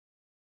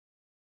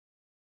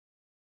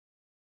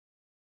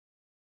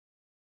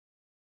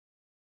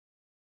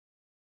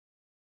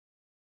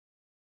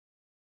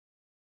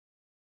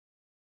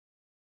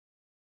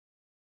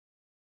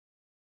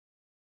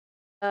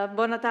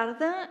Bona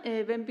tarda,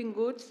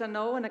 benvinguts de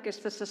nou en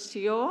aquesta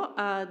sessió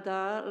de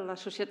la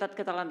Societat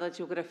Catalana de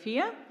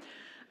Geografia.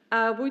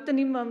 Avui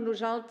tenim amb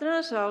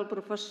nosaltres el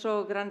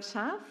professor Grant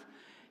Saff.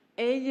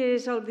 Ell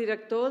és el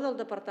director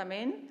del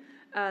departament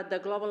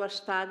de Global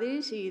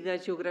Studies i de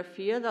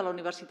Geografia de la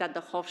Universitat de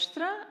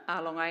Hofstra,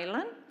 a Long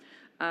Island,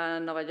 a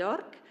Nova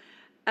York.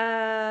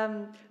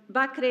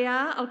 Va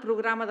crear el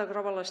programa de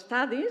Global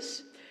Studies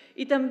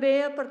i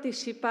també ha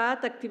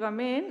participat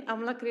activament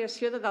en la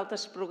creació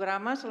d'altres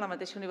programes a la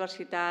mateixa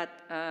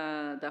Universitat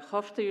de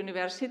Hofstra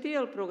University,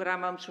 el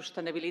programa en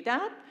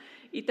sostenibilitat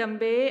i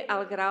també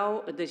el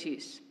grau de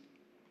GIS,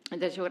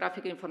 de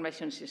Geographic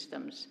Information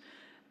Systems.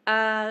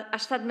 Ha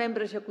estat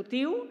membre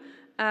executiu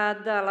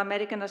de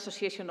l'American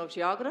Association of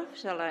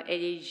Geographers, de la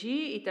AAG,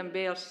 i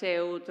també el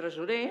seu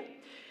tresorer,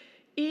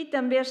 i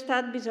també ha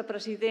estat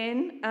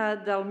vicepresident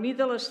del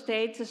Middle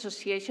States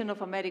Association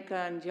of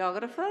American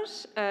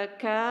Geographers,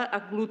 que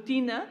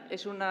aglutina,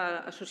 és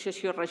una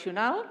associació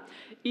regional,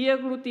 i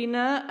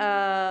aglutina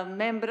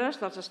membres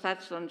dels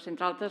estats,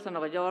 entre altres, de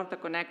Nova York, de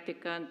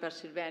Connecticut,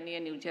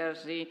 Pennsylvania, New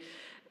Jersey,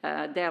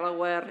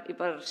 Delaware i,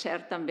 per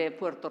cert, també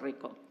Puerto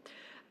Rico.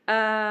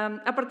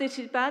 Ha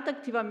participat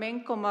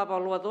activament com a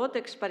avaluador,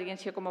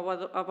 d'experiència com a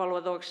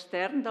avaluador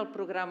extern del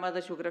programa de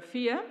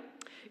Geografia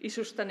i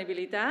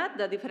Sostenibilitat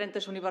de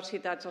diferents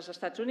universitats als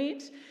Estats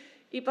Units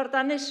i, per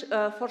tant, és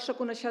força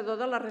coneixedor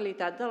de la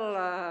realitat de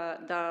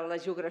la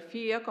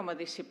geografia com a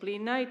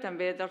disciplina i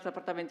també dels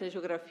departaments de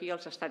geografia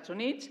als Estats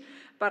Units.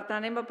 Per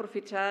tant, hem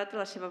aprofitat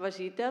la seva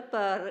visita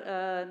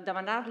per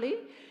demanar-li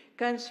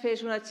que ens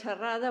fes una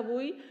xerrada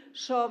avui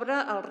sobre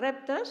els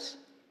reptes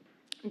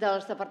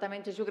dels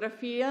departaments de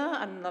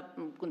geografia en el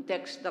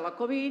context de la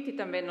Covid i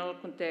també en el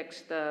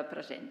context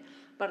present.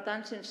 Per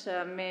tant,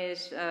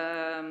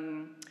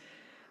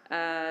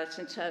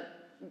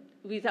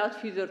 without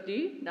further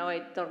ado, now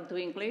I turn to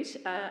English,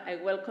 I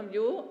welcome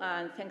you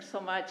and thanks so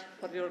much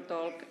for your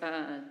talk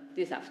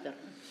this afternoon.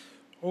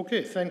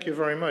 Okay, thank you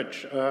very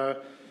much.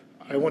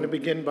 I want to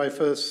begin by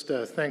first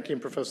thanking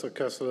Professor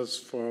Casseles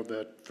for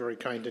that very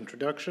kind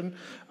introduction.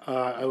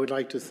 I would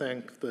like to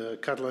thank the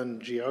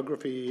Catalan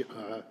Geography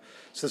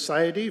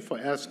Society for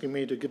asking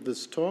me to give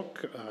this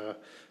talk.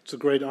 It's a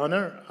great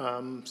honor,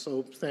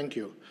 so thank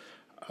you.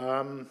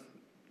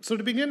 So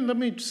to begin, let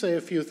me say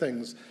a few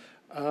things.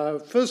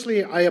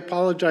 Firstly, I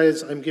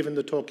apologize I'm giving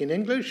the talk in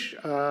English.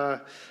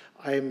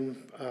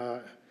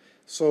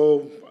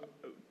 So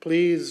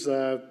please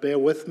bear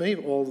with me,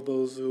 all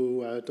those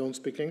who don't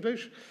speak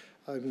English.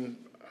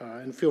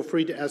 And feel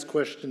free to ask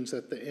questions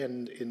at the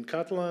end in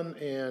Catalan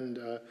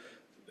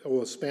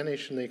or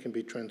Spanish, and they can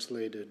be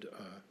translated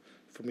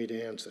for me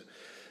to answer.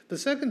 The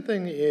second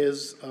thing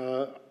is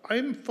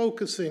I'm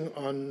focusing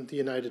on the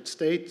United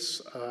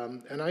States,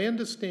 and I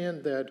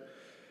understand that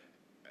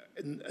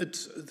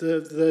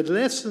the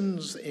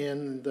lessons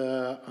and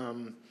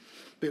the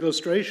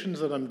illustrations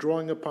that I'm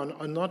drawing upon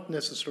are not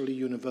necessarily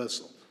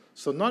universal.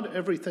 So not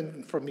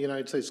everything from the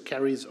United States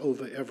carries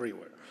over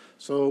everywhere.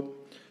 So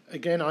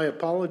again, I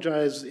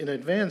apologize in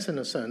advance, in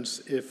a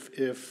sense, if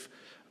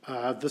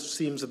this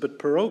seems a bit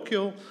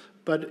parochial,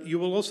 but you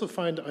will also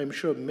find, I'm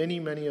sure,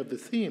 many of the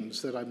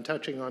themes that I'm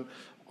touching on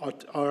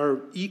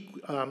are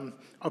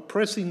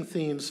pressing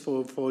themes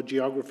for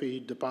geography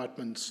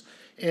departments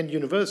and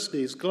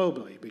universities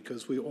globally,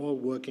 because we're all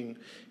working,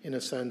 in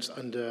a sense,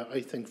 under,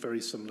 I think,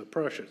 very similar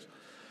pressures.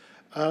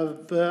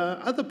 The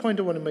other point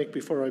I want to make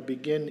before I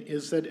begin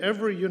is that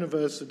every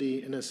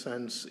university, in a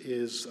sense,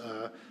 is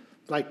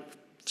like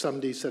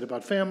somebody said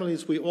about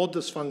families, we're all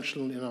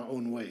dysfunctional in our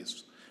own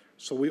ways.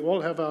 So we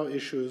all have our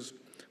issues,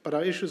 but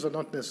our issues are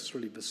not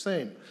necessarily the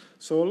same.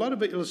 So a lot of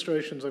the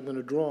illustrations I'm going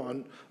to draw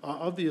on are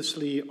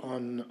obviously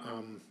on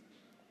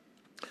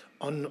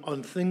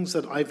things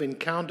that I've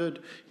encountered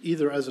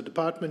either as a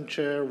department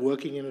chair,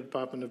 working in a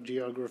department of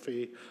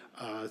geography,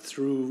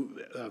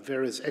 through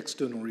various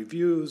external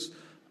reviews,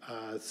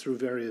 through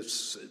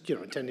various,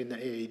 attending the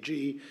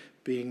AAG,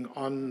 being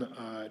on,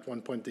 at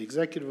one point, the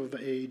executive of the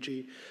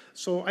AAG.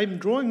 So I'm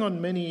drawing on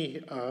many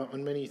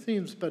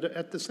themes, but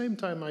at the same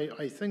time,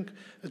 I think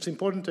it's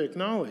important to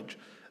acknowledge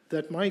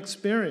that my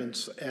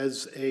experience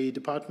as a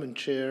department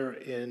chair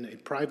in a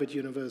private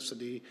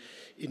university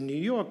in New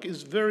York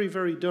is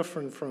very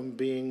different from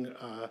being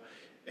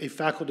a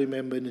faculty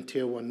member in a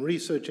Tier 1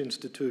 research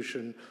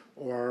institution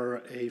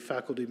or a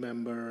faculty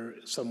member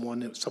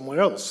somewhere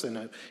else in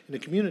a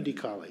community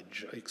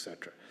college,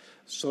 etc.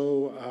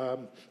 So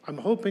I'm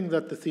hoping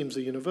that the themes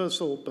are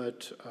universal,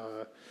 but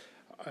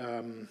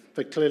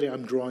clearly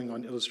I'm drawing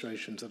on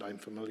illustrations that I'm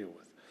familiar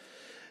with.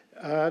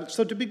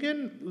 So to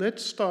begin,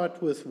 let's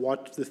start with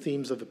what the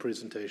themes of the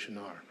presentation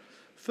are.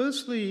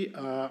 Firstly,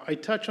 I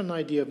touch on the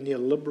idea of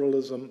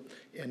neoliberalism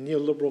and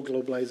neoliberal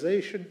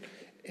globalization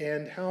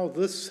and how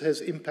this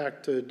has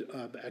impacted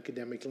the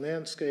academic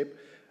landscape,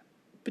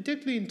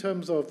 particularly in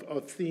terms of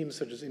themes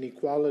such as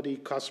inequality,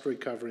 cost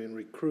recovery and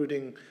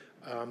recruiting,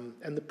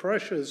 and the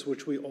pressures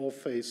which we all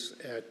face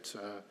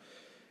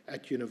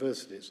at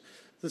universities.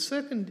 The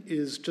second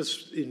is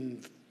just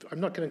in I'm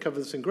not going to cover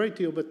this in great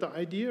deal, but the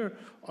idea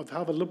of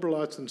how the liberal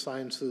arts and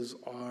sciences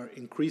are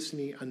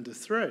increasingly under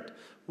threat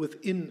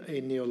within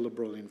a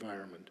neoliberal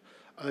environment.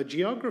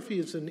 Geography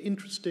is an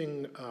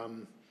interesting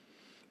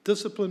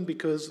discipline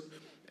because,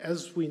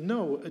 as we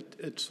know,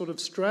 it sort of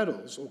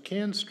straddles, or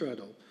can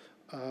straddle,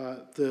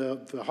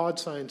 the hard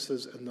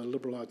sciences and the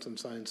liberal arts and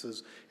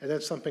sciences, and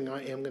that's something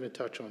I am going to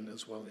touch on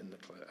as well in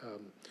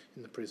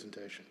the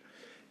presentation.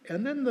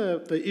 And then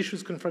the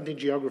issues confronting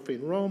geography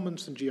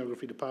enrollments and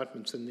geography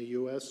departments in the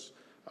US.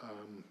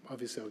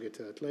 Obviously, I'll get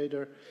to that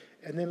later.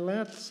 And then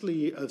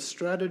lastly,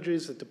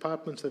 strategies that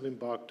departments have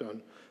embarked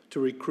on to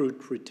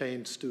recruit,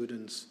 retain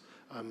students,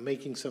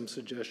 making some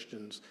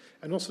suggestions,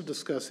 and also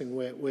discussing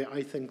where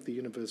I think the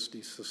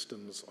university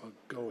systems are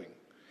going.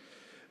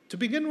 To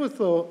begin with,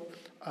 though,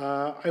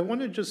 I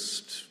want to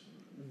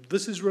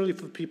this is really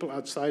for people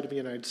outside of the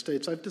United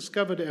States. I've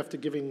discovered after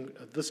giving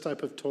this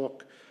type of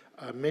talk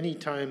many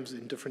times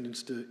in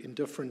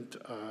different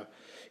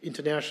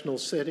international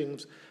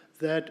settings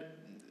that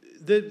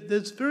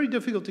it's very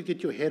difficult to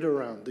get your head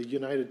around the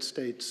United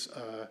States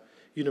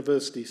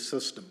university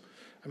system.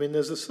 I mean,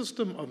 there's a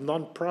system of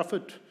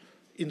nonprofit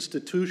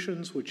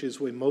institutions, which is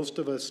where most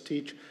of us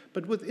teach,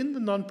 but within the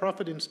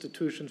nonprofit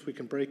institutions, we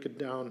can break it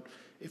down,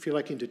 if you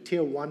like, into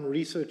tier 1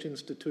 research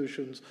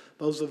institutions.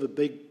 Those are the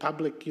big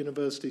public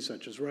universities,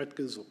 such as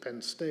Rutgers or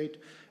Penn State,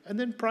 and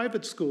then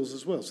private schools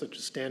as well, such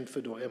as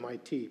Stanford or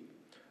MIT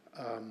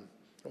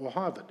or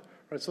Harvard.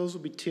 Right? So those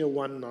will be tier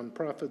 1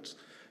 nonprofits.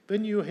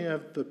 Then you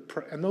have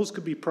and those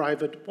could be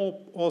private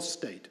or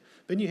state.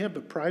 Then you have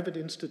the private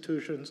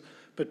institutions,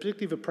 but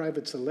particularly the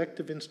private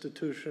selective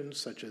institutions,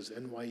 such as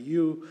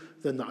NYU,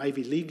 then the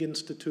Ivy League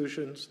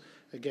institutions,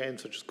 again,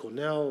 such as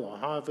Cornell or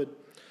Harvard.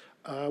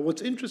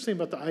 What's interesting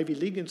about the Ivy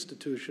League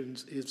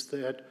institutions is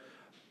that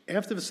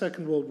after the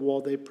Second World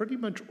War, they pretty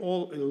much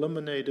all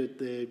eliminated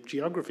their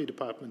geography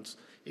departments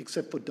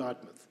except for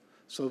Dartmouth.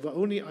 So the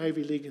only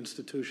Ivy League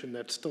institution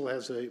that still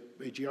has a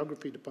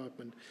geography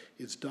department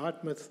is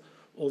Dartmouth,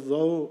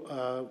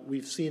 although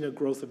we've seen a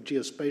growth of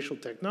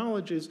geospatial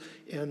technologies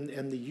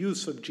and the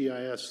use of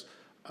GIS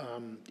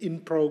in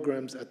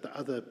programs at the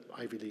other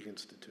Ivy League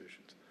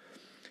institutions.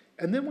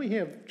 And then we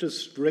have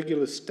just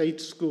regular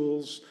state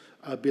schools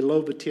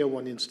below the tier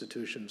 1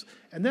 institutions.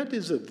 And that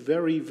is a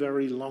very,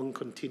 very long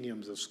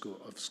continuum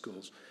of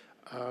schools.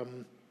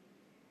 And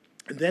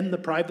then the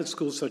private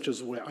schools, such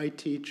as where I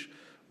teach,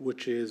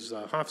 which is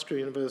Hofstra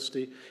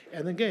University.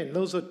 And again,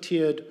 those are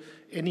tiered,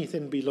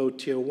 anything below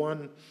tier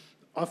 1.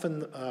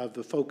 Often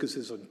the focus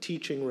is on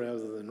teaching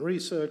rather than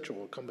research,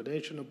 or a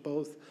combination of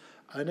both.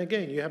 And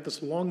again, you have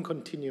this long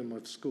continuum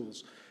of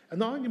schools.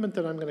 And the argument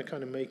that I'm going to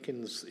kind of make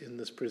in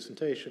this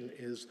presentation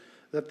is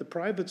that the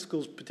private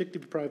schools,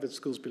 particularly private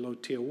schools below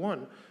tier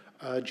 1,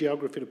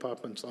 geography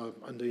departments are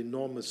under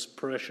enormous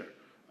pressure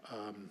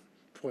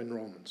for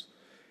enrollments.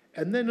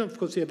 And then, of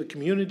course, you have the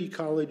community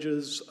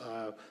colleges.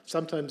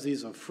 Sometimes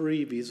these are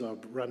free. These are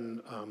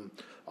run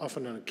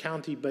often on a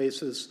county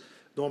basis,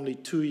 normally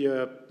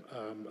 2-year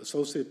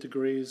associate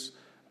degrees.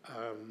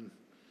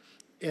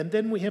 And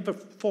then we have the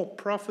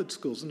for-profit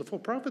schools. And the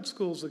for-profit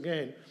schools,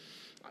 again,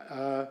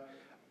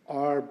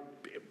 are,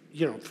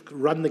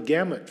 run the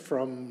gamut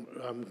from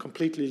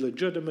completely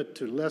legitimate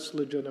to less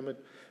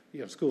legitimate.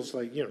 Schools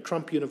like,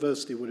 Trump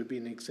University would have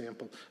been an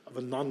example of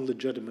a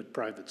non-legitimate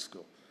private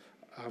school,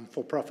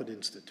 for-profit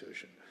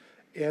institution.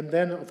 And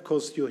then, of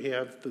course, you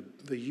have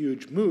the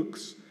huge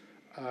MOOCs,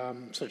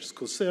 such as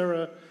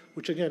Coursera,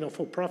 which, again, are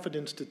for-profit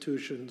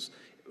institutions.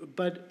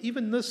 But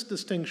even this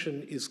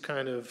distinction is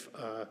kind of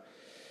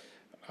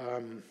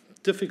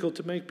difficult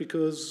to make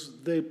because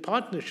there are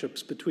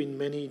partnerships between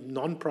many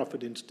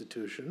non-profit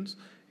institutions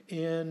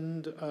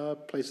and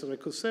places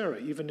like Coursera.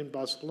 Even in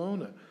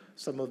Barcelona,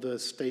 some of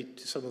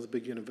the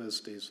big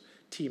universities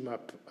team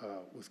up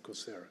with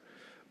Coursera.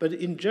 But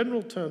in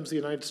general terms, the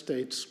United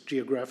States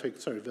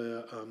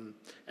the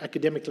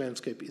academic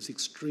landscape is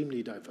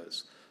extremely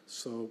diverse.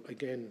 So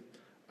again,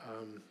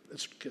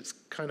 it's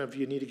kind of,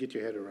 you need to get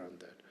your head around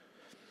that.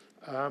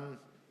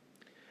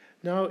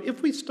 Now,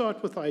 if we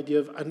start with the idea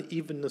of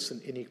unevenness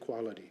and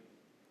inequality.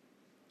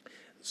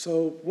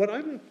 So what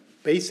I'm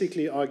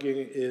basically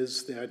arguing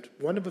is that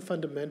one of the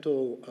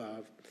fundamental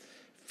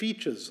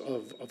features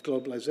of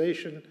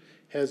globalization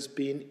has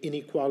been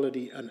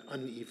inequality and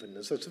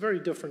unevenness. That's very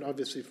different,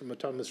 obviously, from a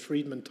Thomas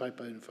Friedman type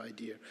of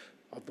idea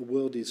of the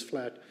world is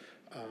flat.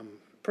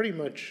 Pretty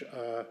much,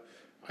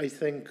 I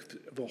think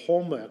the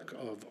hallmark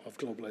of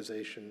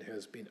globalization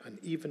has been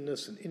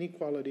unevenness and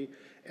inequality,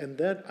 and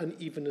that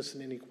unevenness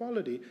and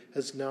inequality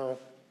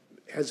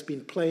has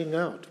been playing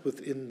out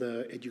within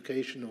the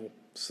educational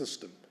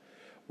system,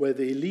 where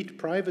the elite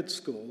private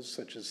schools,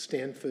 such as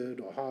Stanford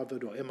or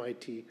Harvard or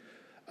MIT,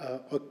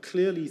 are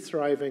clearly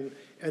thriving,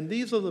 and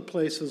these are the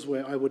places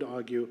where I would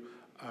argue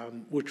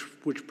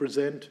which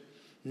present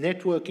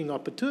networking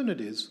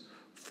opportunities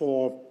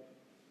for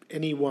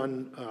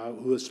anyone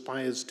who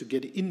aspires to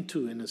get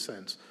into, in a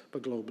sense, the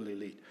global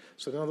elite.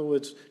 So in other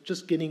words,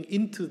 just getting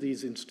into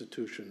these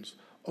institutions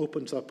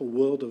opens up a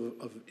world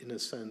of in a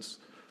sense,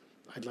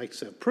 I'd like to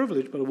say a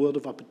privilege, but a world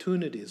of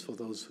opportunities for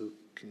those who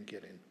can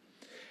get in.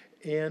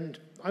 And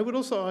I would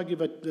also argue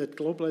that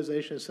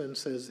globalization, in a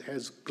sense,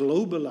 has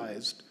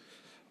globalized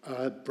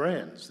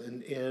brands,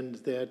 and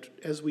that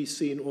as we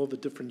see in all the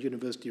different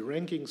university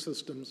ranking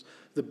systems,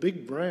 the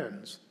big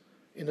brands,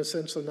 in a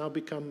sense, are now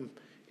become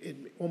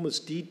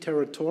almost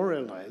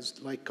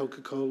deterritorialized, like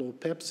Coca-Cola or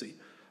Pepsi.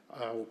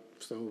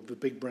 So the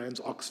big brands,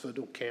 Oxford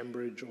or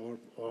Cambridge or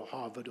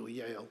Harvard or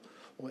Yale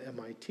or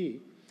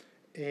MIT.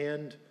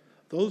 And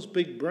those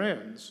big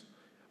brands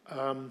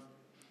are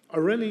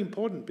really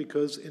important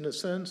because, in a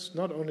sense,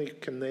 not only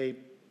can they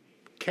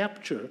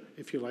capture,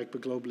 if you like, the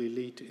global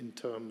elite in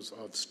terms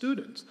of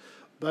students,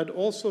 but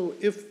also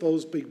if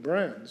those big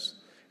brands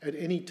at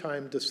any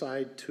time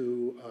decide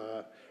to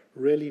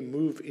really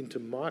move into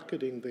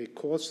marketing their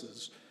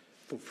courses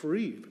for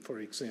free, for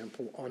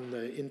example, on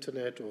the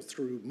internet or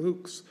through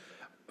MOOCs,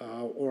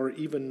 or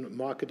even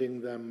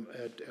marketing them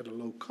at a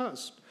low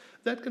cost,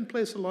 that can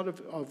place a lot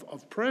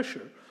of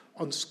pressure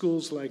on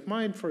schools like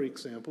mine, for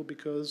example,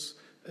 because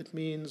it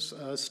means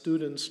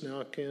students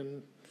now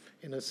can,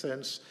 in a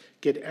sense,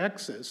 get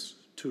access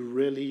to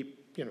really,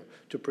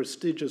 to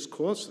prestigious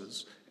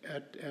courses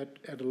at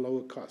a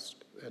lower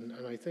cost. And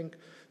I think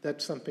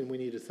that's something we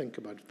need to think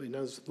about,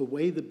 because the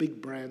way the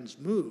big brands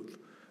move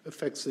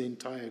affects the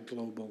entire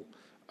global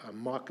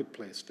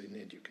marketplace in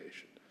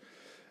education.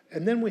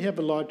 And then we have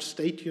the large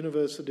state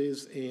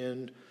universities,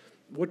 and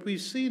what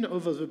we've seen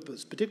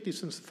particularly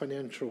since the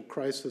financial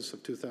crisis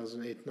of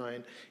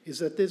 2008-9, is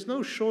that there's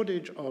no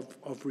shortage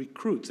of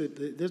recruits.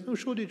 There's no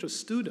shortage of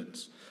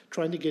students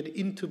trying to get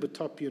into the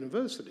top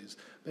universities.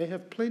 They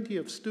have plenty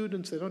of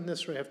students. They don't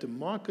necessarily have to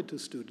market to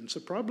students. The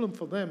problem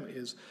for them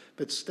is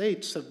that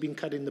states have been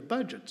cutting the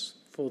budgets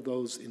for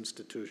those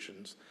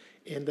institutions,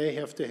 and they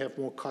have to have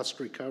more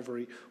cost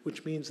recovery,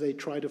 which means they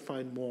try to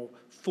find more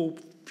full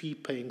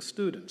fee-paying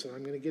students. And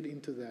I'm going to get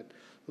into that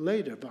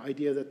later, the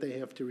idea that they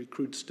have to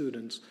recruit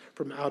students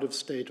from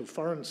out-of-state or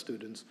foreign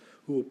students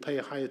who will pay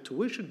higher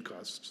tuition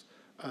costs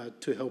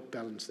to help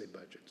balance their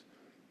budgets.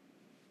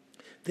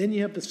 Then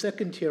you have the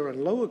second tier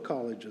and lower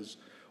colleges,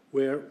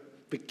 where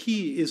the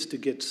key is to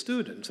get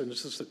students, and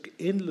it's just an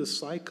endless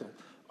cycle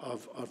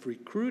of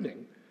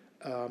recruiting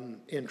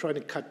and trying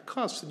to cut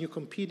costs, and you're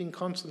competing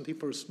constantly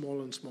for a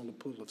smaller and smaller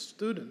pool of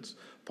students,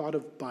 part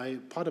of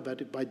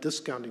it by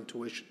discounting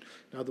tuition.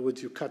 In other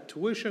words, you cut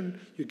tuition,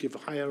 you give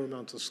higher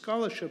amounts of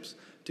scholarships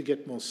to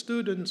get more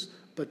students,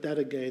 but that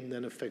again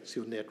then affects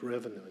your net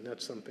revenue, and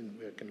that's something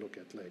we can look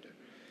at later.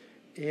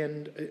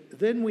 And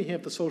then we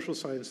have the social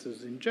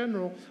sciences in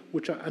general,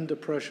 which are under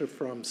pressure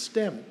from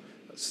STEM,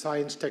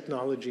 science,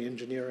 technology,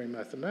 engineering,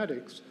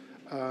 mathematics,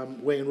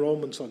 where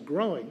enrollments are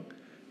growing,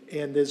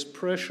 and there's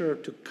pressure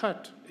to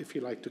cut, if you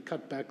like, to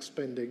cut back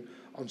spending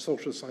on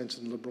social science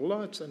and liberal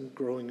arts and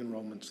growing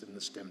enrollments in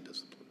the STEM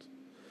disciplines.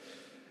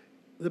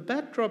 The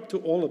backdrop to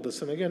all of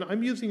this, and again,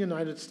 I'm using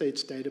United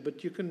States data,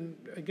 but you can,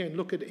 again,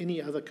 look at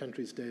any other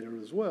country's data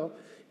as well,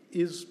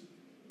 is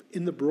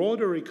in the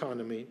broader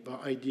economy, the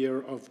idea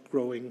of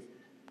growing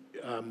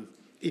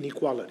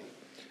inequality.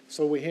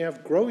 So we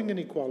have growing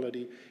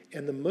inequality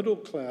and the middle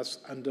class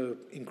under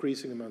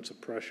increasing amounts of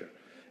pressure.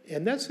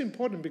 And that's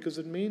important because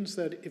it means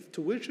that if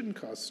tuition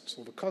costs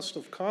or the cost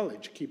of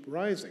college keep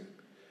rising,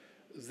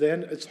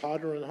 then it's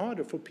harder and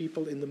harder for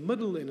people in the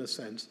middle, in a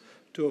sense,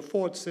 to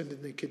afford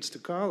sending their kids to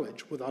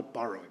college without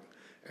borrowing.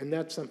 And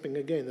that's something,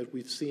 again, that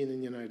we've seen in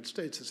the United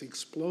States, this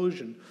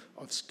explosion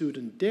of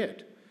student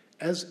debt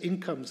as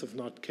incomes have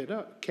not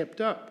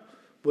kept up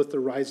with the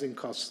rising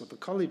costs of a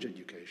college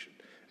education.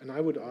 And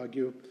I would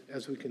argue,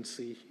 as we can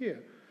see here,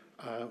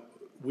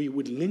 we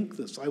would link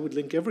this, I would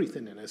link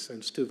everything, in a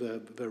sense, to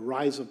the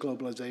rise of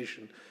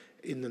globalization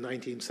in the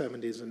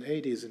 1970s and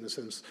 80s, in a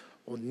sense,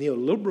 or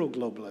neoliberal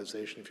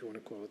globalization, if you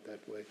want to call it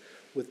that way,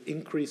 with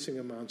increasing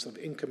amounts of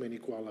income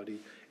inequality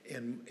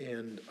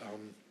and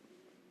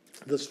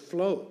this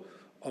flow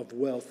of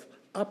wealth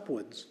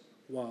upwards,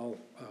 while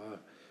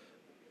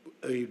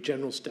a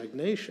general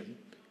stagnation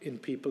in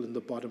people in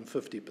the bottom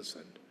 50%.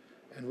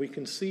 And we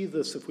can see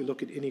this if we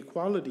look at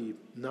inequality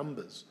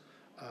numbers,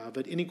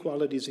 but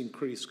inequalities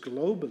increase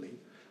globally,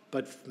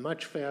 but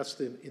much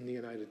faster in the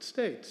United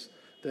States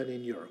than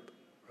in Europe,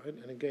 right?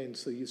 And again,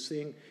 so you're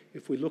seeing,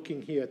 if we're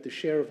looking here at the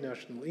share of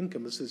national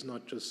income, this is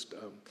not just,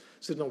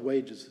 this is not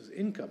wages, this is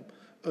income,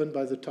 earned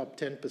by the top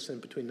 10%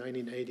 between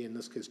 1980, in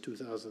this case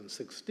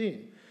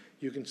 2016,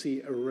 you can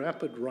see a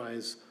rapid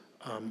rise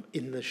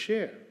in the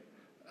share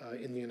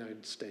in the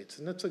United States.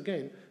 And that's,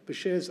 again, the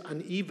share is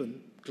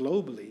uneven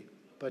globally,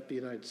 but the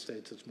United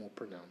States is more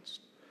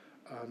pronounced.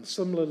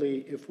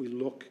 Similarly, if we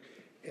look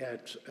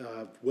at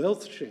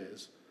wealth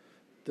shares,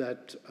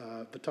 that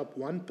the top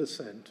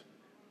 1%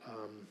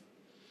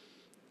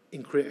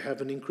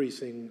 have an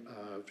increasing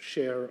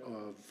share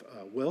of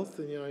wealth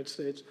in the United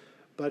States,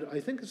 but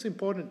I think it's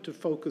important to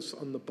focus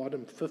on the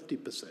bottom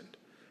 50%.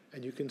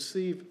 And you can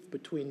see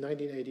between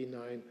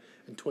 1989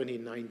 and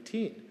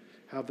 2019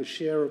 how the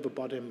share of the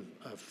bottom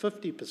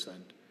 50%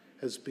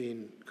 has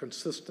been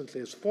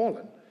consistently, has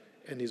fallen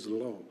and is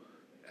low.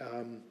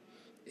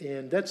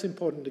 And that's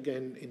important,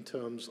 again, in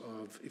terms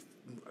of,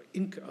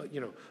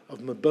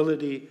 of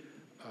mobility,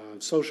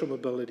 social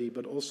mobility,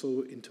 but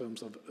also in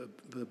terms of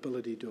the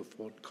ability to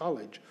afford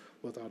college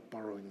without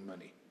borrowing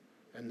money.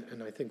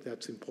 And I think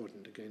that's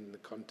important, again, in the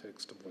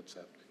context of what's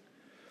happening.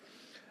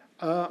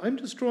 I'm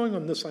just drawing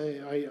on this.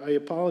 I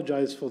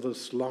apologize for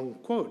this long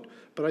quote,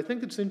 but I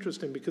think it's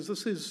interesting because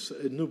this is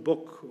a new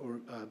book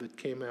that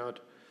came out,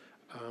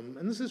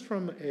 and this is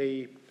from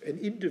an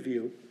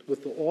interview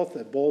with the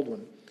author,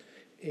 Baldwin,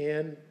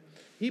 and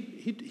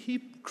he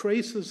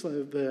traces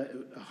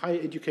the Higher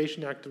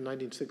Education Act of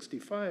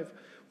 1965,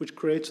 which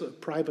creates a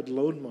private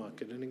loan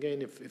market. And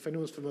again, if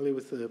anyone's familiar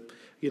with the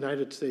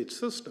United States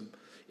system,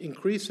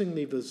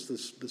 increasingly there's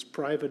this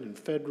private and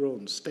federal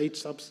and state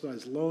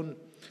subsidized loan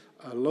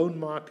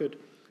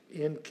market,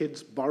 and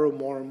kids borrow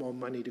more and more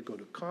money to go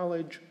to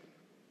college.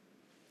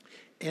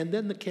 And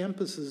then the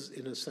campuses,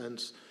 in a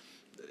sense,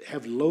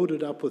 have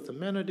loaded up with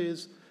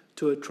amenities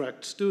to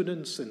attract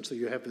students, and so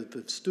you have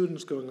the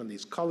students going on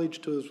these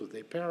college tours with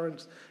their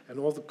parents, and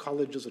all the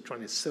colleges are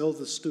trying to sell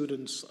the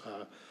students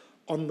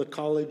on the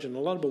college, and a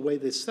lot of the way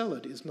they sell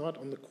it is not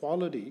on the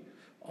quality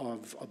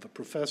of the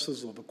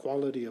professors or the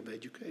quality of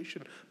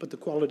education, but the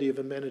quality of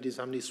amenities,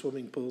 how many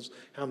swimming pools,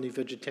 how many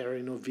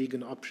vegetarian or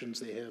vegan options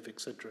they have,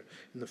 etc.,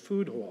 in the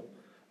food hall.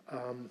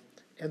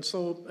 And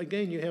so,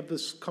 again, you have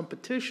this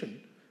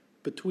competition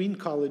between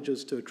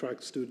colleges to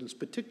attract students,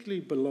 particularly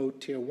below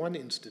Tier 1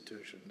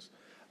 institutions.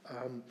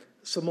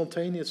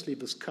 Simultaneously,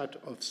 this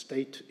cut of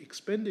state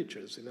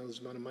expenditures, the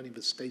amount of money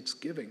the state's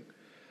giving,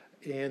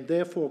 and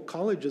therefore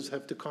colleges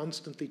have to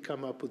constantly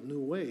come up with new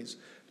ways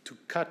to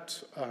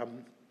cut,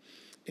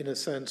 in a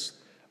sense,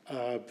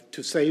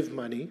 to save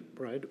money,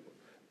 right,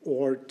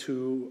 or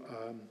to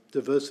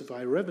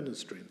diversify revenue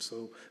streams.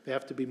 So they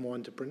have to be more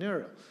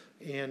entrepreneurial.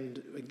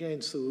 And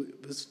again, so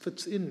this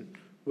fits in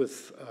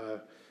with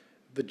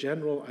the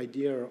general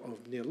idea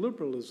of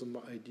neoliberalism,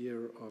 the idea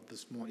of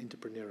this more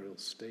entrepreneurial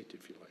state,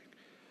 if you like.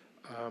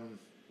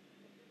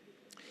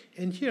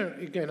 And here,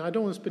 again, I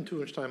don't want to spend too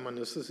much time on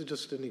this. This is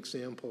just an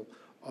example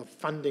of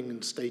funding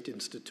in state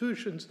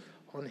institutions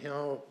on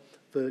how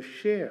the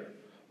share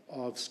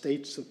of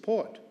state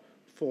support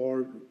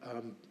for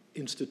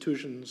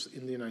institutions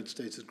in the United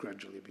States has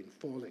gradually been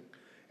falling.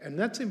 And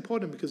that's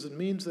important because it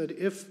means that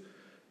if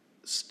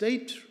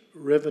state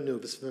revenue,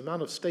 the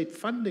amount of state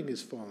funding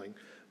is falling,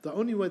 the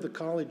only way the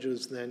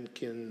colleges then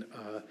can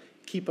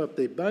keep up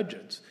their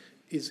budgets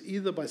is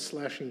either by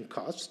slashing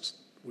costs,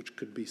 which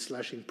could be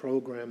slashing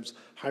programs,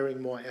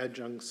 hiring more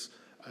adjuncts,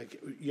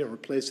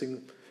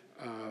 replacing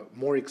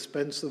more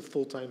expensive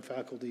full-time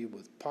faculty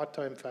with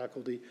part-time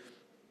faculty,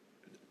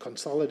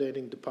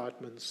 consolidating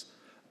departments,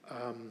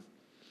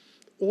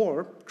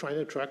 or trying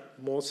to attract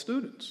more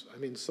students. I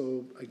mean,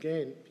 so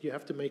again, you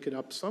have to make it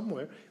up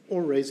somewhere,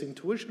 or raising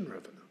tuition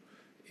revenue.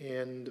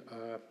 And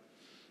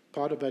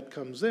part of that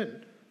comes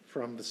in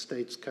from the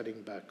states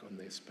cutting back on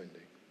their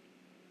spending.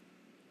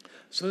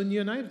 So in the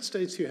United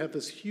States, you have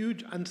this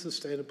huge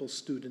unsustainable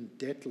student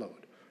debt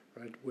load,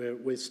 right,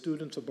 where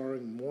students are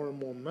borrowing more and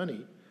more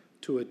money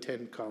to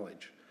attend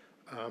college.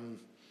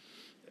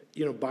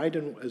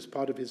 Biden, as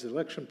part of his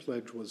election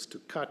pledge, was to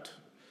cut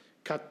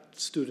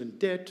student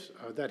debt.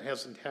 That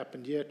hasn't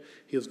happened yet.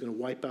 He was going to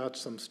wipe out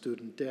some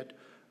student debt.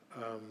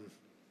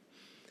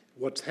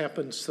 What's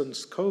happened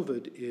since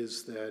COVID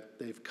is that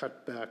they've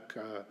cut back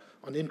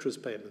on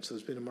interest payments.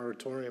 There's been a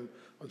moratorium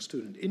on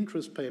student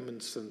interest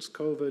payments since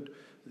COVID,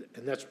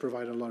 and that's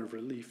provided a lot of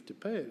relief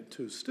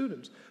to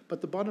students. But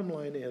the bottom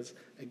line is,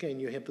 again,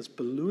 you have this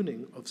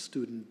ballooning of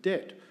student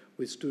debt,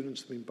 where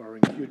students have been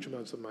borrowing huge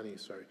amounts of money,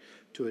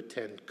 to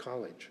attend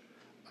college.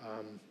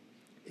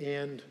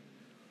 And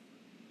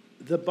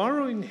the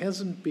borrowing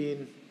hasn't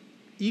been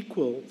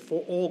equal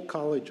for all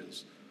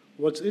colleges.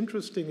 What's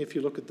interesting, if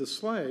you look at this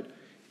slide,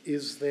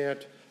 is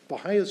that the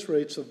highest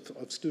rates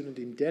of student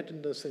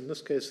indebtedness, in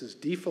this case, is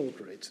default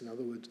rates. In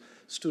other words,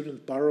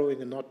 students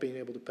borrowing and not being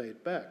able to pay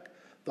it back.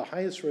 The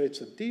highest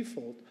rates of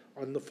default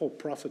are in the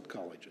for-profit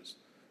colleges,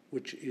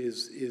 which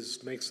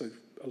makes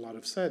a lot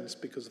of sense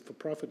because the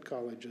for-profit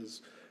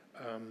colleges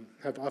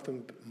have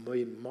often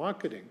been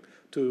marketing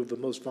to the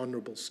most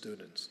vulnerable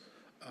students.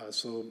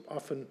 So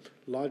often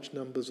large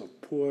numbers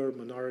of poor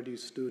minority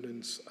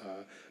students,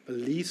 the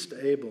least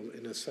able,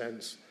 in a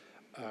sense,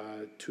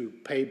 to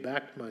pay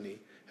back money,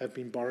 have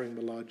been borrowing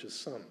the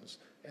largest sums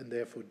and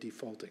therefore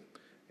defaulting.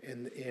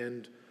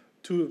 And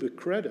to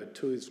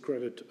his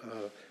credit,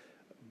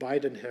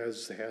 Biden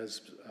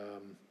has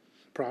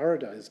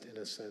prioritized, in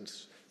a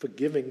sense,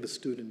 forgiving the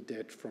student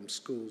debt from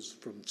schools,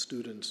 from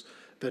students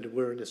that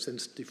were, in a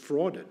sense,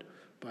 defrauded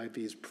by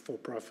these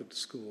for-profit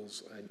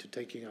schools into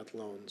taking out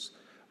loans,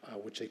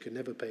 which they could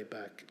never pay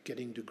back,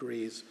 getting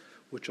degrees,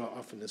 which are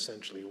often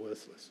essentially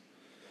worthless.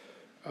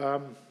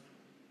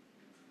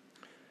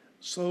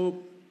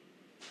 So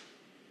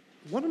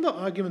one of the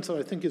arguments that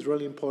I think is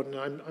really important,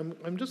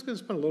 I'm just going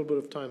to spend a little bit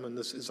of time on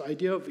this, is the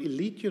idea of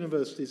elite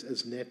universities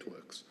as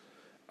networks.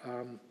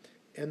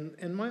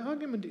 And my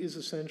argument is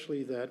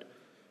essentially that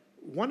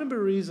one of the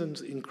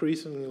reasons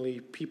increasingly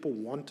people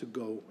want to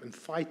go and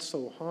fight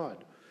so hard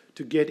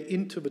to get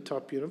into the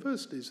top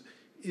universities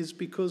is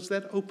because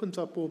that opens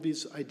up all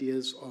these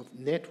ideas of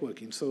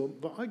networking. So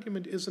the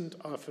argument isn't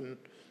often,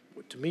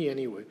 to me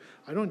anyway,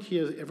 I don't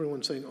hear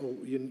everyone saying, oh,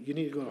 you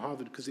need to go to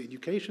Harvard because the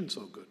education's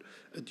so good.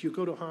 You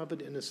go to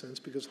Harvard in a sense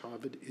because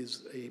Harvard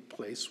is a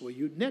place where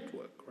you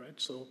network, right?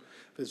 So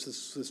there's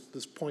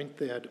this point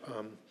that,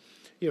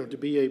 to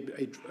be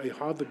a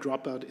Harvard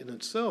dropout in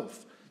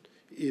itself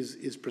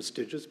is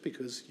prestigious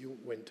because you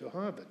went to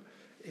Harvard.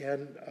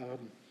 And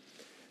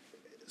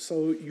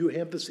so you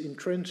have this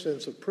entrenched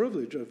sense of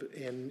privilege of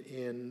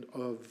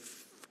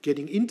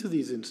getting into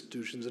these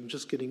institutions, and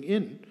just getting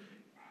in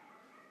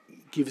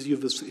gives you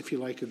this, if you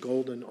like, a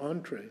golden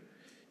entree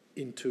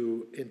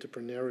into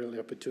entrepreneurial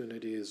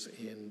opportunities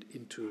and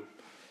into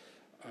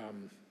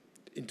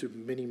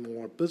many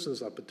more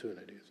business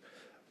opportunities.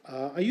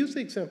 I use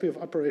the example of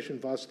Operation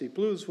Varsity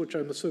Blues, which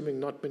I'm assuming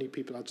not many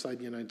people outside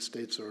the United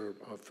States are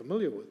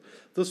familiar with.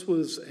 This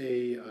was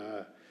a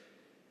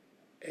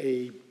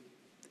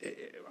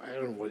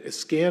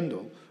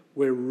scandal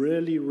where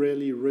really,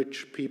 really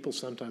rich people,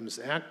 sometimes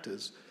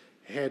actors,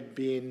 had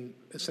been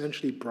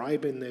essentially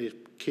bribing their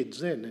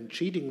kids in and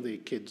cheating their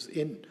kids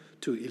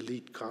into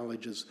elite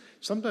colleges.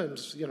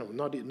 Sometimes,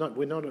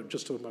 we're not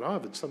just talking about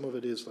Harvard. Some of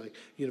it is like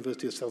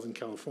University of Southern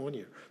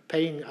California,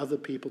 paying other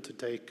people to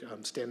take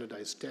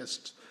standardized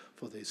tests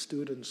for their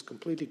students,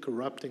 completely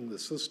corrupting the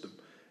system.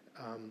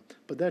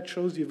 But that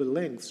shows you the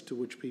lengths to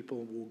which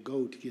people will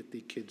go to get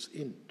their kids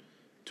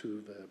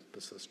into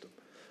the system.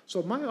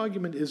 So my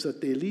argument is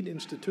that the elite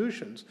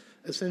institutions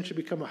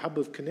essentially become a hub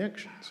of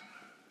connections,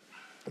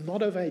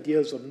 not of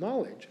ideas of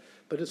knowledge,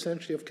 but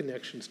essentially of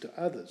connections to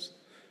others,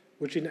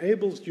 which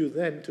enables you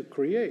then to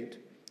create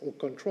or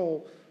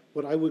control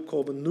what I would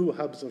call the new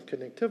hubs of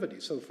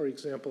connectivity. So, for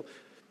example,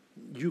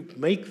 you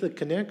make the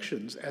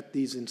connections at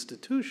these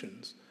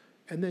institutions,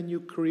 and then you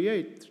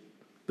create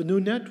the new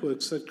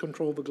networks that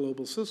control the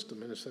global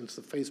system, in a sense,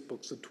 the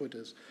Facebooks, the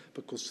Twitters,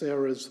 the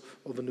Coursera's,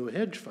 or the new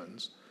hedge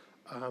funds.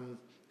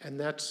 And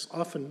that's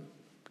often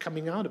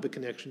coming out of the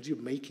connections you're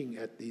making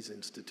at these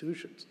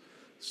institutions.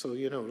 So,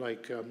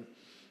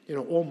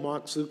 all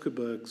Mark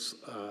Zuckerberg's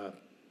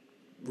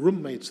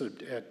roommates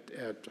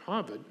at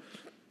Harvard,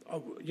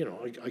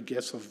 I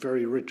guess are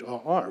very rich,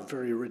 or are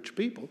very rich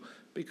people,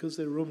 because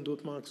they roomed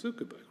with Mark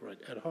Zuckerberg, right,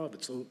 at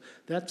Harvard. So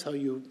that's how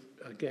you,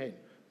 again,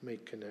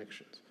 make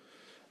connections.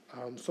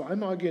 So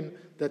I'm arguing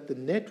that the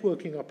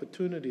networking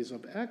opportunities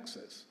of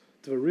access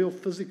to the real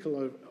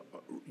physical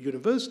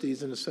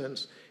universities, in a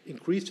sense,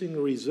 increasingly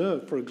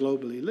reserved for a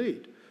global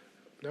elite.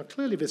 Now,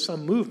 clearly, there's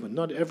some movement.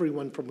 Not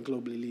everyone from a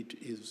global elite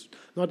is,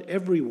 not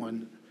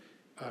everyone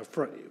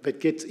that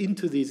gets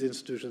into these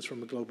institutions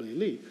from a global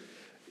elite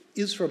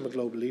is from a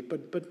global elite,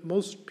 but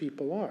most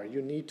people are.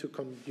 You need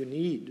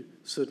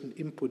certain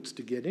inputs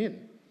to get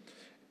in.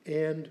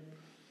 And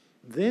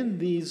then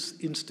these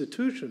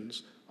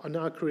institutions are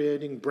now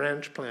creating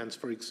branch plans,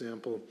 for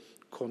example,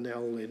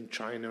 Cornell in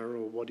China,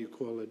 or what do you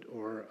call it,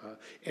 or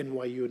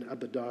NYU in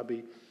Abu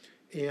Dhabi.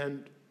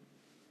 And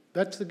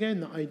that's, again,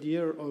 the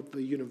idea of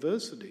the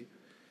university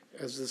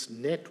as this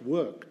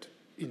networked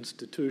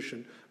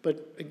institution.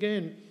 But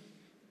again,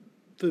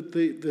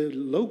 the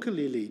local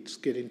elites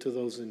get into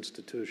those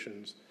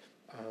institutions.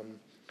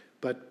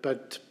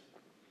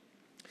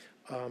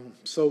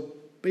 So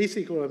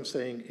basically what I'm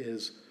saying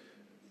is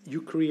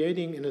you're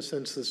creating, in a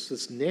sense,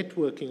 this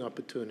networking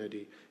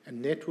opportunity,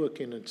 and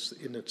networking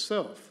in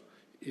itself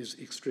is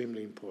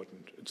extremely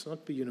important. It's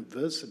not the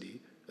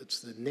university, it's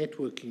the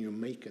networking you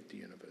make at the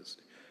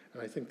university.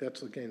 And I think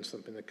that's, again,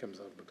 something that comes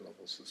out of the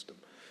global system.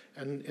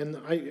 And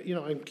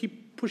I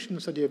keep pushing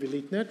this idea of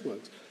elite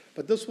networks,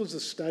 but this was a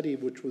study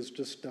which was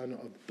just done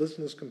of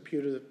business,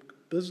 computer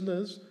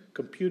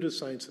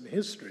science, and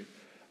history.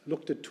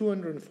 Looked at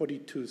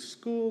 242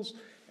 schools,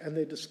 and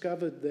they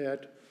discovered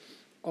that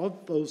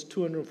of those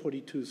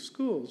 242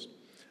 schools,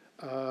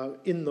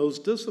 in those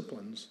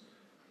disciplines,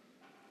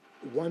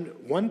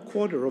 one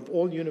quarter of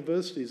all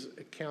universities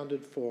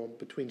accounted for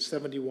between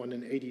 71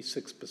 and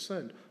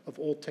 86% of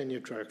all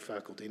tenure-track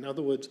faculty. In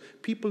other words,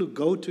 people who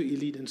go to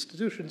elite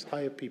institutions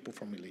hire people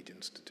from elite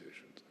institutions.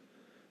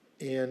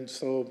 And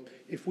so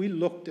if we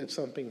looked at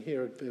something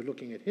here, if we're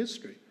looking at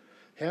history,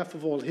 half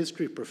of all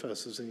history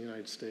professors in the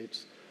United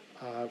States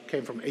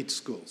came from 8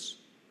 schools.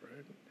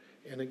 Right?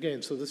 And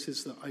again, so this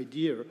is the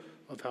idea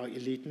of how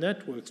elite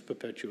networks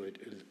perpetuate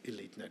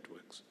elite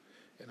networks.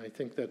 And I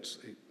think that's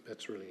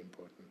really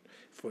important.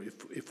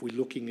 If we're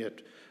looking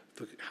at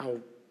how,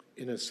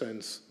 in a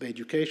sense, the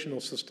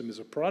educational system is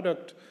a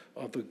product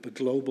of the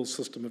global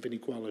system of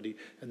inequality,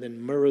 and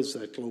then mirrors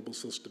that global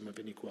system of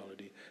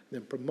inequality, and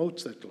then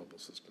promotes that global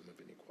system of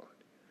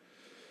inequality.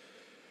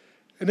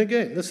 And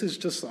again, this is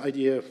just the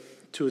idea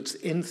to its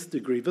nth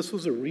degree. This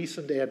was a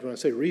recent ad. When I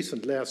say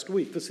recent, last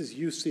week, this is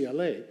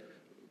UCLA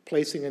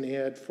placing an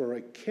ad for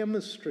a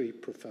chemistry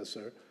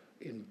professor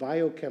in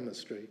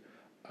biochemistry.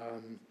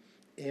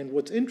 And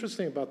what's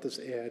interesting about this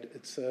ad,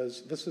 it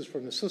says, this is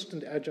from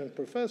assistant adjunct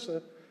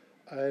professor,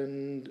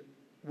 and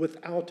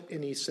without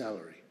any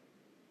salary.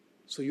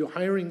 So you're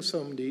hiring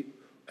somebody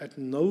at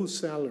no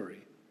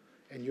salary,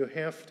 and you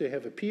have to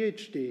have a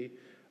PhD,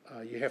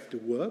 you have to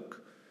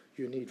work,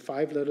 you need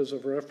 5 letters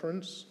of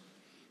reference,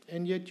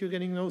 and yet you're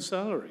getting no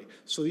salary.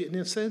 So in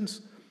a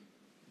sense,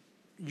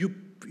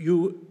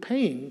 you're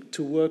paying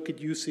to work at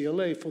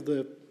UCLA for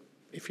the,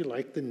 if you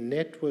like, the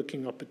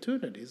networking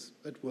opportunities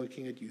that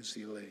working at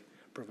UCLA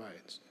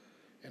provides.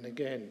 And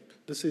again,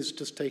 this is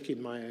just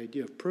taking my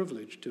idea of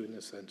privilege to, in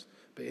a sense,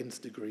 the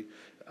nth degree.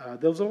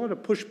 There was a lot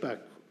of pushback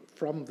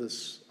from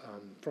this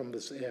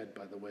ad,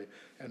 by the way,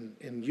 and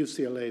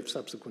UCLA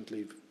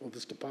subsequently, or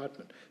this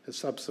department, has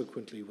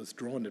subsequently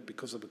withdrawn it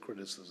because of the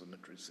criticism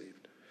it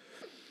received.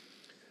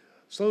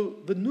 So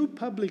the new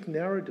public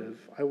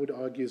narrative, I would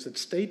argue, is that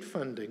state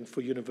funding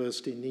for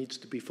university needs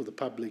to be for the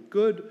public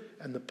good,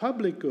 and the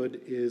public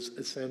good is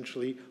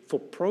essentially for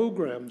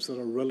programs that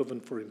are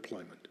relevant for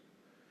employment.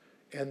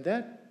 And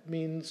that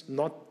means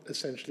not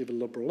essentially the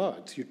liberal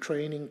arts. You're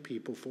training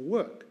people for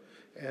work.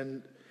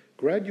 And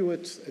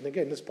graduates, and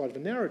again, this is part of a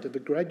narrative,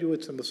 but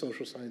graduates in the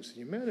social sciences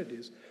and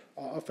humanities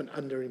are often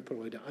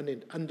unemployed or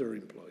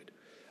underemployed.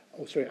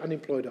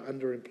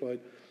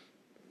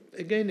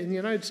 Again, in the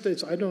United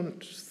States, I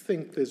don't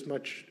think there's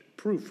much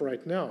proof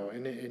right now,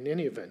 in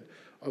any event,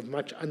 of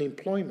much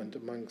unemployment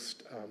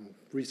amongst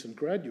recent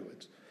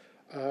graduates.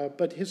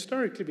 But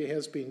historically, there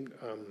has been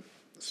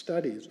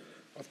studies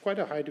of quite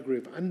a high degree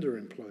of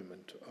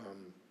underemployment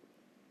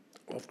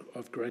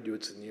of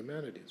graduates in the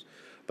humanities.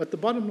 But the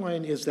bottom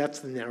line is that's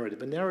the narrative.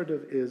 The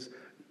narrative is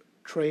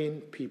train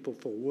people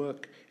for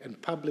work,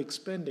 and public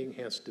spending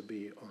has to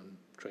be on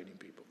training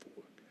people for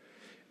work.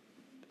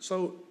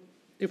 So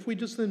if we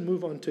just then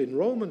move on to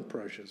enrollment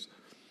pressures,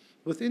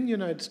 within the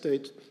United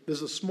States,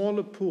 there's a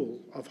smaller pool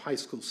of high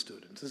school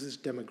students. This is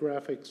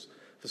demographics,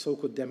 the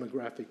so-called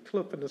demographic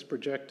cliff, and it's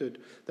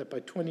projected that by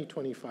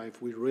 2025,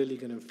 we're really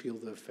going to feel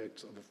the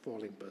effects of the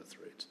falling birth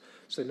rates.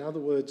 So in other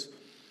words,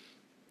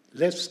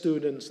 less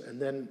students, and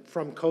then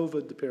from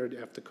COVID, the period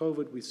after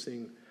COVID, we're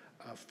seeing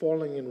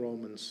falling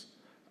enrollments.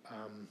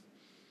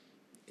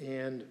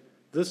 And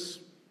this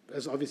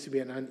has obviously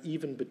been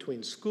uneven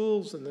between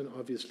schools, and then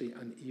obviously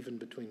uneven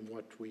between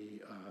what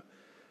we,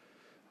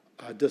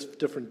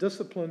 different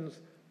disciplines.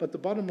 But the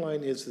bottom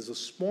line is there's a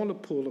smaller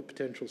pool of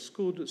potential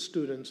school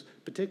students,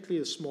 particularly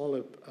a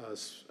smaller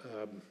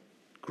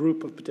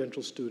group of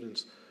potential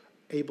students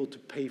able to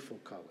pay for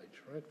college,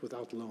 right,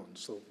 without loans.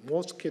 So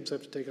most kids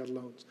have to take out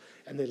loans,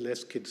 and there are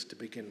less kids to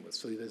begin with.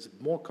 So there's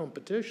more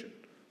competition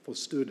for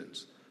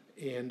students.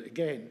 And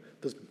again,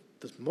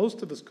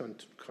 most of this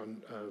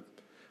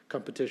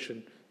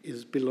competition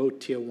is below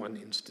Tier 1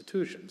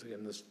 institutions.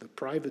 Again, the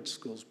private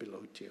schools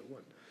below Tier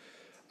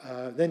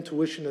 1. Then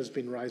tuition has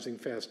been rising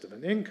faster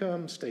than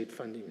income, state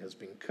funding has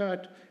been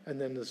cut, and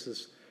then there's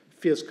this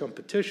fierce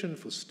competition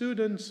for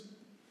students.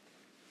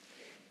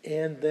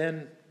 And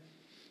then,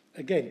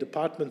 again,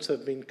 departments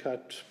have been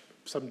cut,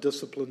 some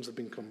disciplines have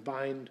been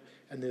combined,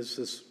 and there's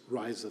this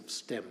rise of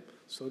STEM.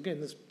 So again,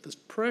 there's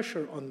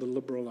pressure on the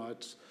liberal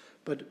arts,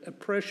 but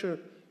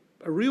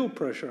a real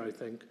pressure, I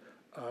think,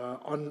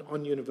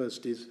 on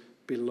universities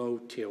below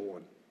Tier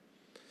 1.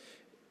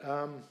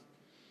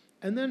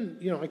 And then,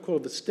 I call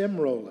it the STEM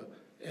roller.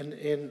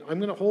 And I'm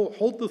going to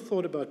hold the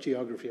thought about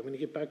geography. I'm going to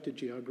get back to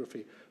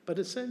geography. But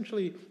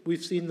essentially,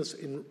 we've seen this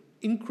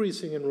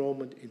increasing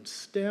enrollment in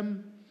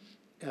STEM,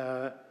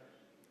 and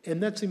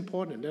that's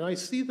important. And I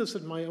see this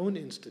at my own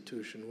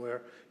institution,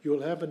 where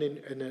you'll have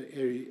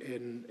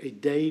a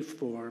day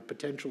for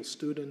potential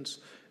students,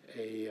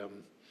 a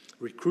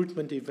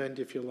recruitment event,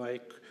 if you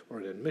like, or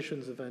an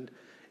admissions event.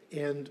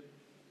 And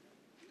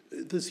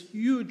this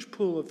huge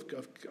pool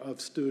of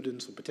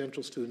students or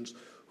potential students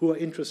who are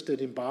interested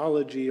in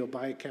biology or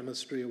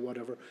biochemistry or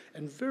whatever,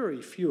 and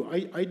very few.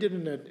 I did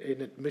an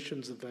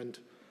admissions event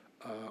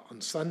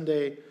on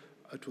Sunday.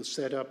 It was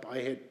set up. I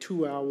had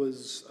 2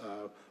 hours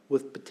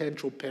with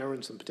potential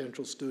parents and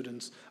potential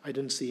students. I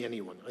didn't see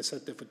anyone. I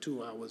sat there for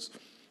 2 hours,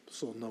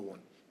 saw no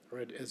one,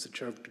 right, as the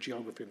chair of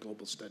Geography and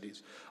Global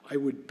Studies. I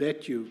would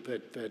bet you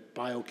that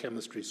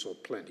biochemistry saw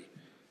plenty.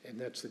 And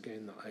that's,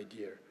 again, the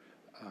idea.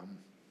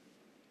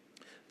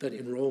 That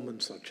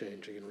enrollments are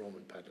changing,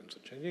 enrollment patterns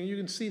are changing. You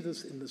can see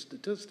this in the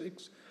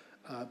statistics,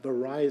 the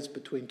rise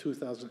between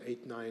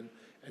 2008-9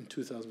 and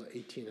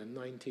 2018 and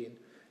 19,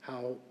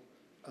 how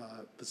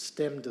the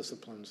STEM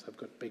disciplines have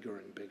got bigger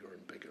and bigger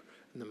and bigger,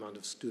 and the amount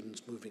of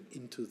students moving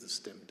into the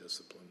STEM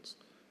disciplines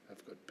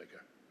have got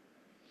bigger.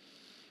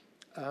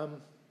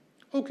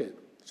 Okay,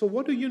 so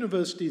what do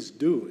universities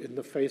do in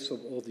the face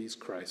of all these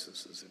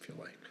crises, if you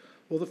like?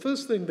 Well, the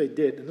first thing they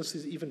did, and this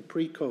is even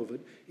pre-COVID,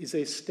 is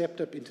they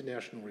stepped up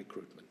international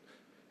recruitment.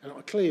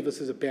 And clearly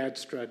this is a bad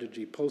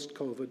strategy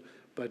post-COVID,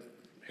 but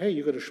hey,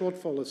 you've got a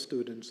shortfall of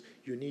students,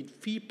 you need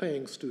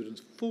fee-paying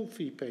students, full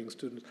fee-paying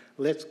students,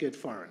 let's get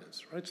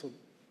foreigners, right? So,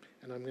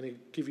 and I'm going to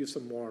give you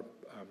some more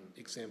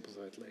examples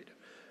of that later.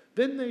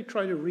 Then they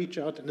try to reach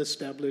out and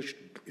establish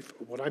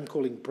what I'm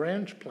calling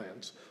branch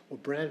plants or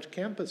branch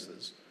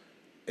campuses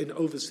in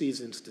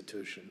overseas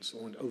institutions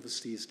or in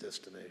overseas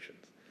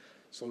destinations.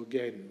 So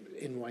again,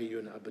 NYU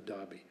and Abu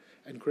Dhabi,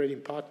 and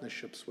creating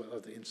partnerships with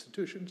other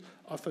institutions,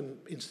 often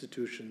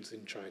institutions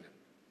in China.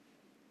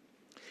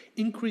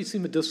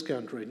 Increasing the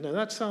discount rate. Now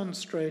that sounds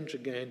strange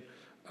again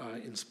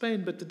in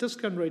Spain, but the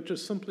discount rate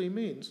just simply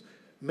means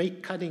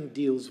make cutting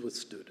deals with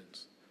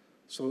students.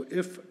 So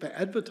if the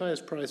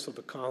advertised price of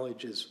a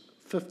college is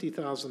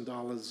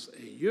 $50,000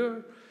 a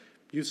year,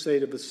 you say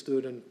to the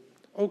student,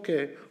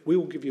 okay, we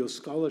will give you a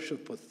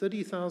scholarship for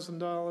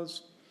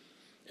 $30,000,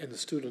 and the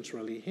student's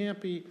really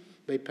happy,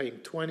 they're paying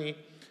 $20,000,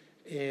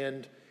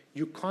 and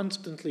you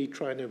constantly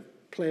try to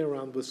play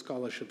around with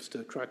scholarships to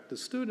attract the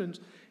students,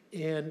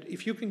 and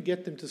if you can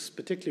get them to,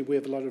 particularly we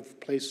have a lot of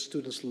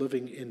students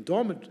living in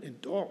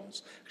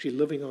dorms, actually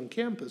living on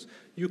campus,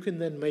 you can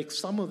then make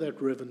some of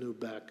that revenue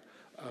back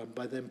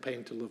by them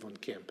paying to live on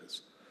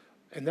campus.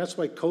 And that's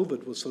why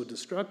COVID was so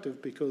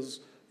destructive, because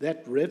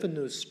that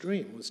revenue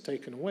stream was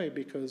taken away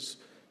because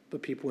the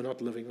people were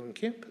not living on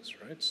campus,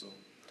 right? So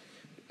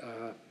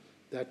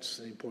that's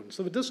important.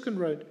 So the discount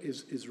rate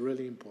is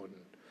really important.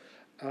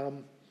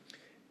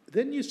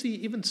 Then you see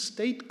even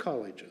state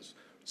colleges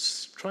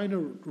trying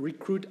to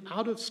recruit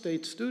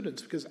out-of-state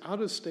students, because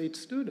out-of-state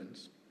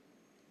students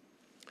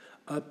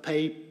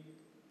pay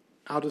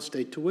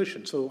out-of-state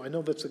tuition. So I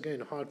know that's, again,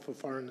 hard for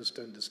foreigners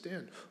to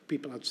understand,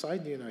 people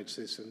outside the United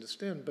States to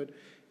understand, but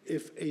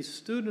if a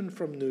student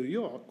from New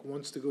York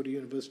wants to go to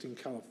university in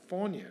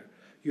California,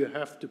 you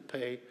have to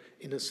pay,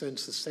 in a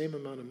sense, the same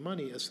amount of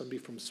money as somebody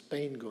from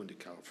Spain going to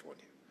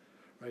California,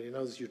 right? In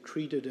other words, you're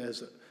treated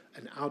as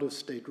an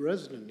out-of-state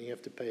resident, and you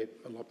have to pay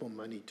a lot more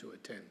money to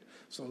attend.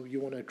 So you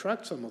want to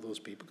attract some of those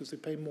people because they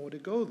pay more to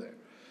go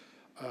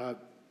there.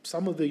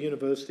 Some of the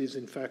universities,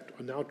 in fact,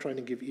 are now trying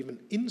to give even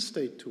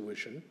in-state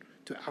tuition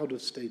to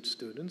out-of-state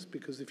students,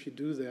 because if you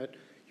do that,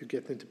 you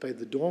get them to pay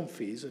the dorm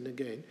fees, and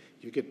again,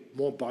 you get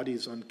more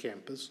bodies on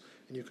campus,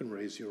 and you can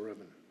raise your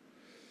revenue.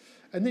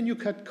 And then you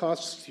cut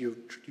costs. You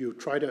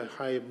try to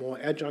hire more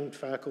adjunct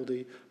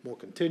faculty, more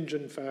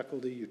contingent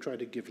faculty. You try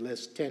to give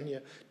less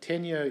tenure.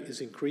 Tenure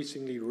is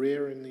increasingly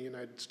rare in the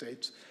United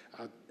States.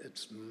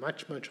 It's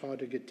much, much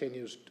harder to get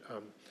tenures,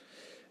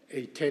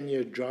 a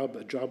tenure job,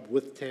 a job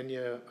with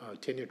tenure, a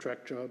tenure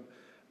track job.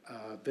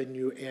 Then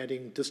you're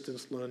adding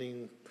distance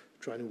learning,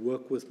 trying to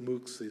work with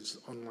MOOCs, these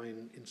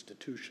online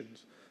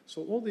institutions.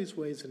 So all these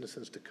ways, in a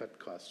sense, to cut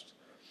costs.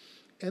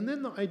 And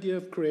then the idea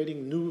of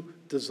creating new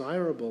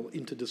desirable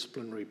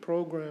interdisciplinary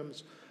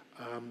programs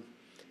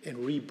and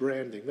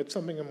rebranding. That's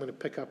something I'm going to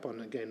pick up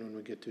on again when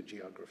we get to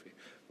geography.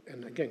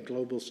 And again,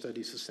 global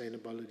studies,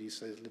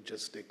 sustainability,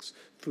 logistics,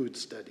 food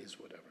studies,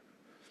 whatever.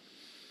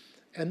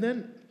 And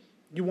then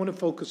you want to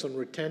focus on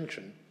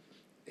retention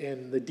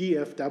and the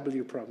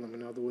DFW problem.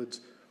 In other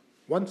words,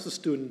 once the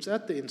student's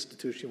at the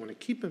institution, you want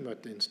to keep them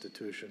at the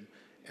institution.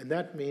 And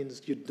that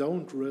means you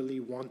don't really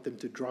want them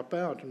to drop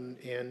out.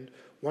 And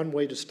one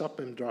way to stop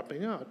them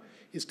dropping out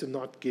is to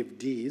not give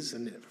Ds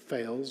and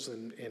fails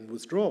and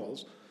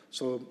withdrawals.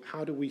 So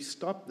how do we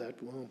stop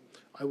that? Well,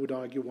 I would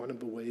argue one of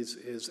the ways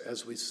is,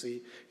 as we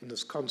see in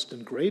this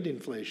constant grade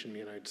inflation in the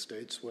United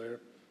States, where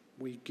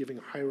we're giving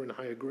higher and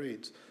higher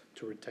grades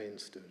to retain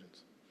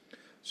students.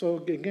 So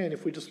again,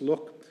 if we just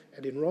look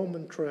at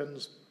enrollment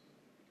trends,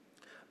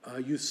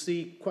 you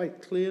see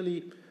quite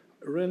clearly,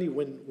 really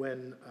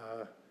when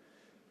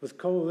with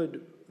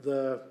COVID,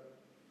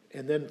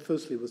 and then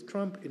firstly with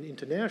Trump, in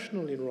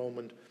international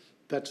enrollment,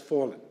 that's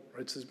fallen,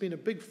 right? So there's been a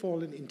big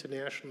fall in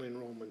international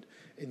enrollment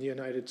in the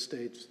United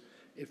States.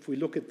 If we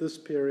look at this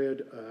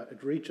period,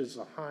 it reaches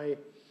a high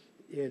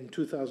in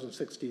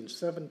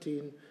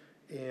 2016-17,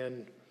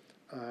 and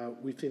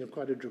we've seen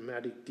quite a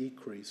dramatic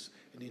decrease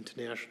in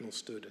international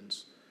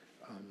students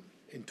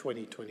in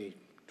 2020-21,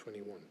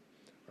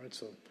 right?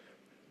 So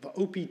the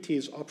OPT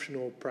is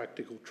optional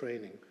practical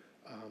training.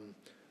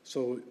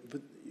 So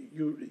the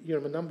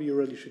number you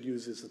really should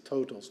use is the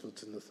total, so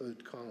it's in the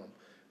third column.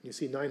 You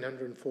see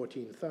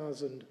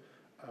 914,000,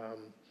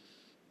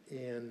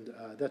 and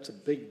that's a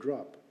big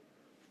drop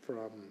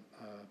from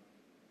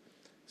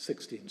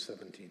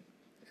 16-17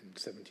 and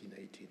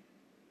 17-18.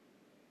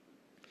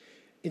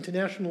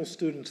 International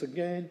students,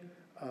 again,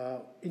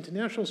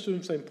 international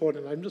students are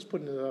important. I'm just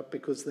putting it up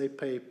because they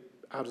pay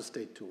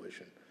out-of-state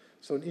tuition.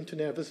 So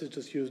this is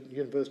just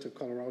University of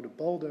Colorado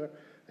Boulder.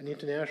 An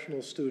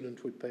international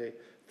student would pay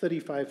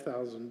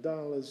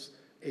 $35,000.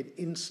 An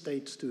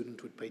in-state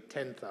student would pay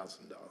 $10,000.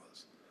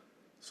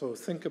 So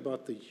think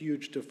about the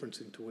huge difference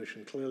in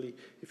tuition. Clearly,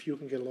 if you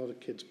can get a lot of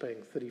kids paying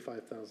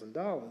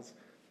 $35,000,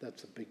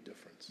 that's a big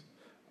difference.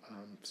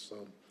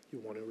 So you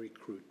want to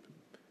recruit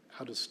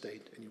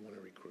out-of-state, and you want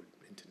to recruit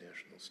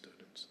international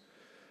students.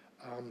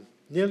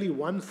 Nearly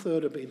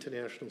 1/3 of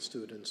international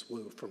students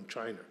were from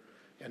China.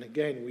 And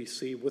again, we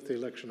see with the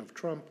election of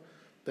Trump,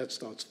 that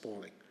starts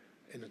falling.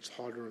 And it's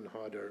harder and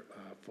harder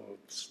for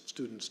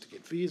students to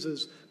get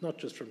visas, not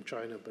just from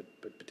China, but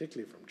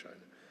particularly from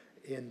China.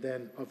 And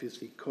then,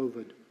 obviously,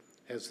 COVID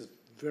has a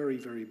very,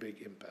 very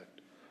big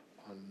impact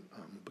on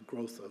the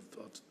growth of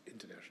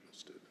international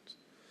students.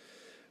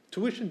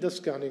 Tuition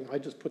discounting, I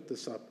just put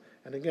this up.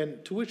 And again,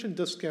 tuition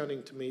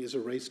discounting to me is a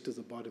race to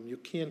the bottom. You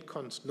can't,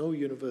 no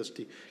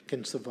university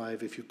can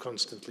survive if you're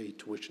constantly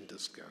tuition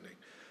discounting.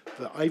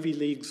 The Ivy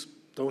Leagues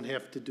don't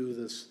have to do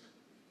this.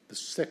 The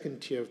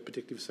second tier,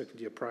 particularly second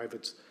tier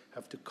privates,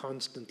 have to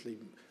constantly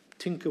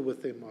tinker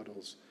with their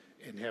models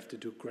and have to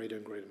do greater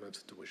and greater amounts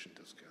of tuition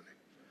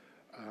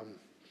discounting.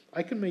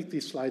 I can make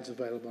these slides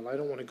available. I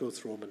don't want to go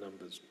through all the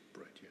numbers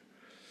right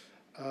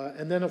here.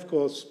 And then, of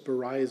course, the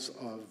rise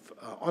of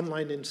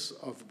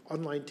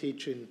online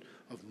teaching,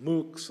 of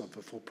MOOCs, of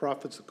the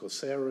for-profits, the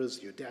Coursera's,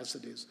 the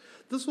Udacities.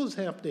 This was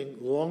happening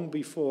long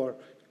before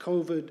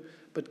COVID,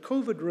 but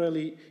COVID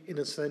really, in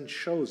a sense,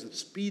 shows, it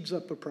speeds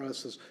up the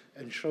process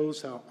and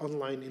shows how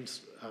online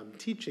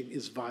teaching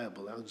is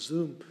viable, how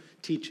Zoom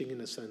teaching, in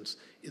a sense,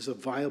 is a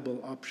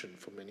viable option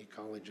for many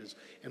colleges,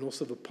 and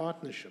also the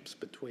partnerships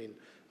between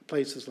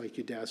places like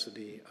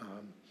Udacity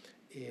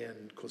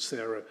and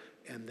Coursera,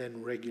 and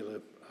then regular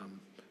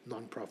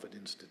nonprofit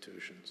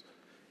institutions.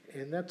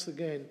 And that's,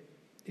 again,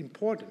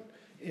 important.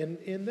 And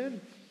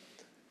then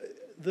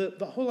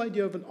the whole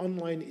idea of an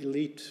online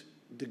elite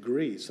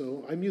degree.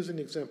 So I'm using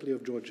the example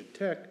of Georgia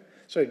Tech,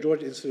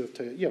 Georgia Institute of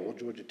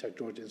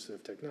Georgia Institute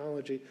of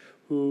Technology,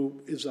 who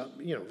is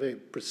very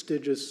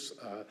prestigious.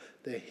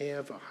 They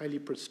have a highly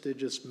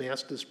prestigious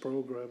master's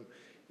program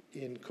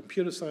in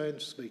computer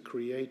science. They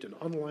create an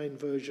online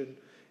version,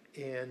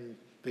 and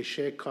they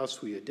share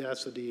costs with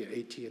Udacity,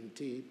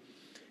 AT&T,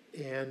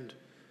 and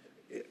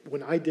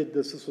when I did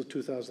this was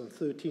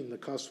 2013, the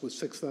cost was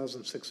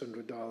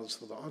 $6,600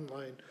 for the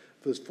online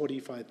versus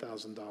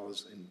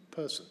 $45,000 in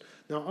person.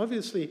 Now,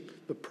 obviously,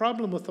 the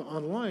problem with the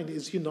online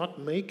is you're not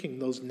making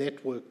those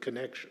network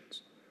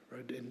connections,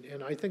 right?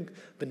 And I think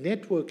the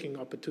networking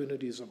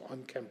opportunities of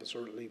on-campus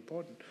are really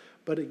important.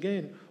 But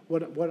again,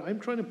 what I'm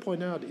trying to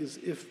point out is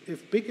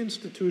if big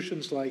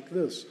institutions like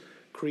this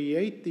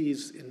create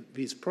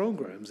these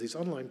programs, these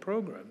online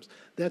programs,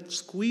 that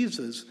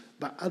squeezes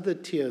the other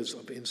tiers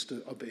of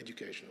the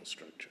educational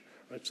structure,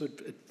 right? So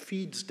it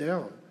feeds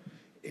down,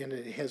 and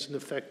it has an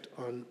effect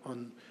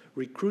on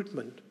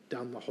recruitment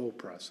down the whole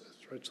process,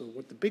 right? So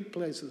what the big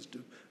places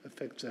do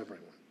affects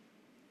everyone.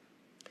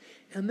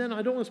 And then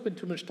I don't want to spend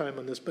too much time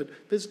on this, but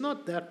there's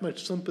not that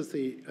much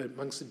sympathy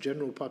amongst the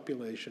general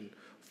population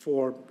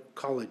for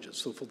colleges,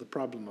 so for the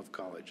problem of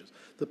colleges.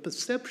 The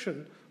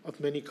perception of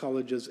many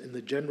colleges in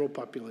the general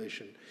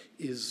population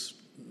is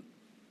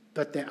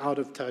that they're out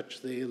of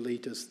touch, they're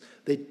elitist,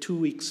 they're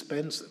too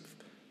expensive,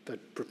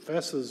 that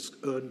professors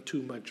earn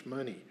too much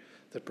money,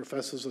 that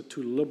professors are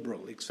too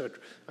liberal, etc.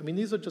 I mean,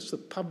 these are just the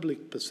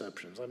public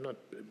perceptions. I'm not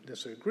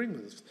necessarily agreeing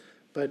with this,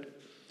 but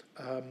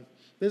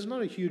there's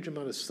not a huge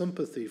amount of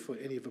sympathy for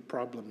any of the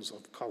problems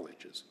of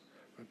colleges,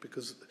 right?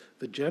 Because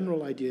the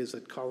general idea is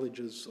that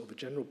colleges, or the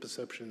general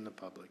perception in the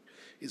public,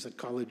 is that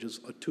colleges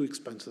are too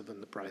expensive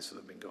and the prices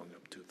have been going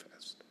up too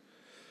fast.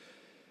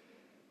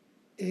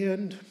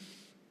 And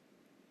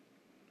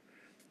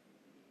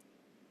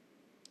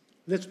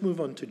let's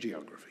move on to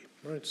geography,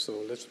 right?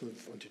 So let's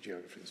move on to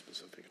geography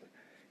specifically.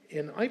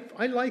 And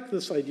I like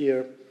this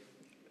idea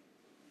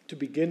to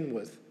begin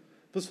with.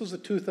 This was a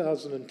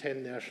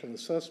 2010 national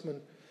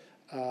assessment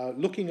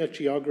looking at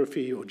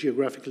geography or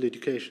geographical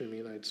education in the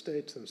United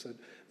States, and said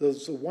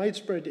there's a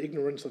widespread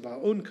ignorance of our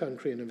own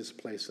country and of its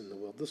place in the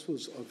world. This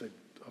was of a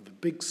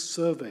big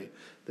survey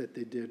that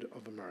they did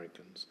of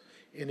Americans.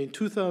 And in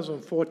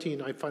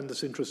 2014, I find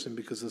this interesting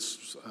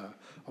because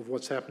of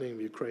what's happening in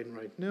Ukraine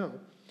right now,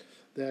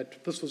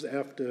 that this was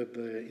after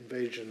the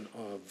invasion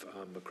of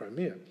the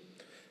Crimea.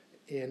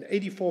 And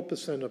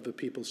 84% of the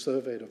people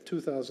surveyed, of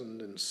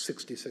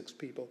 2,066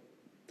 people,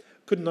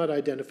 could not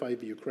identify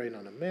the Ukraine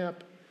on a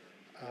map.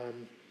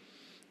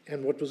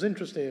 And what was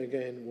interesting,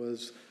 again,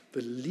 was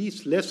the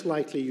less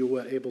likely you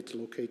were able to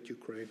locate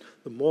Ukraine,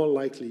 the more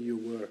likely you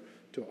were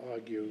to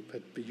argue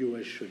that the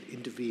U.S. should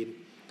intervene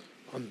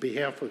on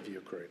behalf of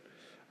Ukraine.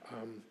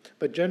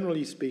 But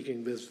generally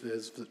speaking, there's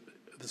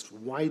this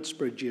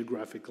widespread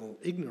geographical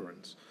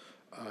ignorance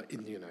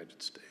in the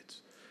United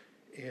States.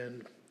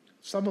 And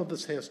some of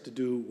this has to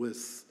do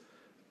with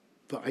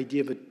the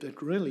idea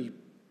that really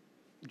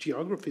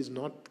geography is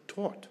not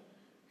taught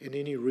in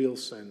any real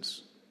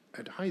sense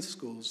at high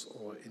schools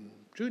or in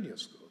junior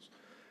schools.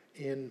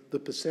 And the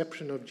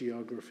perception of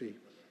geography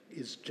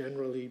is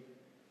generally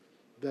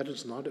that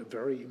it's not a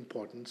very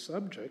important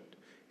subject,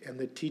 and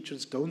that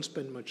teachers don't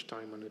spend much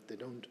time on it. They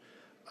don't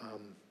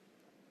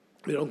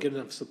get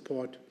enough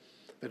support.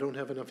 They don't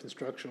have enough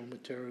instructional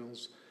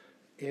materials.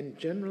 And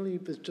generally,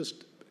 there's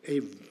just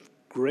a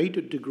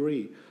greater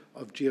degree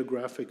of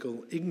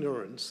geographical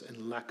ignorance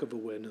and lack of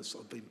awareness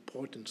of the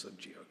importance of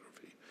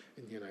geography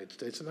in the United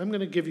States. And I'm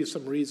going to give you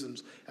some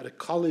reasons at a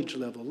college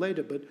level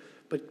later,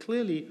 but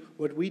clearly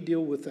what we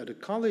deal with at a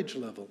college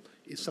level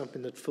is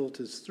something that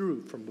filters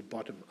through from the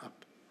bottom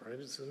up, right?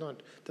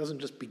 It doesn't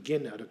just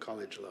begin at a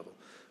college level.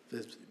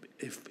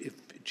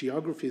 If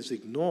geography is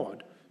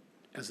ignored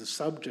as a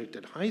subject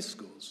at high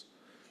schools,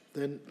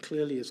 then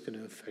clearly it's going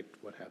to affect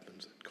what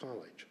happens at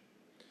college.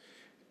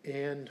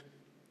 And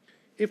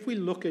if we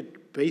look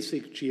at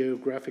basic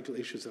geographical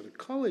issues at a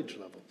college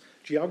level,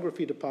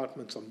 geography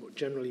departments are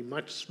generally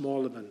much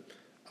smaller than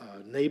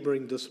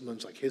neighboring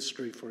disciplines like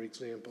history, for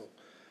example.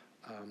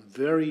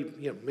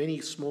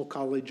 Many small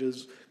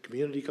colleges,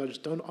 community colleges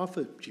don't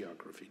offer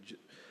geography.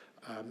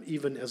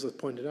 Even as I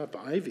pointed out, the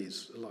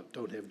Ivies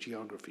don't have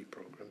geography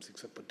programs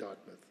except for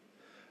Dartmouth.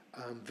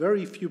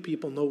 Very few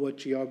people know what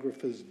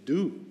geographers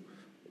do.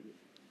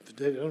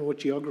 They don't know what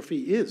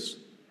geography is,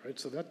 right?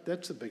 So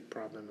that's a big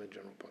problem in the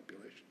general population.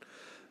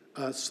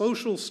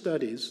 Social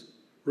studies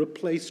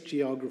replace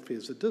geography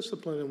as a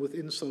discipline, and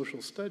within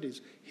social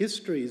studies,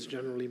 history is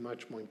generally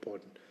much more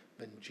important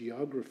than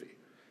geography.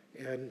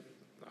 And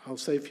I'll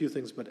say a few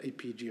things about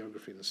AP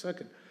geography in a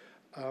second.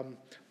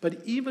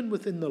 But even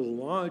within the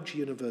large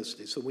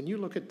universities, so when you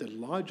look at the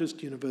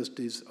largest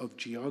universities of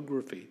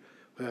geography,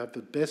 who have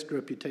the best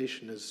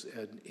reputation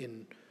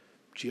in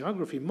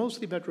geography,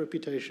 mostly that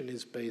reputation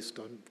is based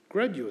on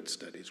graduate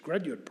studies,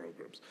 graduate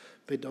programs.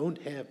 They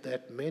don't have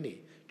that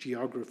many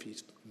geography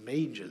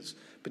majors,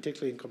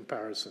 particularly in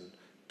comparison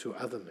to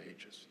other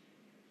majors.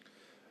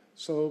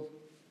 So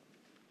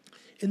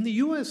in the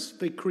US,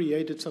 they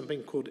created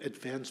something called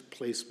advanced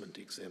placement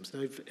exams.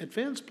 Now,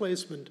 advanced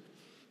placement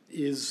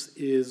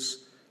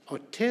are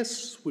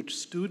tests which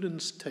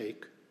students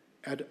take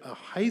at a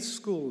high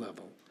school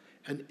level,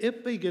 and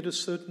if they get a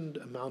certain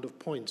amount of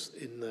points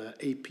in the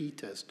AP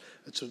test,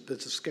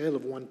 that's a scale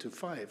of 1 to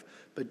 5,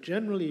 but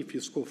generally if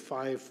you score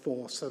 5,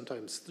 4,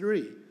 sometimes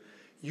 3,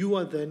 you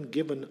are then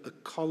given a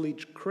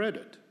college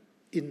credit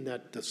in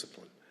that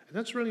discipline. And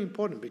that's really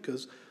important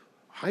because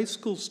high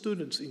school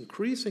students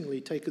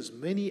increasingly take as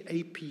many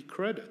AP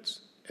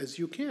credits as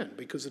you can,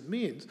 because it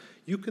means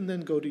you can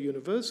then go to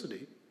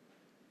university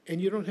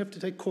and you don't have to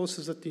take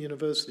courses at the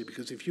university,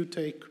 because if you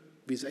take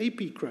these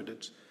AP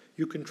credits,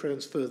 you can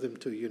transfer them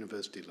to a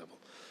university level.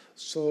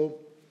 So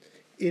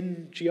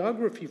in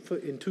geography,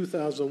 in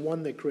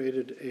 2001, they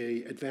created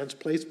an advanced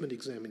placement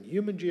exam in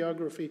human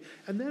geography,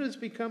 and that has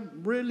become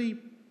really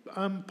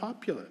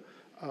popular.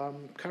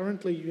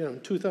 Currently,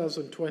 in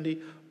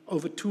 2020,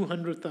 over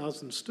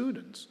 200,000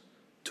 students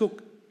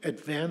took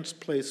advanced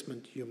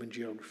placement human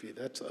geography.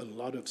 That's a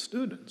lot of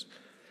students.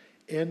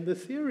 And the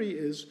theory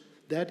is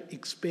that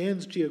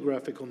expands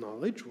geographical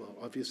knowledge. Well,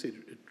 obviously,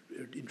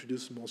 it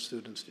introduces more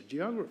students to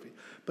geography.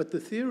 But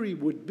the theory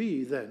would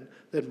be then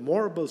that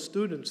more of those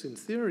students, in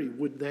theory,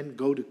 would then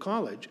go to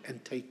college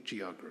and take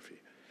geography.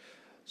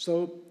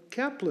 So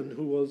Kaplan,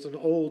 who was an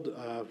old,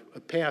 a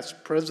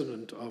past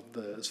president of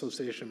the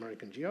Association of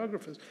American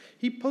Geographers,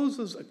 he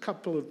poses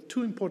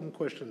two important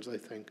questions, I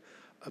think,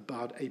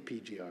 about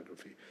AP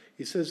geography.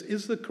 He says,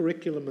 is the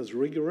curriculum as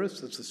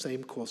rigorous as the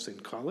same course in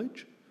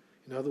college?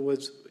 In other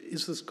words,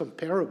 is this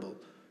comparable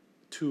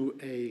to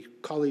a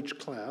college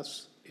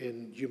class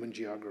in human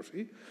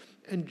geography?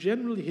 And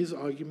generally his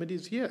argument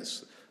is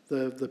yes.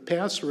 The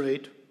pass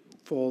rate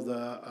for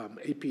the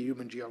AP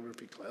Human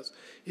Geography class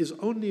is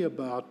only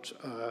about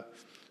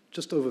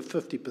just over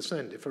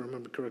 50%, if I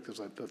remember correctly, it's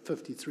like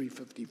 53,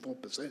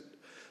 54%.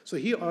 So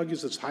he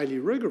argues it's highly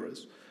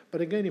rigorous.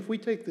 But again, if we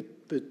take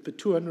the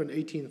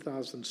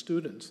 218,000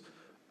 students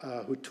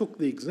who took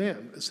the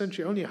exam,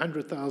 essentially only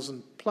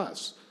 100,000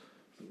 plus,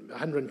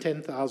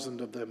 110,000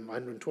 of them,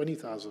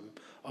 120,000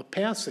 are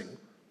passing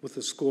with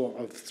a score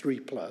of 3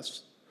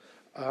 plus.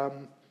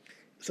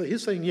 So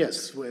he's saying,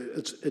 yes,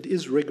 it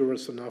is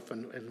rigorous enough,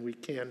 and we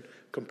can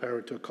compare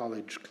it to a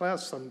college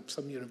class.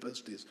 Some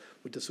universities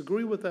would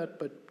disagree with that,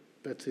 but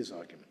that's his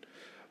argument.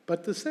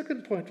 But the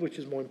second point, which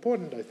is more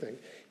important, I think,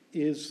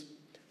 is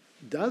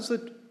does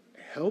it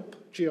help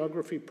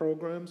geography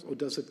programs, or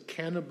does it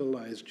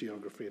cannibalize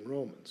geography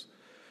enrollments?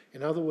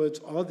 In other words,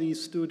 are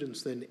these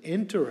students then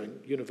entering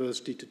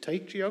university to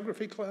take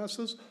geography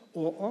classes,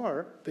 or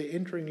are they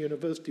entering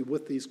university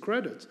with these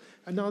credits,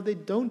 and now they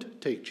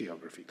don't take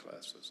geography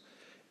classes?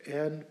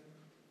 And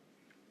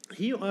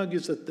he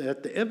argues that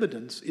the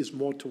evidence is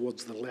more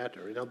towards the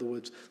latter. In other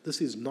words, this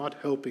is not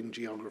helping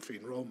geography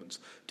enrollments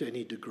to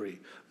any degree.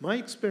 My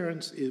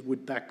experience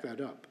would back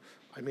that up.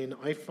 I mean,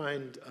 I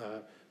find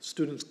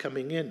students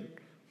coming in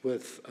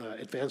with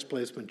advanced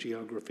placement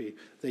geography,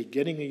 they're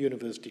getting a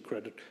university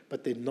credit,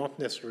 but they're not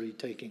necessarily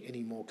taking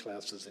any more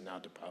classes in our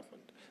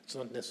department. It's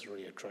not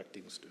necessarily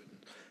attracting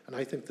students. And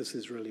I think this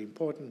is really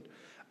important.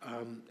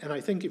 And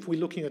I think if we're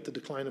looking at the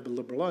decline of the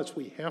liberal arts,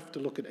 we have to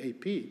look at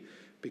AP,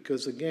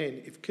 because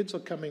again, if kids are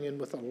coming in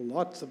with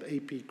lots of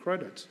AP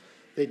credits,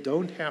 they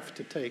don't have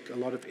to take a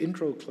lot of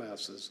intro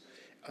classes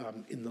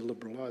in the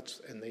liberal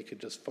arts, and they could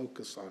just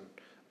focus on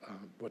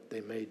what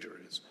their major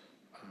is.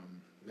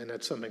 And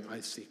that's something I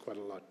see quite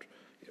a lot,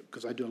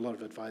 because I do a lot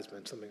of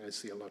advisement, something I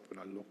see a lot when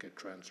I look at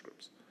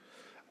transcripts.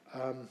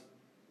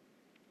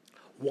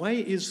 Why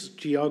is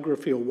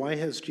geography, or why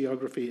has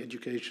geography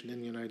education in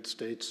the United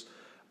States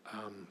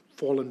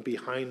fallen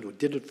behind, or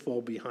did it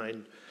fall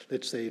behind,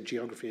 let's say,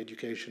 geography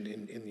education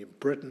in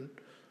Britain?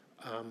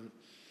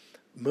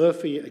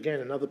 Murphy, again,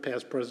 another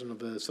past president of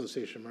the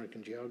Association of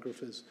American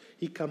Geographers,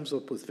 he comes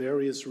up with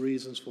various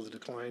reasons for the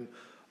decline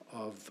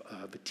of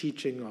the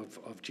teaching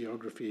of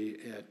geography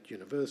at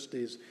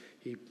universities.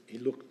 he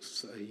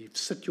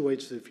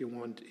situates, if you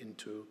want,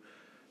 into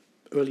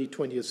early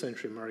 20th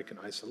century American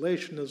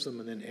isolationism,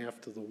 and then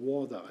after the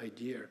war, the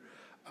idea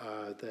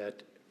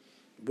that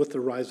with the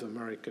rise of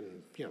American,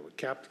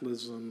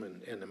 capitalism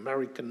and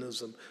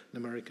Americanism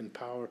and American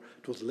power,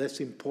 it was less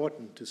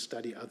important to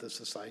study other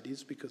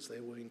societies because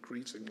they were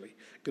increasingly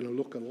going to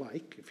look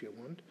alike, if you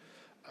want.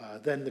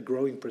 Then the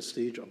growing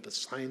prestige of the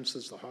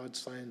sciences, the hard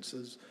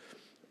sciences,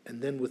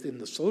 and then within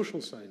the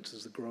social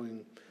sciences, the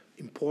growing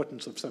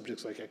importance of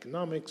subjects like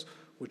economics,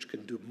 which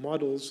can do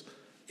models,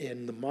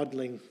 and the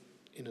modeling,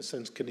 in a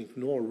sense, can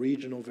ignore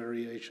regional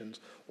variations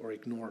or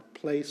ignore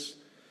place.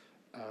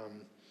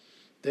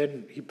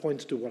 Then he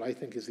points to what I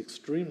think is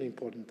extremely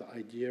important, the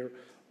idea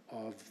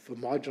of the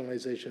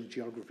marginalization of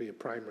geography at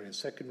primary and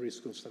secondary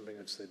schools, something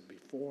I've said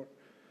before.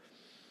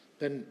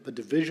 Then the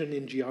division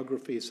in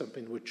geography is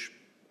something which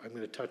I'm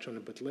going to touch on a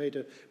bit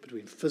later,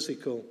 between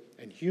physical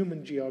and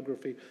human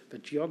geography,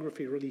 that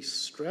geography really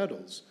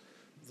straddles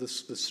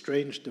this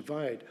strange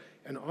divide,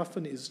 and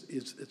often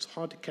it's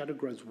hard to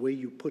categorize where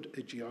you put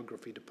a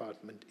geography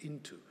department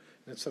into.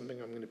 And that's something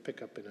I'm going to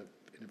pick up in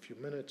a few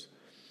minutes.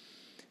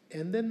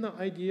 And then the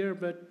idea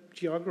that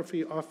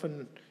geography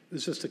often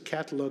is just a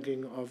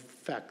cataloging of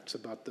facts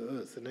about the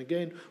Earth. And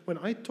again, when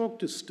I talk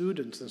to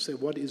students and say,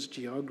 what is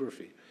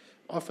geography?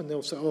 Often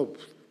they'll say, oh,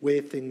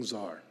 where things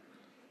are,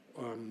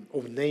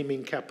 or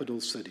naming capital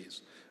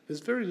cities.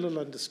 There's very little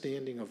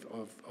understanding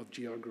of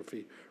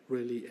geography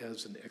really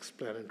as an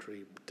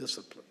explanatory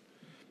discipline.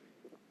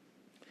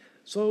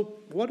 So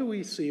what do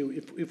we see?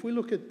 If we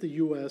look at the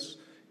US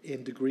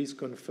in degrees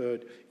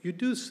conferred, you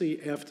do see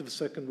after the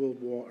Second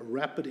World War a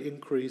rapid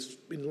increase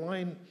in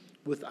line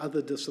with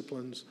other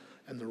disciplines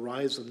and the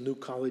rise of new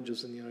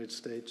colleges in the United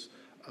States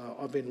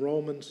of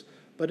enrollments.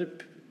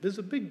 But there's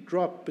a big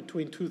drop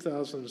between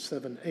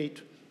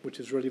 2007-8, which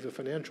is really the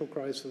financial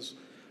crisis,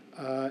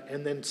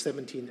 and then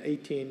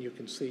 17-18, you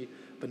can see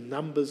the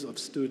numbers of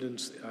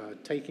students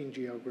taking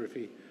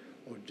geography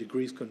or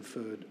degrees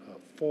conferred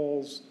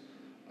falls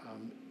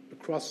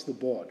across the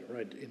board,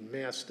 right, in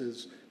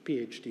masters,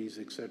 PhDs,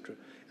 etc.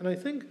 And I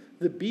think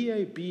the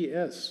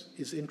BA-BS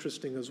is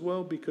interesting as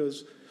well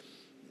because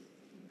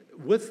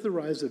with the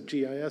rise of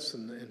GIS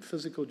and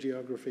physical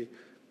geography,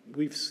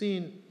 we've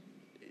seen,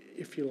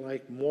 if you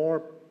like,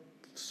 more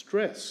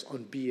stress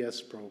on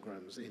BS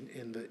programs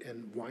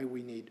and why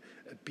we need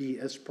a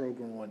BS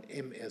program or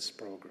an MS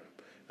program.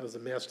 As the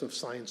Master of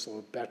Science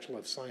or Bachelor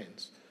of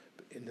Science,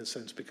 in a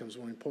sense, becomes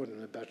more important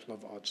than a Bachelor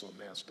of Arts or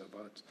Master of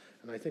Arts.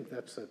 And I think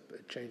that's a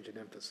change in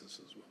emphasis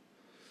as well.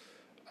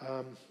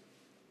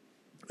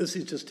 This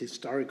is just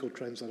historical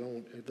trends.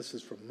 This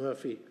is from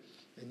Murphy.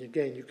 And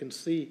again, you can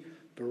see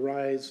the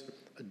rise,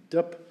 a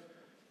dip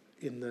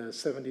in the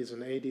 70s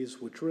and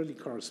 80s, which really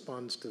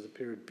corresponds to the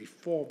period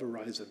before the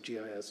rise of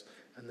GIS,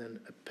 and then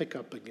a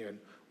pickup again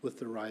with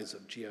the rise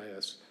of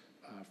GIS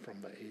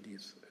from the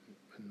 80s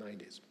and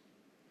 90s.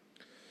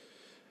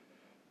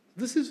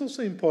 This is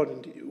also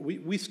important.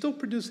 We're still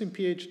producing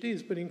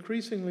PhDs, but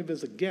increasingly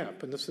there's a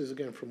gap, and this is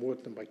again from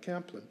work done by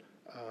Kaplan,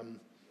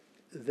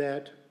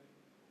 that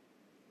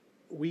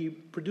we're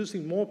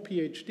producing more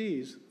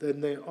PhDs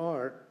than there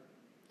are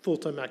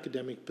full-time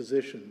academic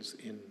positions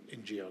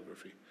in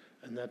geography.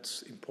 And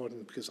that's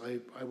important because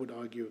I would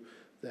argue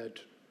that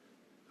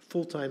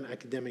full-time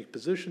academic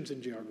positions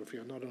in geography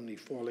are not only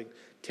falling,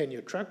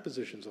 tenure track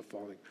positions are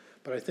falling,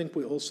 but I think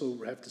we also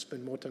have to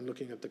spend more time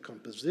looking at the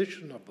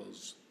composition of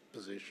those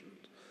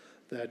positions.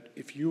 That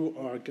if you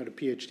got a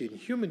PhD in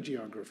human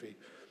geography,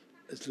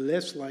 it's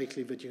less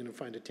likely that you're going to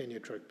find a tenure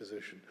track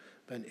position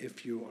than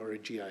if you are a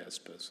GIS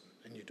person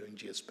and you're doing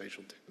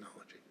geospatial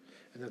technology.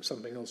 And that's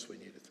something else we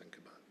need to think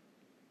about.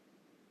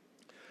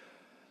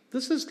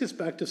 This gets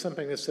back to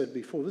something I said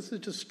before. This is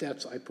just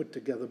stats I put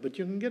together, but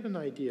you can get an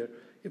idea.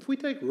 If we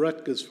take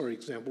Rutgers, for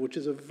example, which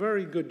is a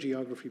very good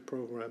geography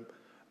program,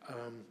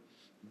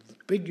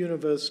 big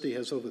university,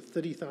 has over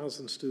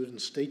 30,000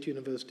 students, State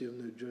University of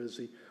New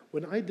Jersey.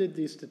 When I did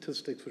these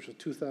statistics, which was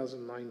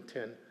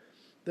 2009-10,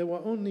 there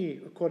were only,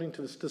 according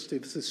to the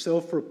statistics, this is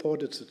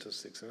self-reported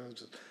statistics.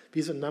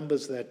 These are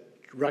numbers that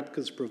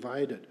Rutgers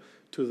provided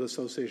to the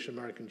Association of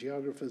American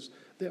Geographers.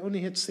 They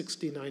only had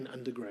 69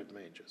 undergrad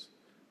majors.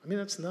 I mean,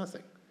 that's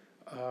nothing.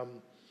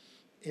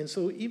 And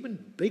so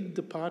even big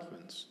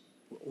departments,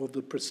 or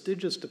the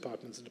prestigious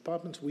departments, the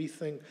departments we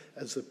think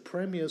as the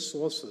premier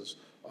sources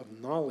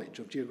of knowledge,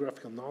 of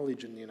geographical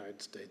knowledge in the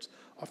United States,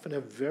 often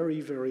have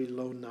very, very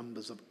low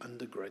numbers of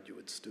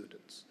undergraduate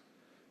students.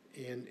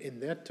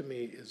 And that, to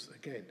me, is,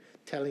 again,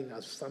 telling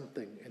us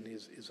something and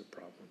is a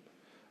problem.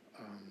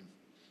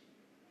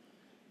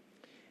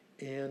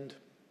 And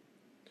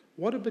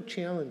what are the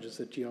challenges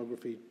that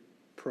geography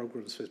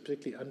programs face,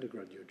 particularly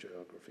undergraduate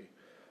geography?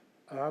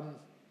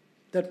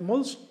 That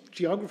most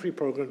geography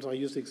programs, I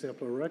used the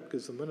example of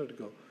Rutgers a minute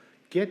ago,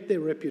 get their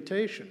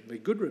reputation, their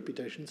good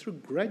reputation, through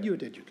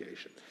graduate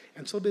education.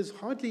 And so there's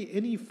hardly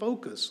any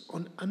focus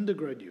on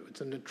undergraduates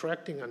and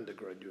attracting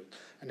undergraduates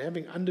and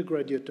having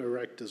undergraduate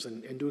directors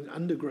and doing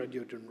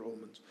undergraduate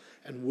enrollments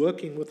and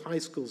working with high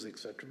schools,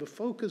 etc. The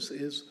focus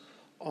is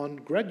on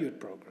graduate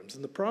programs.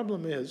 And the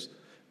problem is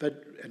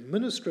that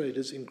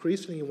administrators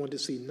increasingly want to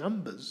see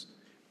numbers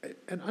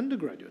at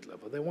undergraduate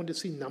level. They want to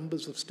see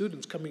numbers of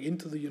students coming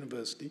into the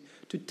university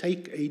to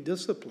take a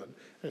discipline.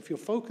 And if your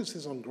focus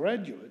is on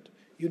graduate,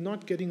 you're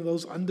not getting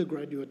those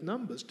undergraduate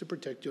numbers to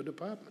protect your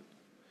department.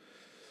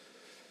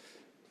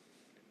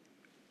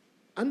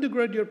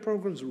 Undergraduate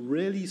programs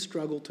really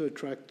struggle to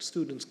attract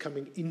students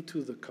coming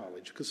into the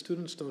college because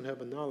students don't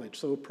have a knowledge.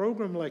 So a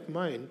program like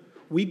mine,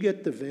 we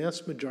get the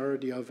vast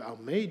majority of our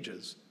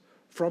majors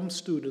from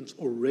students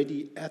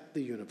already at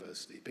the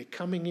university. They're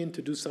coming in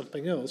to do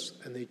something else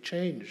and they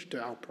change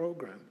to our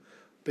program.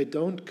 They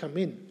don't come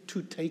in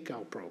to take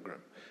our program.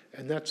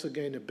 And that's,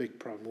 again, a big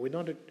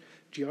problem.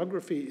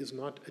 Geography is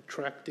not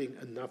attracting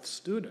enough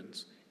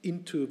students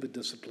into the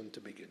discipline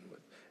to begin with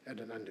at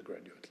an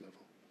undergraduate level.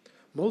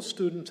 Most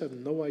students have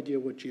no idea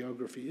what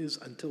geography is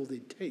until they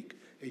take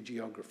a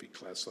geography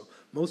class. So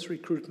most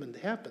recruitment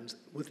happens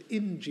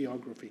within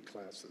geography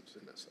classes,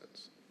 in a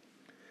sense.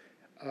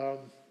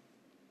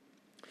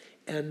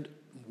 And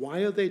why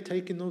are they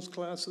taking those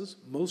classes?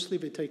 Mostly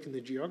they're taking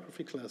the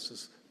geography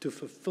classes to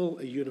fulfill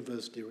a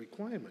university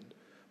requirement.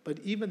 But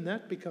even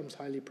that becomes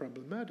highly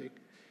problematic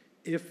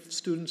if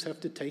students have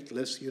to take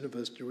less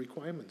university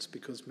requirements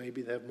because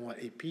maybe they have more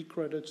AP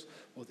credits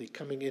or they're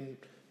coming in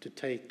to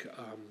take,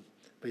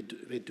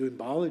 they're doing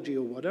biology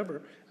or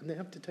whatever, and they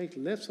have to take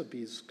less of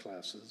these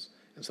classes,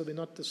 and so they're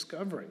not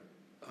discovering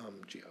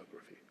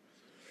geography.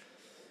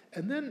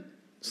 And then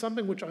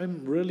something which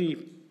I'm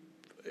really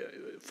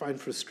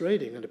find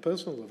frustrating at a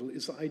personal level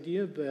is the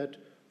idea that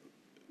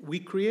we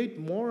create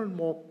more and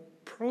more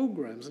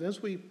programs, and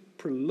as we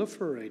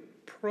proliferate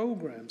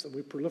programs and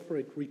we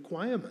proliferate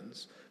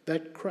requirements,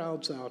 that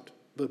crowds out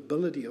the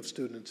ability of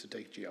students to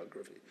take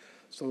geography.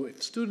 So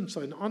if students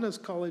are in honors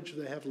college,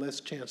 they have less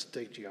chance to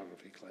take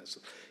geography classes.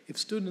 If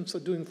students are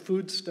doing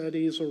food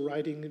studies or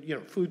writing,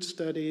 food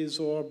studies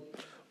or,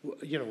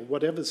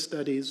 whatever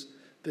studies,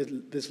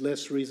 there's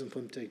less reason for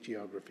them to take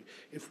geography.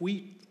 If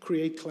we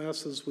create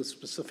classes with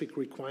specific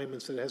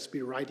requirements that it has to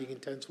be writing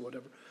intense or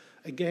whatever,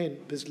 again,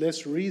 there's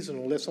less reason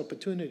or less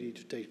opportunity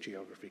to take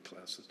geography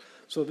classes.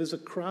 So there's a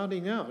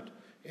crowding out,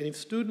 and if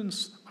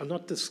students are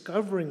not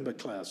discovering the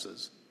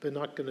classes, they're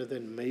not going to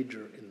then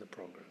major in the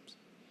programs.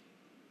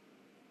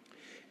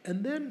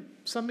 And then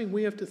something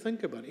we have to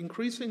think about,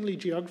 increasingly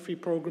geography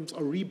programs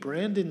are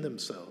rebranding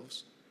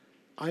themselves,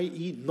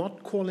 i.e.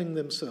 not calling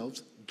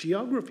themselves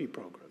geography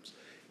programs.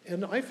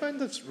 And I find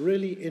that's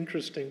really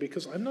interesting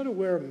because I'm not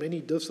aware of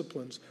many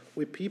disciplines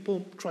where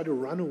people try to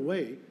run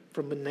away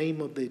from the name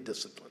of their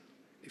discipline,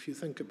 if you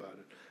think about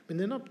it. I mean,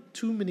 there are not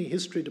too many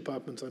history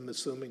departments, I'm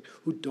assuming,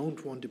 who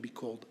don't want to be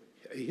called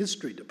a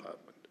history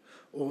department.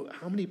 Or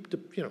how many,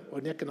 or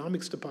an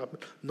economics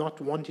department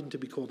not wanting to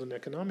be called an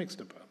economics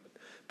department.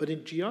 But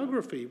in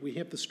geography, we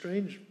have the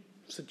strange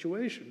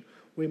situation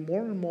where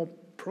more and more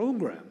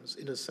programs,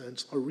 in a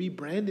sense, are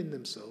rebranding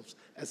themselves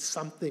as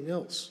something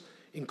else,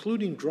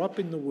 including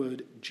dropping the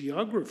word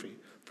geography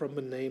from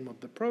the name of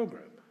the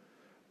program.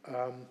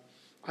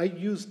 I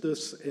use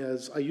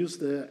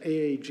the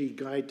AAG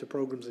Guide to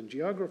Programs in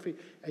Geography,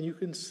 and you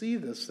can see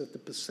this, that the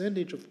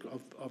percentage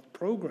of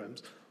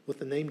programs with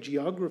the name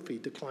geography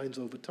declines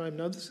over time.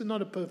 Now, this is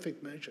not a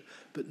perfect measure,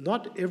 but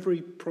not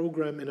every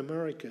program in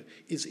America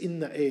is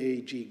in the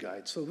AAG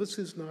Guide, so this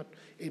is not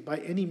by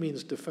any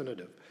means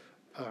definitive.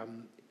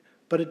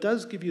 But it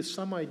does give you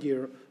some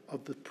idea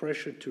of the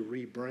pressure to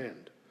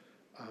rebrand.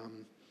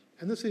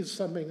 And this is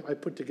something I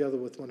put together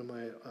with one of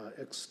my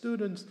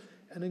ex-students,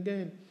 and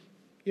again,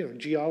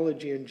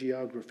 geology and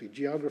geography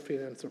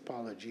and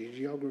anthropology,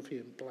 geography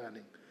and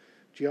planning,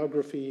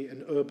 geography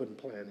and urban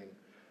planning,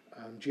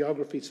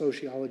 geography,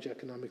 sociology,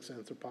 economics,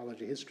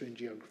 anthropology, history, and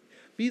geography.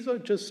 These are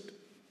just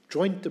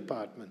joint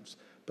departments.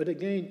 But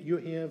again, you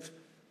have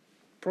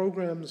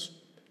programs,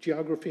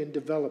 geography and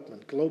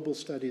development, global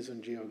studies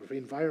and geography,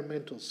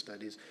 environmental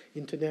studies,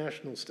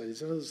 international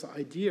studies. And there's the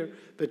idea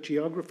that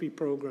geography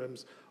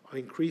programs are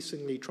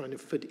increasingly trying to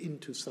fit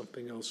into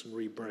something else and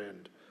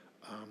rebrand.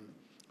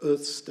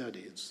 Earth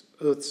studies,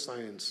 earth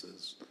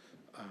sciences,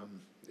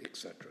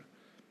 etc.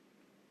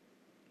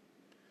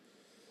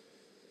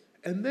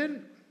 And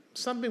then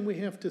something we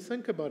have to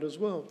think about as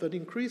well, that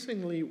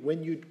increasingly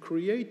when you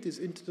create these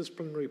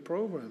interdisciplinary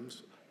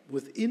programs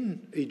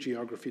within a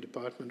geography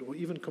department or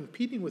even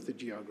competing with the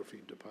geography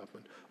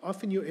department,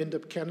 often you end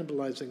up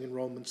cannibalizing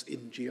enrollments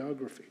in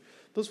geography.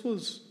 This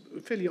was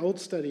a fairly old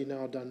study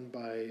now done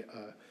by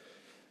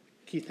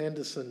Keith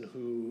Anderson,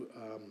 who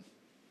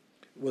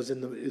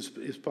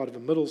is part of the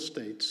Middle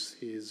States.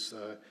 He's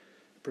a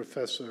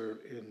professor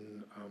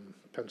in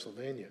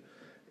Pennsylvania.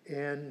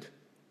 And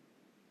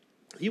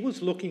he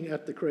was looking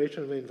at the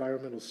creation of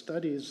environmental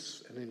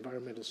studies and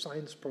environmental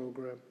science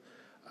program.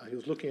 He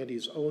was looking at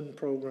his own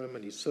program,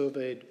 and he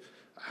surveyed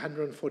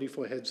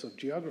 144 heads of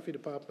geography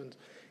departments.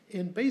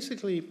 And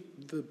basically,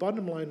 the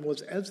bottom line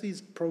was, as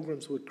these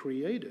programs were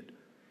created,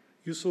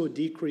 you saw a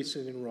decrease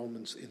in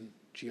enrollments in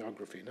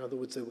geography. In other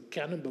words, they were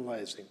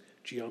cannibalizing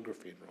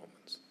geography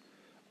enrollments.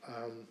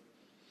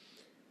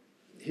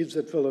 he's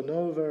at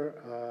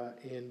Villanova,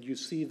 and you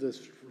see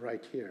this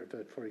right here,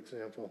 that, for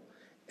example,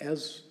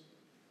 as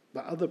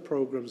the other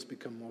programs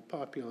become more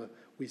popular,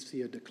 we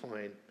see a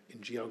decline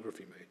in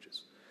geography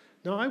majors.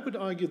 Now, I would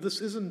argue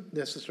this isn't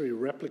necessarily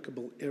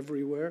replicable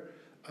everywhere.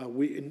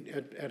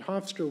 At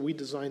Hofstra, we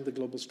designed the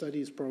Global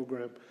Studies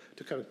program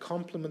to kind of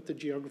complement the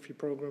geography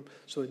program.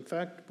 So, in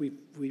fact,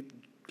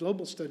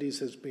 Global Studies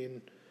has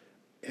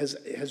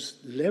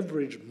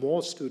leveraged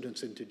more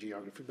students into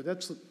geography, but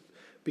that's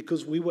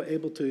because we were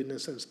able to, in a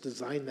sense,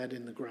 design that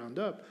from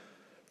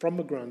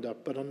the ground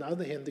up. But on the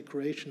other hand, the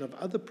creation of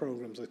other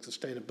programs like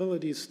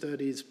sustainability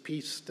studies,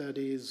 peace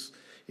studies,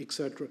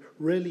 etc.,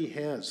 really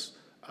has.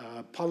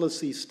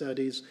 Policy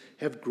studies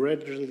have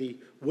gradually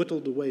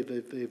whittled away.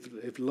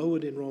 They've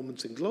lowered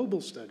enrollments in global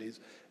studies,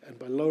 and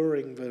by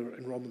lowering the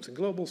enrollments in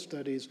global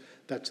studies,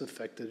 that's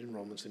affected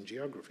enrollments in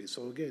geography.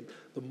 So again,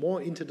 the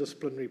more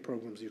interdisciplinary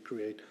programs you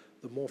create,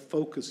 the more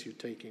focus you're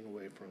taking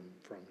away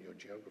from your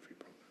geography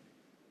program.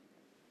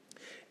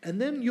 And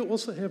then you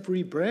also have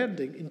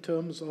rebranding in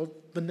terms of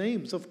the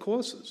names of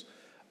courses.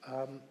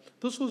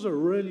 This was a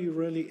really,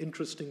 really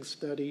interesting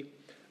study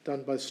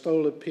done by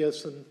Stoller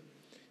Pearson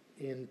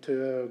in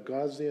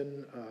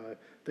Gazian.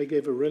 They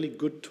gave a really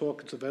good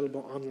talk. It's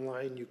available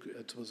online.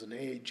 It was an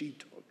AAG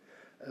talk.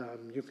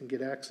 You can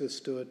get access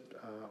to it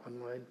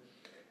online.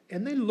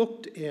 And they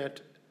looked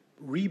at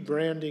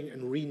rebranding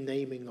and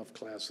renaming of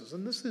classes.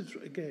 And this is,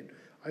 again,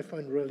 I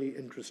find really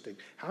interesting.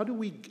 How do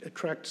we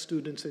attract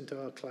students into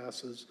our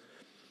classes?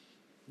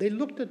 They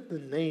looked at the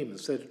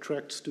names that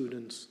attract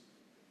students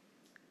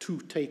to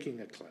taking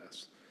a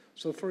class.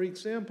 So, for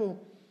example,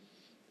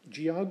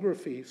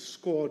 geography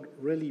scored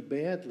really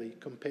badly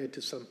compared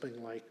to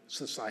something like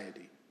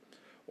society,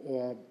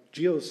 or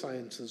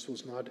geosciences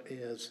was not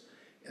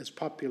as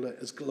popular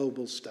as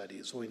global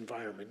studies or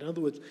environment. In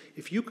other words,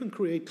 if you can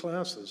create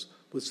classes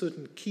with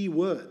certain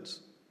keywords,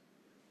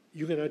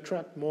 you're going to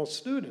attract more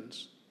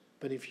students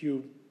than if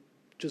you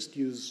just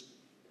use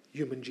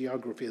human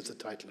geography as the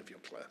title of your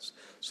class.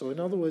 So in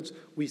other words,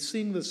 we're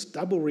seeing this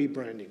double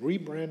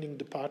rebranding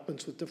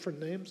departments with different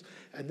names,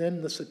 and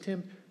then this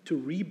attempt to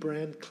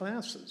rebrand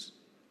classes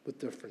with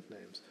different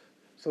names.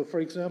 So for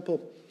example,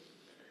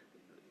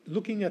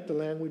 looking at the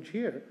language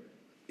here,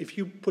 if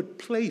you put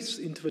place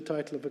into the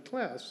title of a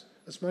class,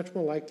 it's much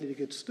more likely to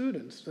get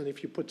students than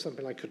if you put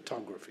something like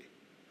cartography,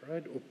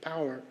 right, or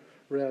power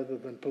rather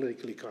than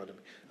political economy.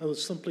 It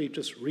was simply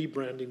just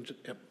rebranding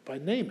by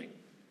naming.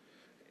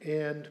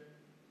 And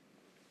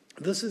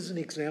this is an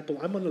example.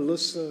 I'm on a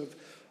list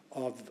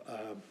of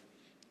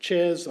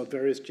chairs of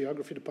various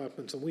geography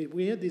departments, and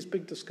we had these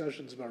big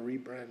discussions about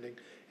rebranding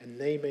and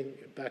naming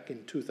back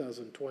in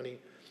 2020.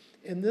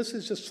 And this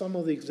is just some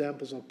of the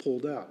examples I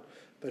pulled out.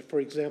 But for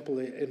example,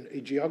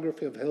 a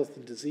geography of health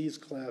and disease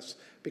class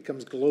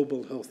becomes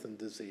global health and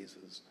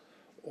diseases.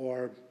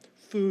 Or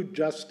food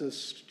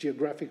justice,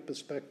 geographic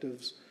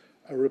perspectives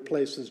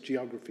replaces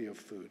geography of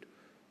food.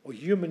 Or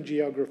human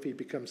geography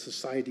becomes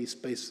society,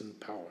 space, and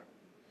power.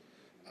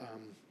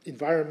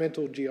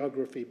 Environmental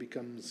geography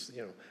becomes,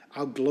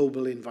 our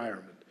global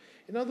environment.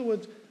 In other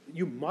words,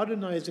 you're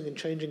modernizing and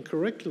changing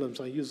curriculums.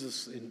 I use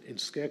this in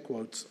scare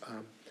quotes,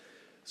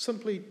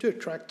 simply to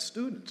attract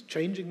students,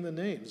 changing the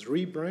names,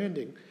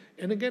 rebranding.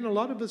 And again, a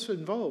lot of this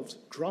involves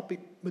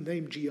dropping the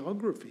name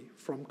geography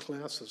from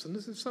classes. And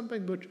this is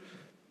something which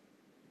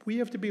we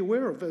have to be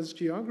aware of as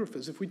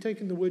geographers. If we're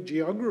taking the word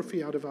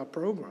geography out of our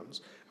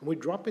programs and we're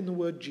dropping the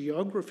word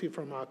geography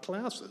from our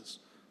classes,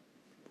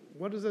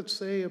 what does that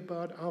say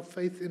about our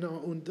faith in our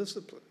own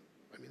discipline?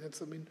 I mean, that's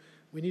something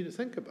we need to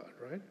think about,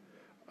 right?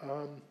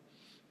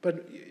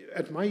 But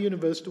at my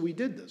university, we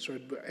did this,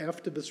 right?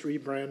 After this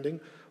rebranding,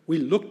 we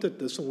looked at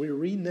this and we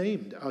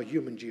renamed our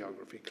human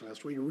geography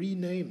class. We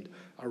renamed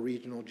our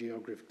regional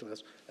geography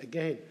class,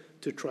 again,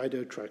 to try to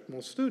attract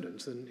more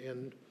students.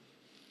 And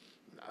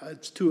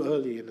it's too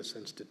early, in a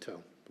sense, to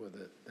tell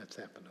whether that's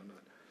happened or not.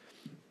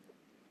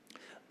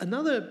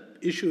 Another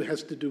issue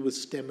has to do with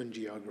STEM and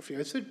geography.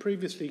 I said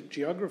previously,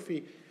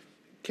 geography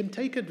can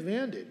take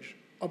advantage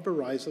of the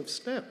rise of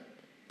STEM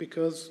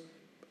because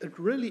it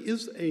really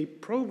is a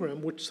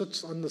program which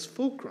sits on this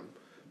fulcrum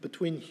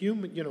between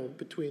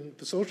between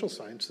the social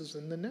sciences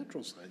and the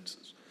natural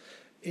sciences.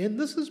 And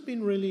this has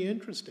been really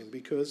interesting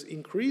because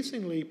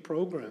increasingly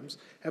programs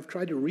have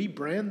tried to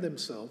rebrand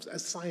themselves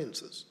as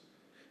sciences.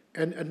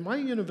 And at my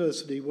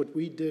university, what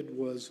we did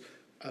was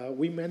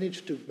we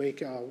managed to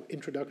make our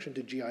introduction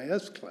to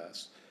GIS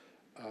class,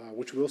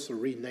 which we also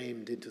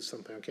renamed into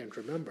something I can't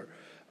remember.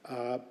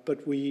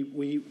 But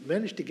we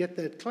managed to get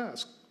that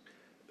class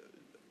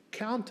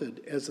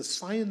counted as a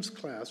science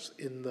class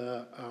in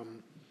the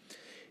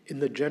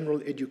general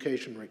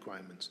education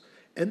requirements.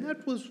 And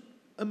that was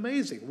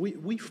amazing.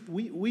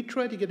 We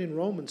tried to get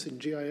enrollments in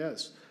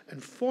GIS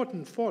and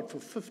fought for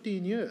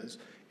 15 years.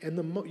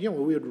 And we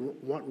would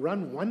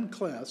run one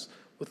class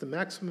with a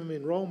maximum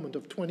enrollment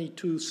of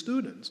 22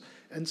 students.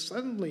 And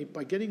suddenly,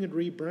 by getting it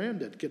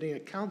rebranded, getting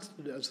it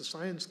counted as a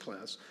science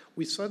class,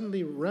 we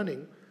suddenly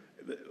running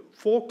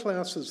 4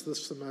 classes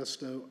this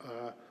semester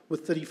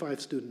with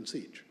 35 students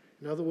each.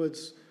 In other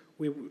words,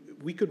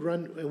 we could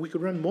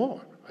run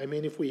more. I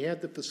mean, if we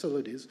had the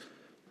facilities,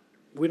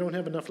 we don't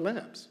have enough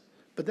labs.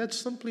 But that's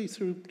simply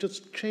through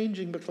just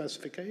changing the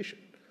classification.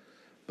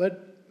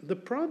 But the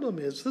problem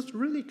is this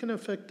really can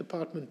affect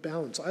department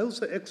balance. I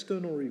was an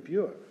external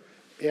reviewer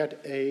at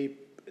a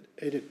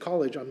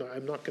college I'm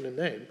not going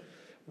to name,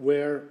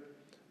 where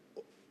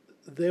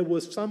there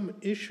were some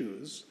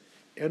issues,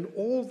 and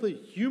all the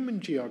human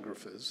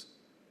geographers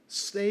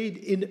stayed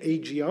in a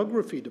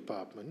geography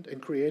department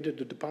and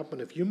created a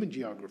department of human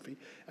geography,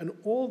 and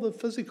all the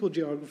physical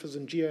geographers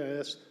and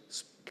GIS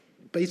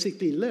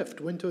basically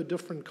left, went to a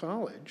different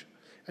college,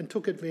 and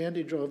took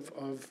advantage of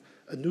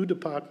a new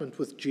department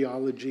with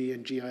geology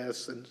and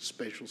GIS and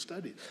spatial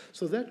studies.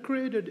 So that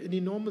created an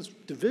enormous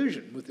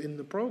division within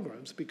the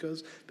programs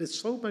because there's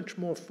so much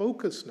more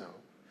focus now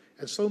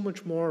and so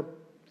much more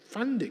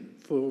funding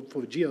for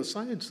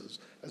geosciences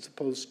as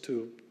opposed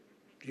to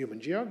human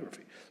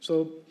geography.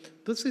 So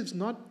this is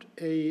not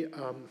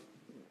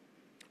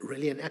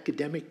really an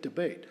academic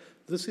debate.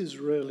 This is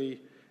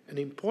really an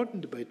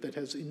important debate that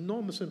has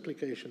enormous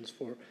implications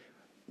for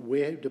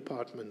where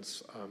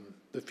departments,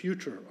 the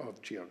future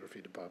of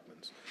geography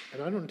departments.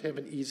 And I don't have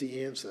an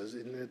easy answer,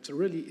 and it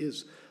really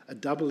is a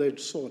double-edged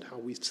sword how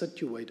we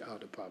situate our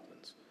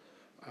departments,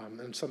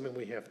 and something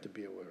we have to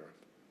be aware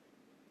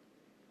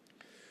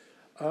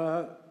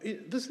of.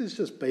 This is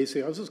just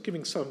basic. I was just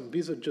giving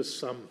these are just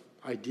some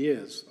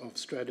ideas of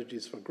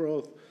strategies for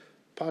growth,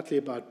 partly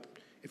about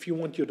if you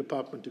want your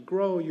department to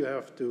grow, you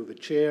have to, the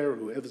chair,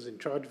 whoever's in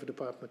charge of the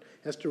department,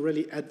 has to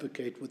really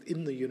advocate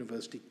within the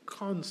university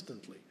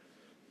constantly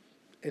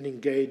and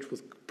engage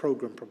with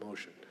program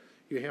promotion.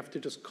 You have to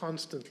just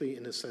constantly,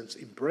 in a sense,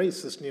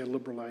 embrace this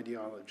neoliberal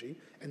ideology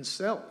and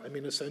sell. I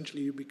mean,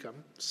 essentially you become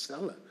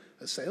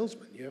a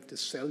salesman. You have to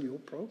sell your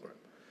program.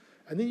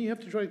 And then you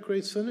have to try to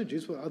create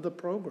synergies with other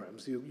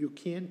programs. You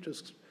can't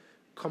just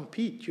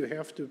compete. You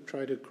have to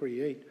try to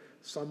create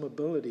some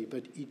ability,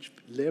 but each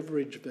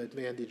leverage the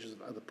advantages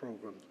of other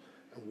programs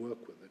and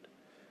work with it.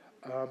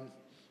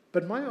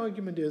 But my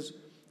argument is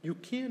you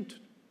can't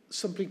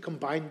simply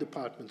combine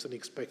departments and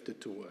expect it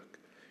to work.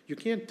 You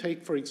can't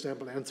take, for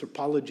example, an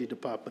anthropology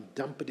department,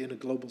 dump it in a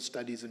global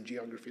studies and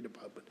geography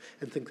department,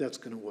 and think that's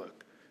going to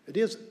work. It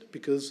isn't,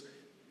 because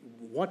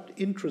what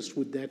interest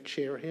would that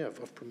chair have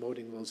of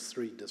promoting those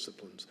three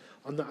disciplines?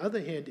 On the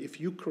other hand,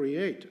 if you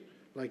create,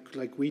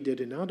 like we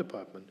did in our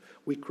department,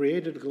 we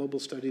created a global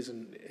studies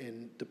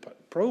and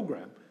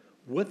program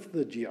with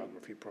the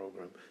geography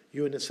program.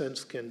 You, in a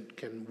sense,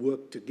 can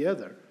work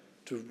together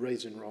to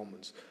raise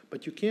enrollments.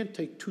 But you can't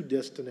take two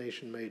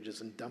destination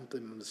majors and dump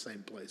them in the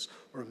same place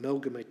or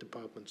amalgamate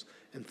departments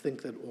and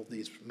think that all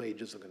these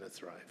majors are going to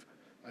thrive.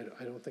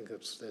 I don't think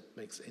that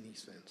makes any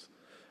sense.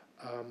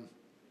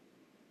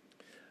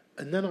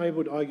 And then I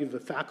would argue the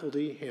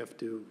faculty have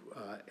to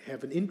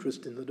have an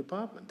interest in the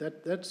department.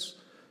 That's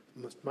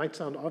might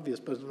sound obvious,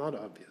 but it's not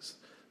obvious.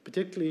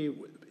 Particularly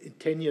in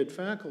tenured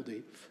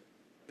faculty,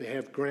 they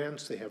have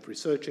grants, they have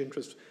research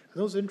interests,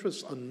 and those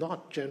interests are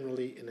not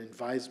generally in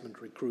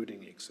advisement,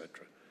 recruiting,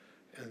 etc.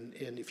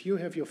 And if you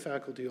have your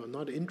faculty who are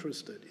not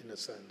interested, in a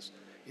sense,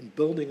 in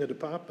building a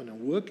department and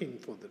working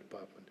for the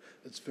department,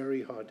 it's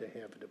very hard to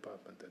have a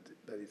department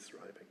that is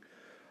thriving.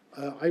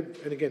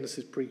 And again, this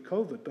is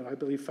pre-COVID, but I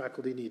believe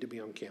faculty need to be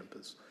on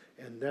campus.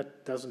 And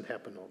that doesn't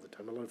happen all the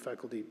time. A lot of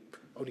faculty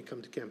only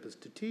come to campus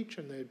to teach,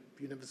 and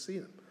you never see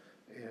them.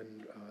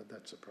 And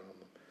that's a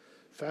problem.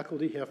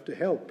 Faculty have to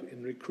help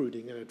in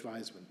recruiting and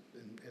advisement.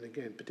 And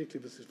again,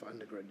 particularly this is for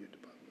undergraduate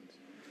departments.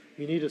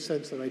 You need a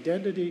sense of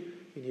identity.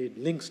 You need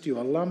links to your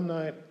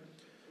alumni.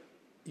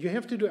 You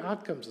have to do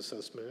outcomes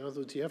assessment. In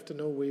other words, you have to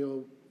know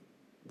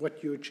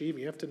what you achieve.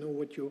 You have to know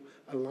what your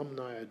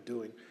alumni are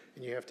doing,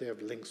 and you have to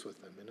have links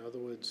with them. In other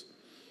words,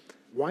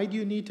 why do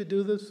you need to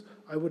do this?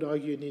 I would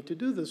argue you need to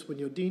do this when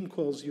your dean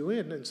calls you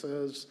in and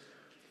says,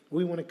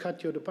 we want to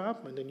cut your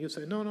department. And you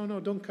say, no,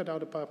 don't cut our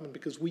department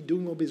because we're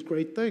doing all these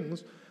great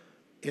things.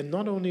 And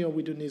not only are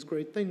we doing these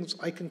great things,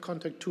 I can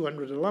contact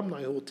 200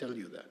 alumni who will tell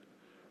you that,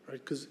 right?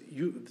 Because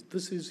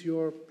this is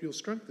your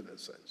strength in a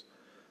sense.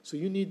 So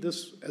you need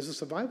this as a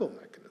survival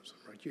mechanism,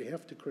 right? You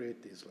have to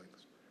create these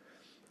links.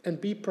 And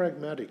be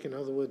pragmatic. In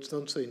other words,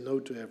 don't say no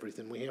to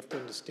everything. We have to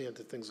understand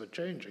that things are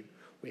changing.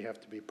 We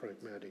have to be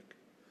pragmatic.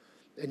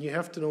 And you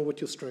have to know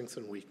what your strengths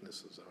and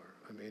weaknesses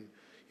are. I mean,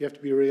 you have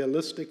to be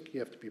realistic. You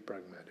have to be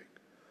pragmatic.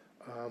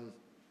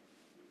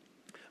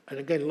 And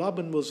again,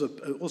 Lobban was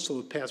also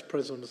a past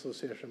president of the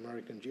Association of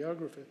American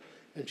Geography,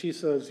 and she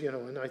says,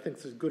 and I think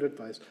this is good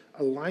advice,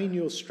 align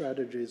your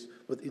strategies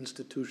with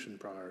institution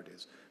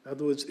priorities. In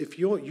other words, if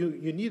you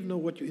need to know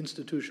what your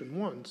institution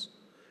wants,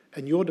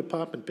 and your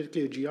department,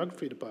 particularly a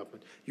geography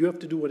department, you have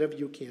to do whatever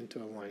you can to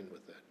align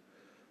with that.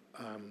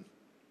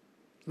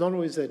 Not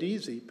always that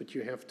easy, but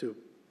you have to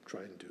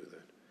try and do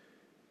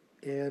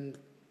that. And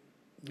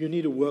you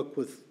need to work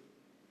with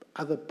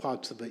other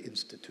parts of the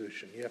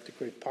institution. You have to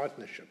create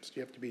partnerships.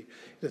 You have to be,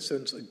 in a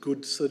sense, a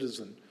good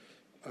citizen.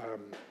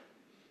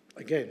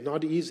 Again,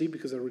 not easy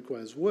because it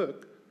requires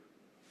work,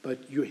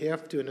 but you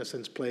have to, in a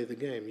sense, play the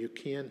game. You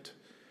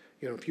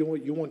You know, if you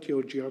want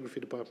your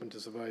geography department to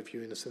survive,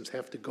 you, in a sense,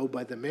 have to go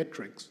by the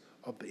metrics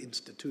of the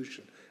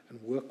institution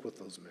and work with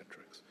those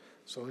metrics.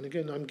 So, and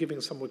again, I'm giving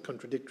somewhat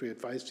contradictory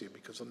advice here,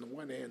 because on the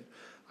one hand,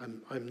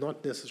 I'm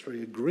not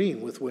necessarily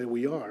agreeing with where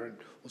we are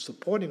or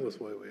supporting with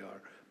where we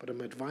are, but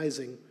I'm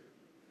advising,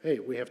 hey,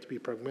 we have to be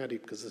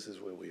pragmatic because this is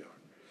where we are.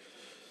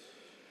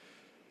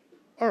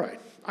 All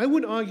right, I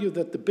would argue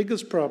that the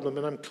biggest problem,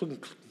 and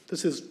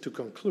this is to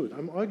conclude,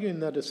 I'm arguing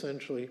that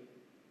essentially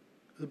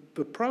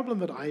the problem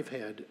that I've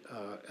had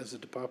as a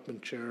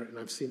department chair, and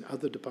I've seen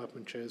other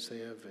department chairs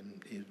have,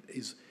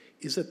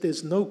 is that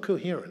there's no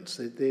coherence.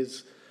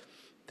 There's,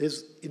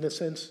 in a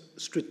sense,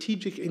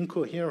 strategic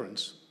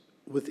incoherence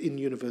within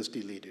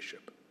university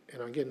leadership.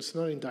 And again, it's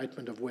not an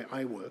indictment of where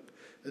I work,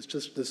 it's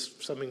just this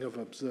something I've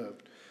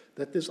observed,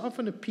 that there's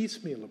often a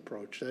piecemeal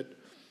approach, that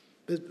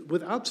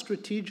without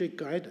strategic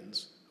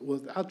guidance,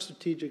 without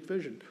strategic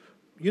vision,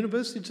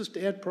 universities just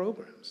add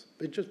programs.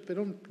 They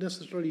don't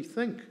necessarily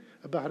think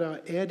about how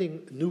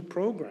adding new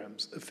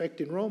programs affect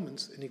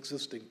enrollments in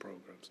existing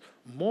programs.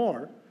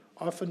 More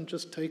often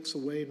just takes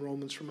away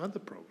enrollments from other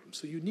programs.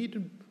 So you need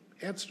to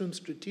add some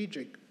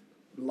strategic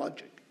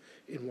logic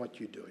in what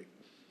you're doing.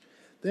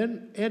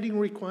 Then adding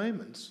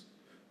requirements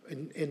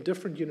and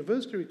different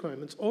university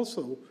requirements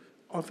also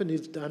often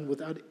is done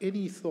without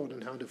any thought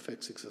on how it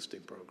affects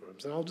existing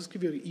programs. And I'll just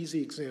give you an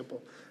easy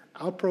example.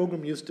 Our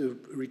program used to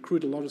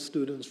recruit a lot of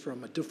students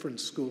from a different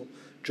school,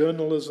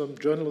 journalism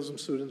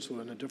students who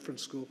were in a different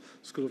school,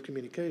 School of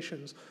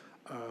Communications.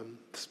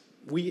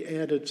 We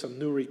added some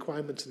new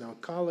requirements in our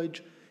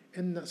college,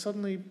 and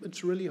suddenly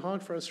it's really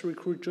hard for us to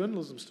recruit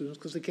journalism students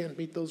because they can't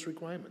meet those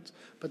requirements.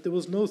 But there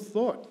was no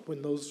thought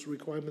when those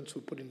requirements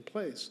were put in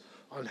place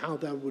on how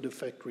that would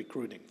affect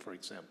recruiting, for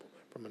example,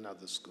 from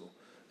another school.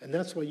 And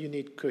that's why you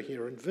need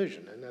coherent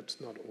vision, and that's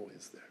not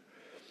always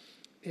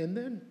there. And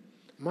then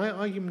my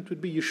argument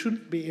would be you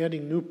shouldn't be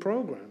adding new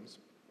programs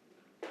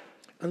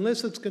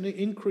unless it's going to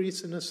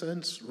increase, in a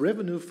sense,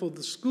 revenue for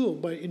the school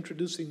by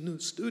introducing new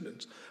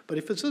students. But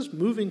if it's just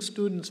moving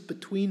students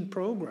between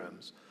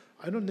programs,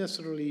 I don't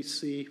necessarily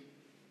see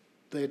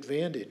the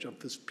advantage of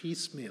this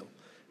piecemeal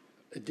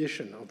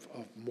addition of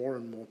more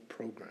and more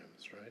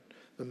programs, right?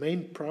 The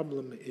main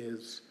problem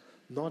is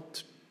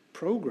not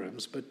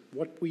programs, but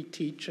what we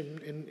teach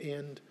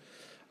and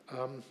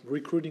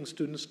recruiting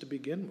students to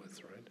begin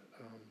with, right?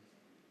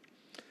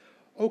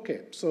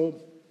 Okay,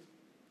 so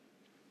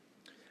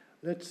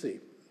let's see.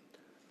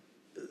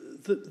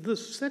 The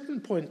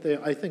second point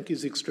there, I think,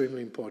 is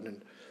extremely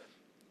important.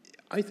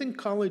 I think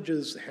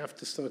colleges have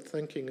to start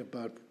thinking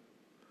about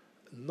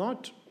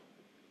not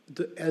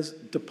as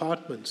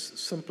departments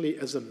simply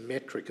as a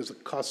metric, as a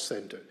cost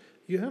center.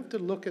 You have to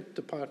look at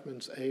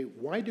departments,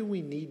 why do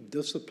we need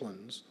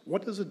disciplines?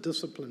 What does a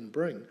discipline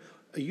bring?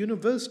 A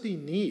university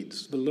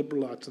needs the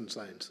liberal arts and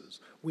sciences.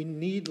 We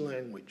need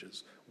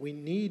languages. We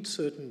need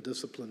certain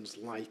disciplines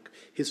like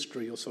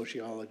history or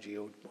sociology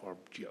or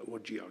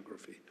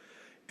geography.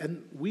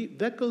 And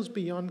that goes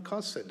beyond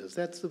cost centers.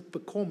 That's the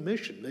core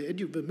mission.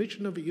 The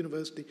mission of a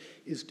university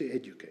is to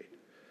educate.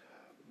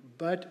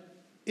 But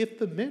if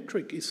the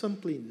metric is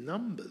simply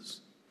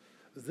numbers,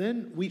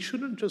 then we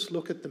shouldn't just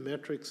look at the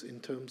metrics in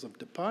terms of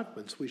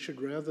departments. We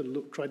should rather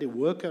try to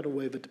work out a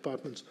way that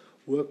departments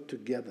work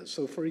together.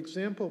 So, for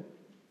example,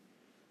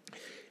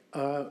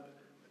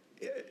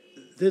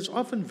 there's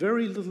often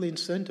very little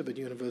incentive at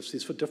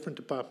universities for different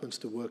departments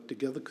to work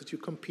together because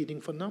you're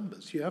competing for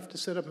numbers. You have to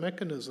set up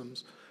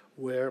mechanisms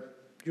where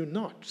you're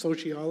not.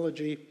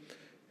 Sociology,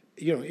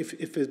 you know,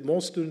 if there's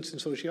more students in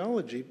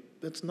sociology,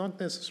 that's not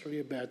necessarily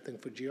a bad thing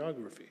for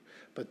geography.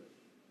 But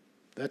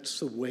that's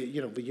the way,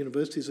 you know, the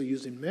universities are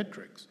using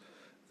metrics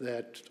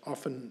that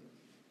often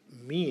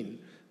mean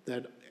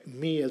that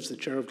me, as the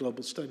chair of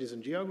global studies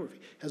and geography,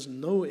 has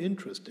no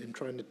interest in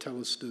trying to tell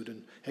a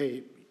student,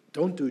 hey,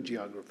 don't do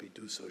geography,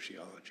 do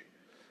sociology,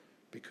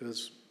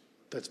 because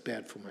that's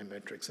bad for my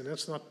metrics. And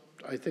that's not,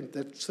 I think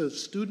that serves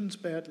students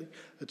badly,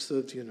 it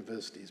serves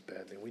universities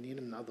badly. We need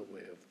another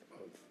way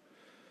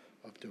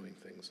of doing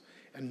things.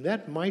 And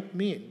that might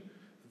mean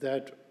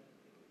that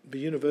the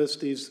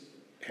universities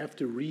have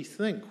to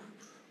rethink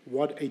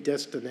what a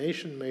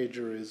destination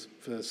major is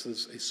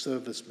versus a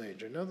service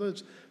major. In other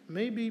words,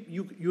 maybe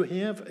you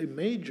have a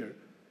major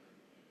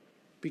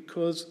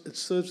because it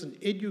serves an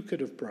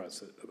educative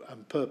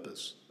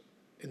purpose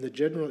in the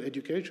general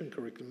education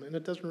curriculum, and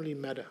it doesn't really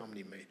matter how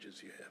many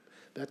majors you have.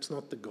 That's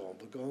not the goal.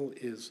 The goal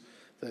is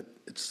that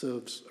it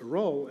serves a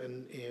role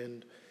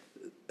and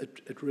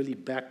it really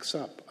backs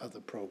up other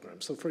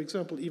programs. So, for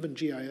example, even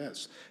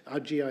GIS. Our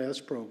GIS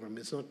program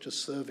is not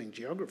just serving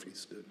geography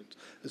students.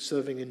 It's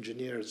serving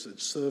engineers.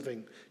 It's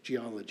serving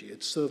geology.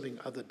 It's serving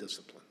other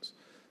disciplines.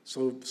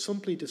 So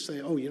simply to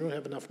say, oh, you don't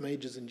have enough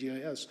majors in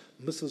GIS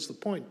misses the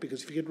point,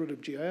 because if you get rid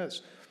of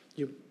GIS,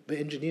 the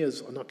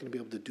engineers are not going to be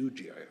able to do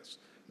GIS.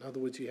 In other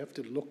words, you have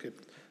to look at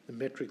the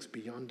metrics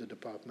beyond the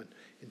department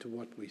into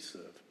what we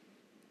serve.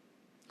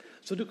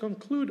 So to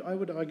conclude, I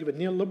would argue that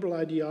neoliberal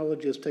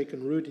ideology has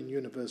taken root in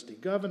university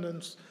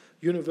governance.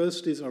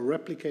 Universities are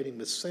replicating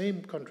the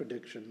same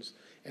contradictions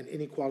and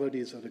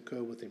inequalities that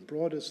occur within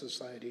broader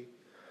society.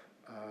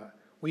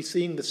 We're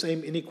seeing the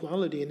same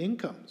inequality in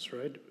incomes,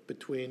 right,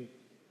 between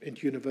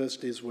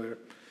universities where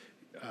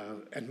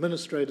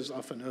administrators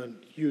often earn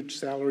huge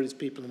salaries,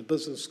 people in the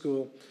business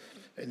school.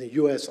 In the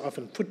US,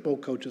 often football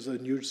coaches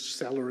earn huge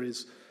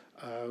salaries,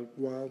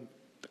 while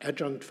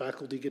adjunct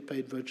faculty get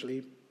paid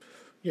virtually,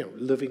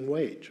 living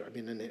wage. I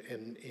mean,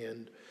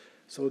 and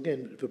so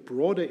again, the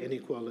broader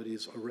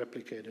inequalities are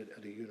replicated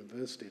at a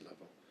university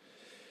level.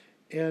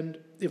 And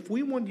if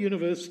we want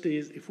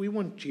universities, if we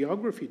want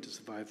geography to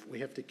survive, we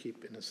have to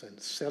keep, in a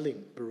sense,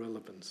 selling the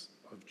relevance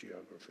of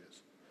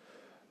geographies.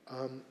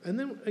 And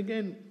then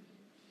again,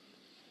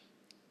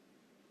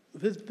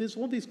 there's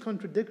all these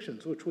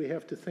contradictions which we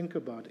have to think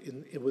about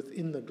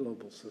within the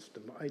global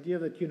system. The idea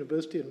that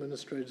university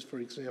administrators, for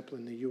example,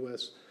 in the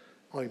US,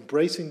 are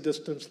embracing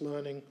distance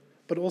learning,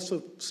 but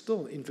also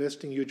still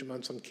investing huge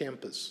amounts on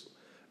campus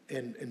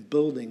and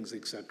buildings,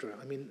 etc.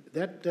 I mean,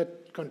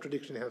 that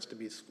contradiction has to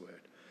be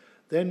squared.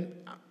 Then,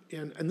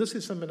 and this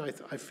is something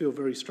I feel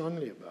very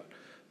strongly about,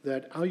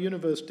 that our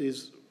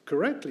universities,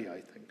 correctly,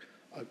 I think,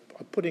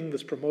 are putting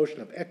this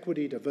promotion of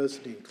equity,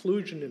 diversity,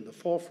 inclusion in the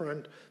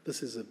forefront.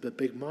 This is the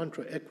big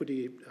mantra,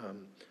 equity,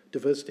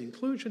 diversity,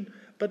 inclusion.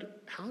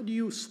 But how do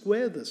you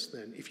square this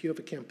then if you have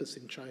a campus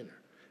in China?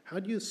 How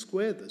do you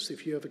square this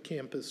if you have a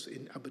campus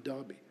in Abu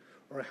Dhabi?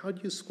 Or how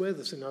do you square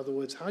this? In other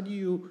words, how do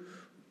you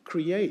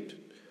create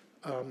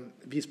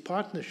these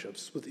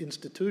partnerships with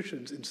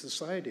institutions in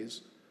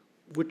societies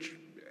which,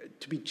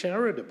 to be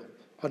charitable,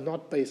 are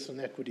not based on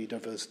equity,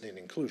 diversity, and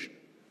inclusion?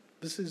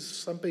 This is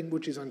something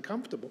which is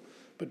uncomfortable,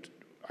 but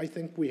I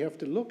think we have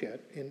to look at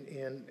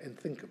and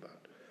think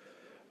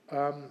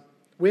about.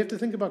 We have to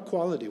think about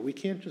quality. We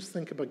can't just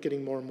think about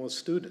getting more and more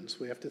students.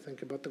 We have to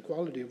think about the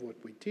quality of what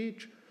we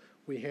teach.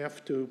 We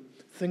have to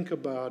think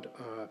about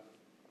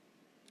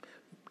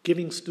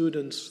giving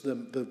students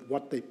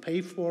what they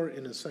pay for.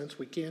 In a sense,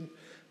 we can't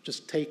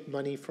just take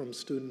money from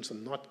students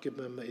and not give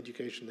them the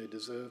education they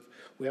deserve.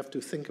 We have to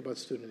think about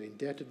student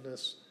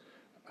indebtedness.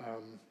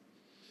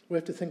 We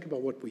have to think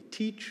about what we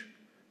teach,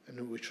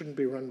 and we shouldn't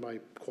be run by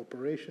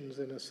corporations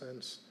in a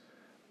sense.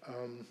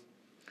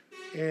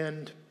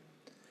 And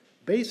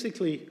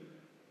basically,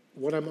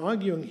 what I'm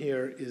arguing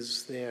here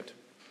is that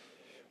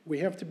we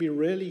have to be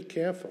really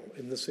careful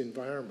in this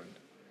environment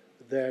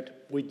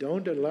that we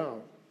don't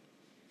allow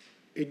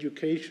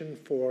education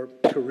for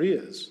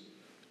careers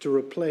to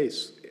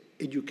replace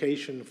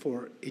education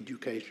for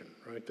education,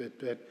 right?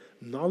 That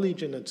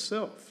knowledge in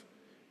itself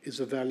is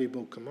a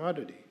valuable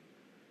commodity.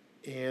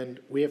 And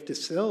we have to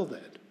sell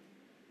that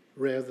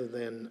rather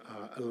than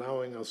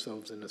allowing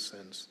ourselves, in a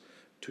sense,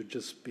 to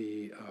just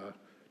be,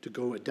 to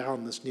go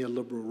down this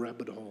neoliberal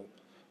rabbit hole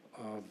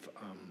of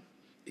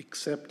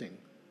accepting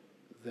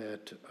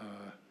that,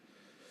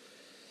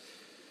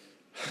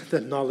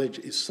 that knowledge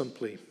is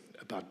simply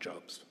about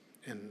jobs.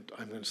 And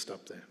I'm going to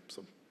stop there.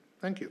 So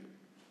thank you.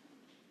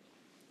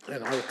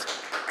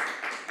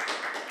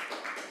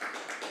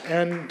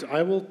 And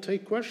I will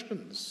take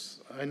questions.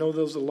 I know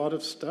there's a lot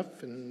of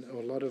stuff and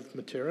a lot of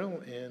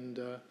material, and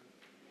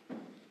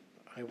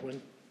I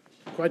went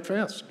quite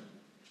fast.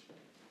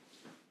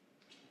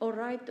 All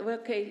right.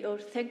 Okay.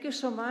 Thank you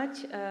so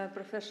much,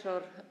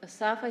 Professor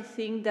Saff. I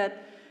think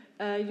that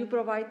you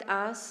provide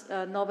us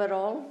an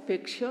overall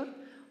picture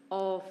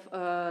of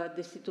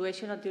the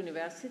situation at the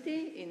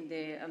university in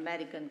the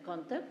American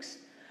context,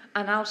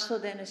 and also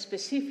then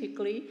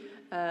specifically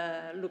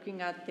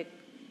looking at the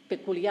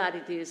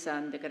peculiarities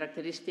and the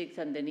characteristics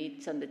and the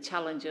needs and the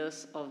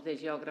challenges of the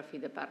geography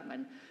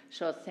department.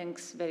 So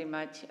thanks very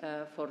much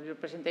for your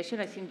presentation.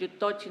 I think you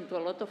touched into a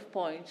lot of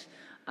points,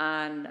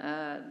 and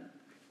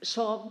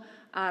some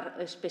are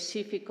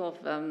specific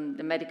of the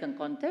American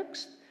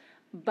context,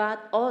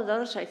 but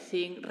others, I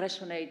think,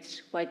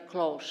 resonates quite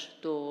close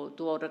to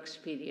our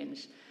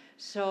experience.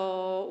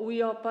 So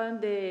we open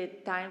the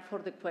time for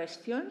the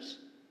questions.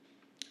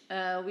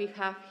 We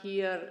have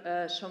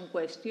here some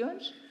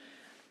questions.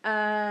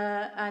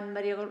 And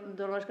Maria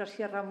Dolores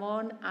Garcia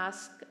Ramon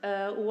asked,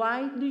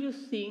 why do you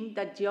think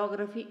that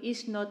geography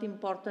is not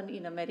important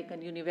in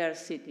American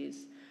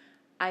universities?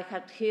 I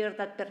had heard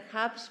that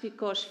perhaps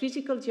because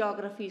physical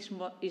geography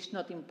is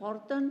not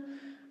important.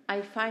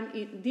 I find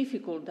it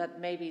difficult that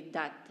maybe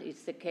that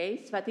is the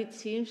case, but it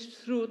seems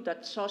true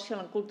that social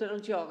and cultural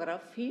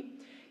geography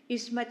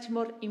is much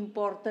more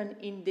important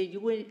in the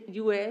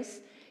US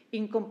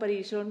in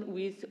comparison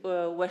with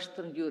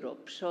Western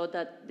Europe. So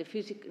that the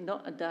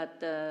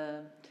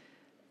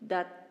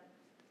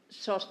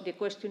the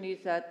question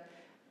is that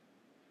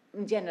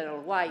in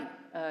general, why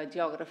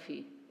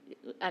geography?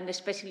 And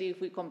especially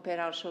if we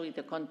compare also in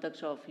the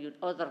context of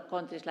other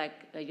countries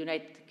like the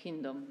United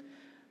Kingdom,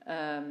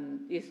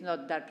 is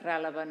not that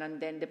relevant, and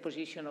then the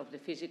position of the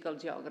physical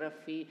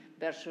geography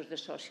versus the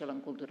social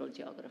and cultural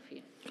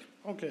geography.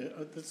 Okay,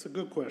 that's a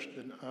good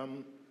question.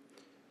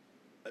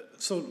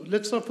 So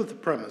let's start with the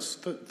premise.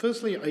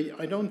 Firstly,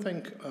 I don't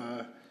think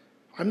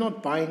I'm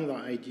not buying the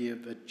idea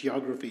that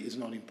geography is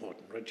not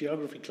important, right?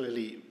 Geography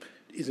clearly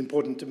is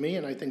important to me,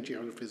 and I think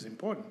geography is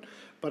important.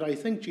 But I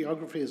think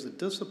geography as a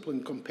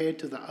discipline compared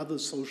to the other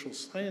social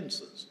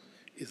sciences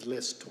is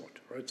less taught,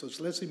 right? So it's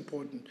less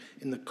important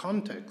in the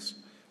context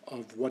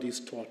of what is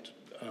taught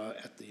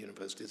at the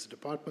universities. The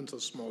departments are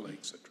smaller,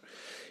 etc.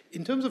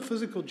 In terms of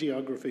physical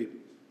geography,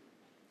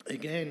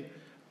 again,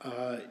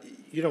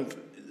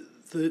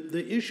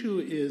 the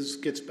issue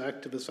gets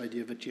back to this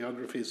idea that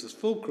geography is this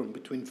fulcrum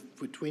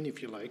between,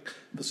 if you like,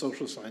 the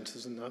social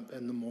sciences and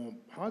the more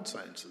hard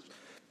sciences.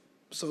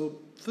 So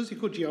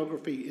physical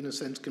geography, in a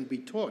sense, can be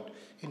taught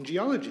in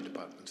geology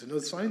departments, in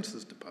earth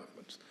sciences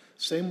departments.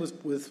 Same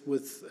with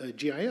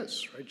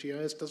GIS, right?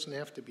 GIS doesn't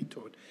have to be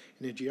taught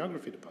in a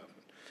geography department.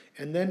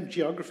 And then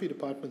geography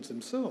departments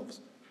themselves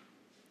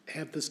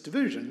have this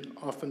division,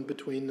 often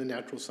between the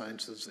natural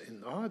sciences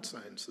and the hard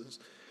sciences.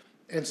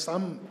 And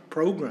some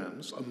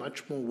programs are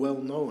much more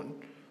well-known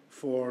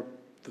for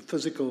the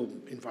physical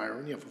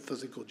environment, for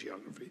physical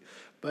geography,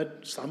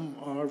 but some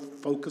are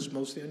focused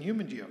mostly on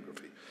human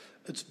geography.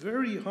 It's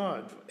very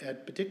hard,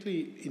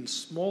 particularly in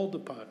small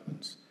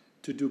departments,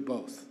 to do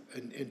both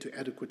and to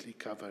adequately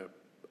cover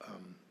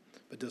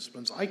the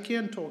disciplines. I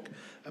can talk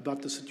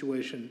about the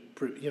situation,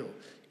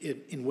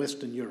 in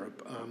Western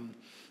Europe.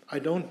 I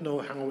don't know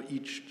how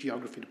each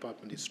geography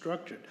department is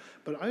structured,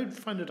 but I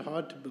find it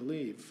hard to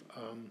believe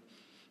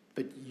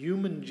that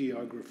human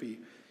geography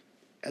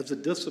as a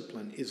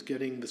discipline is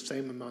getting the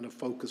same amount of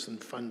focus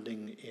and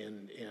funding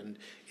and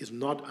is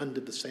not under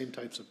the same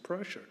types of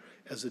pressure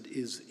as it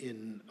is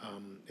in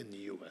the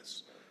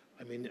US.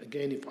 I mean,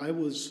 again, if I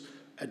was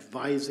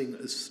advising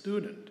a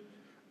student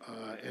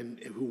and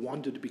who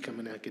wanted to become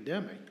an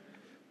academic,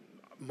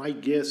 my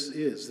guess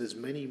is there's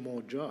many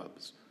more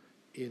jobs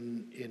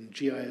in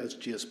GIS,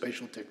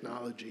 geospatial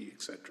technology,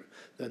 etc.,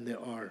 than there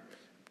are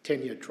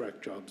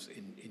tenure-track jobs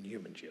in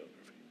human geography.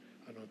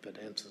 I don't know if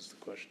that answers the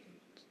question.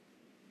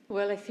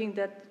 Well, I think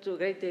that to a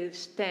great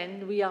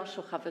extent, we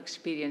also have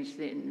experienced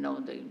the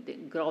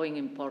growing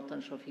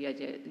importance of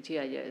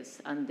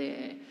GIS and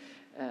the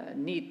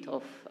need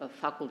of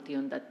faculty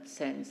in that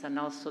sense, and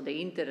also the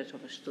interest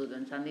of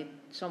students. And it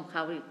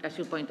somehow, as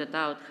you pointed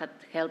out, had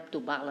helped to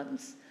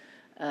balance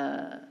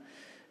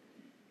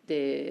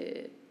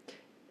the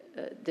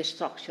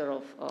structure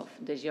of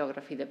the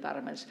geography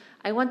departments.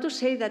 I want to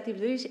say that if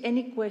there is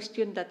any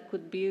question that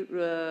could be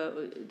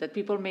that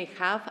people may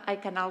have, they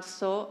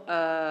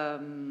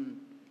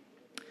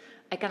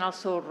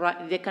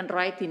can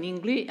write in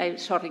English,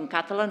 in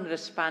Catalan or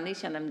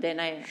Spanish, and then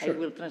I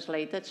will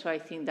translate it. So I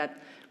think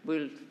that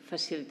will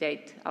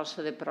facilitate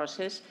also the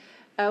process.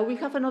 We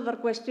have another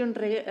question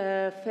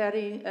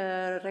regarding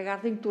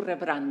to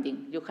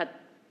rebranding. You had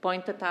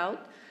pointed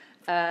out.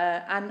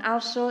 And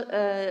also,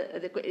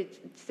 it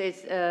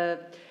says,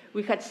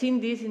 we had seen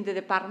this in the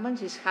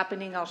departments. It's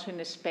happening also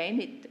in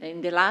Spain.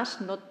 In the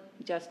last, not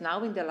just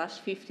now, in the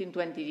last 15,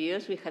 20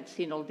 years, we had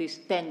seen all this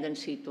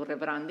tendency to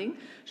rebranding.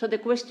 So the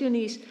question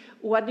is,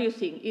 what do you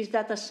think? Is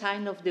that a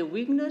sign of the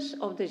weakness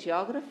of the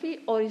geography,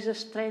 or is a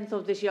strength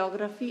of the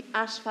geography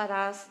as far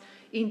as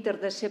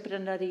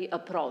interdisciplinary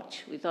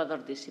approach with other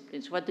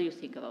disciplines? What do you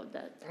think about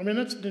that? I mean,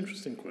 that's an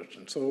interesting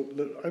question. So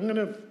I'm going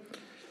to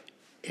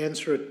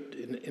answer it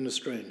in a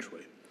strange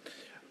way.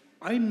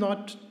 I'm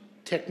not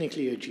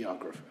technically a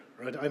geographer,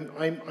 right?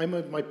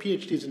 My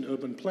PhD is in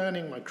urban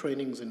planning, my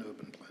training is in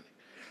urban planning.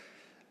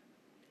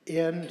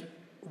 And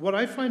what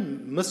I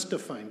find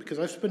mystifying, because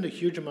I've spent a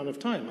huge amount of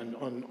time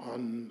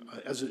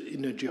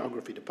in a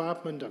geography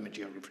department, I'm a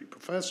geography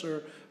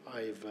professor,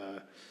 I've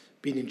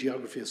been in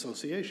geography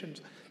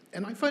associations,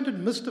 and I find it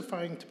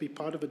mystifying to be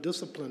part of a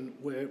discipline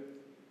where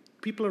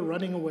people are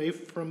running away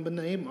from the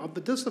name of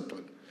the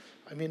discipline.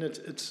 I mean,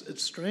 it's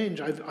strange.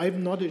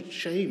 I'm not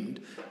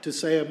ashamed to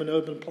say I'm an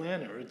urban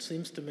planner. It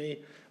seems to me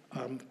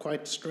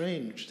quite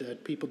strange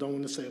that people don't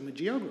want to say I'm a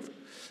geographer.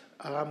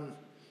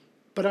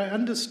 But I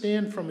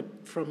understand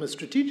from a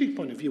strategic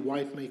point of view why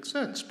it makes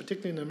sense,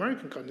 particularly in the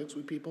American context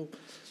where people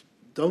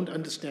don't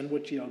understand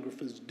what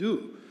geographers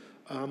do.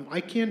 I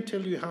can't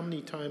tell you how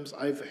many times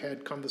I've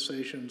had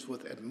conversations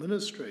with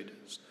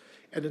administrators,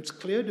 and it's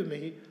clear to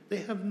me they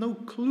have no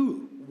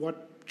clue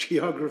what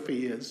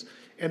geography is,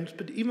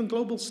 but even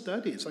global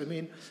studies. I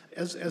mean,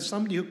 as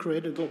somebody who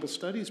created a global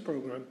studies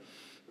program,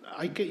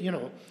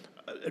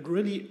 it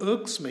really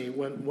irks me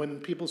when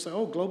people say,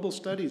 "Oh, global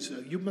studies,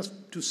 you must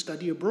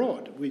study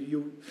abroad." We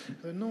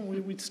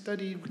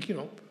study,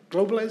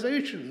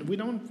 globalization.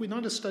 We're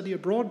not a study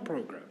abroad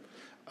program,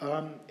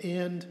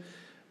 and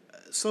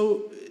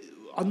so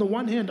on the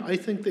one hand, I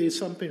think there is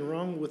something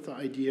wrong with the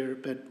idea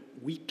that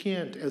we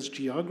can't, as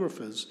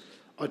geographers,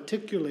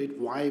 articulate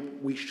why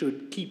we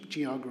should keep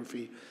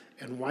geography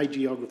and why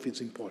geography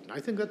is important. I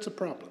think that's a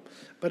problem.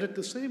 But at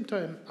the same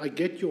time, I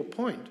get your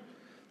point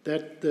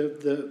that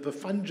the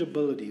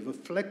fungibility, the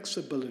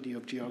flexibility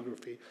of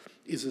geography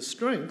is a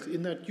strength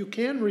in that you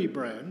can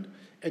rebrand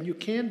and you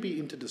can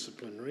be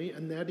interdisciplinary,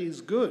 and that is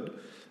good.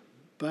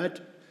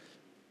 But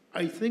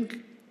I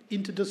think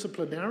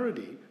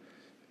interdisciplinarity,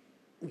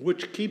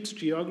 which keeps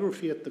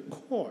geography at the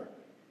core,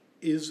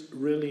 is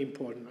really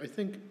important. I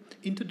think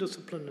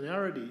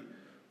interdisciplinarity,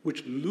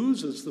 which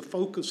loses the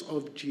focus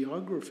of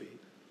geography,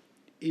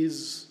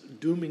 is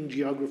dooming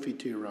geography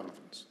to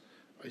irrelevance.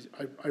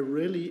 I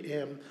really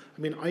am,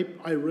 I mean,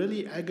 I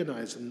really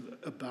agonize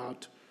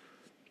about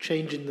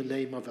changing the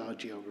name of our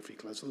geography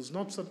class. It was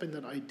not something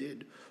that I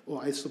did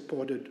or I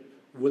supported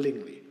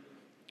willingly.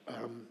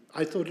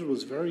 I thought it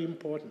was very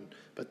important,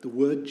 but the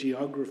word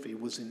geography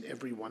was in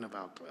every one of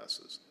our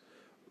classes.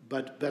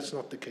 But that's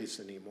not the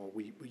case anymore.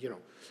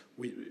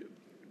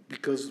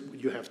 Because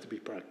you have to be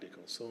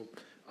practical. So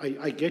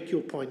I get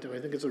your point, and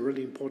I think it's a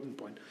really important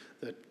point,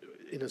 that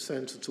in a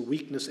sense it's a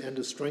weakness and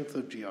a strength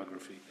of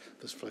geography,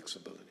 this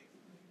flexibility.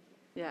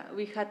 Yeah,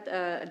 we had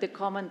the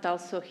comment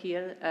also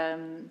here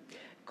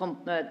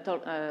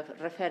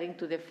referring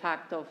to the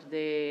fact of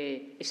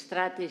the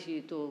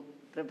strategy to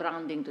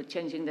rebranding, to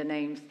changing the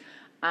names.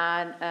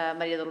 And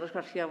Maria Dolores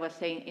Garcia was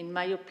saying, in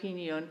my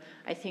opinion,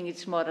 I think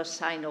it's more a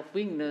sign of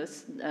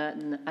weakness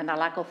and a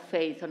lack of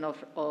faith on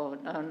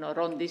our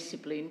own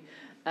discipline,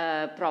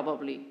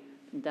 probably,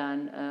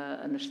 than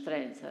a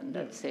strength. And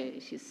that's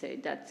she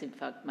said, that's in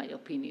fact my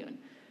opinion.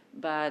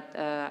 But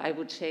I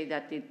would say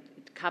that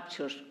it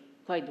captures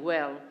quite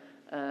well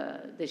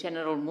the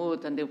general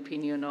mood and the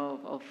opinion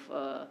of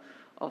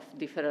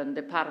different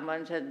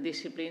departments and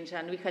disciplines.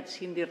 And we had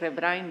seen the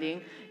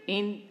rebranding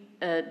in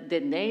the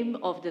name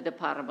of the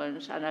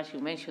departments, and as you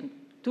mentioned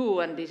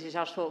too, and this is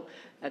also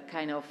a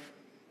kind of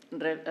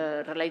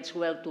relates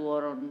well to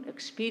our own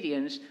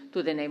experience,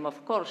 to the name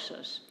of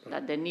courses,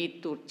 that the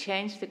need to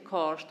change the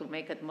course to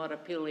make it more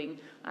appealing,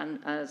 and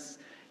as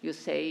you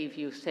say, if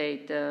you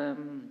say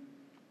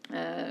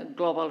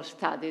global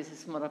studies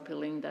is more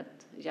appealing than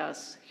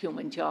just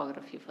human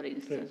geography, for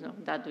instance, no?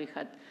 That we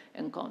had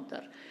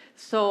encountered.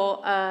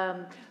 So,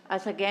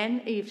 as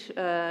again, if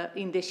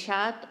in the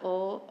chat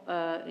or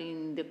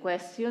in the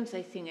questions,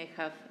 I think I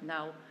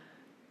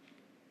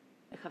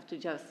have to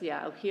just,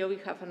 here we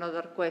have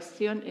another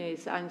question.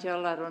 It's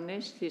Angel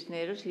Arones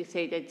Cisneros. He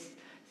said,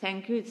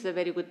 thank you, it's a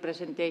very good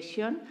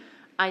presentation.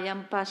 I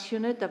am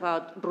passionate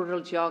about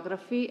rural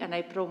geography, and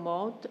I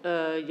promote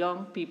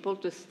young people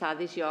to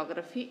study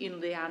geography in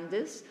the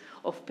Andes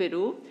of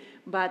Peru,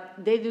 but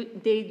they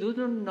do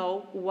not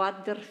know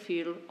what their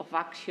field of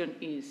action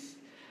is.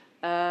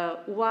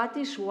 What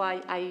is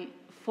why I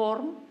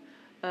form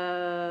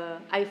the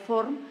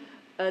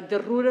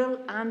Rural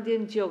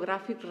Andean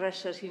Geographic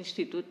Research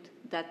Institute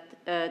that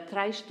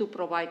tries to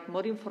provide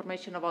more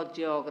information about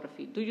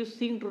geography. Do you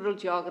think rural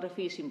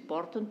geography is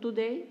important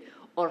today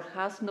or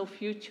has no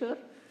future?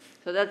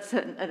 So that's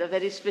a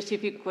very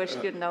specific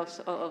question now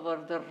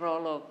about the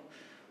role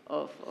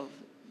of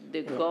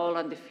the goal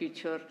and the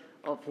future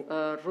of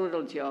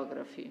rural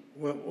geography.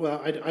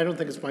 Well, I don't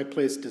think it's my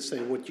place to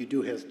say what you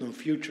do has no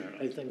future.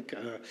 I think,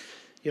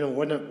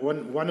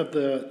 one of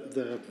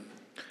the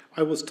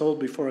I was told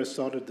before I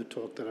started the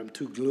talk that I'm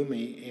too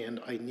gloomy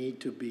and I need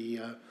to be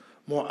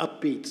more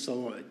upbeat.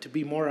 So to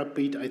be more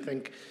upbeat, I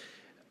think,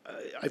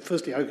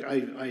 firstly,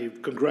 I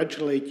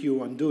congratulate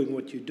you on doing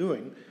what you're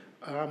doing.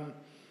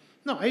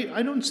 No,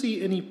 I don't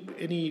see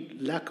any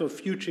lack of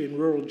future in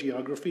rural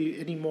geography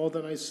any more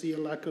than I see a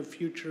lack of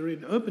future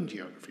in urban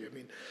geography. I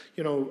mean,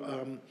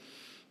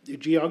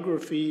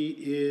 geography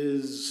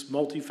is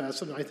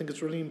multifaceted. I think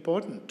it's really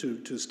important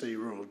to study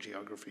rural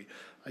geography.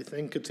 I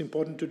think it's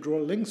important to draw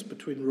links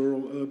between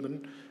rural,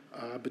 urban,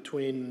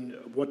 between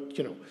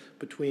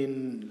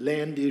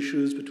land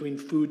issues, between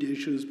food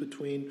issues,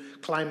 between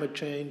climate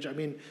change. I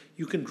mean,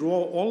 you can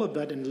draw all of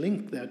that and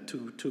link that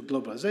to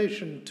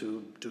globalization,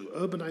 to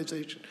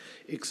urbanization,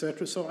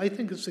 etc. So I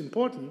think it's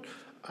important.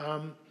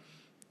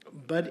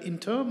 But in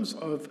terms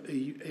of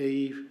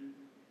a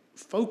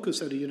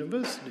focus at a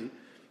university,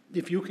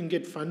 if you can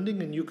get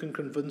funding and you can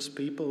convince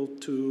people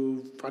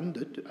to fund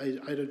it,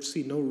 I don't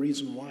see no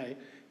reason why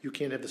you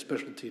can't have a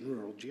specialty in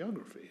rural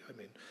geography. I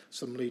mean,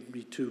 somebody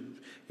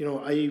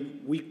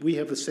we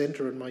have a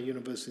center at my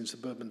university in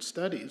suburban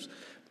studies,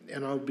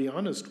 and I'll be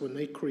honest, when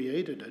they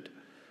created it,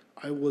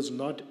 I was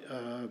not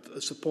a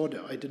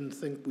supporter. I didn't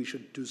think we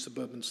should do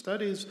suburban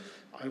studies.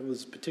 I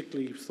was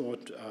particularly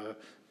thought,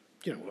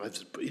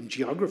 in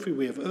geography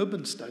we have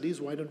urban studies.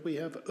 Why don't we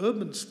have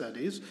urban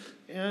studies?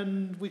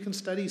 And we can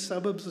study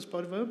suburbs as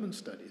part of urban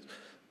studies.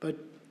 But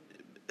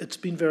it's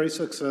been very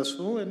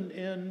successful,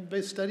 and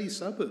they study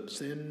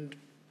suburbs. And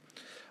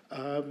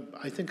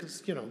I think it's,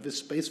 there's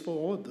space for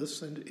all of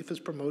this, and if it's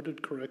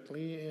promoted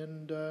correctly,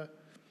 and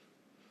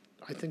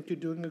I think you're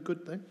doing a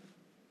good thing.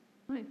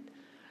 Right.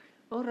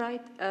 All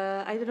right.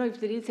 I don't know if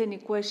there is any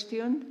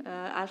question.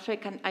 Also,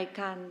 I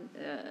can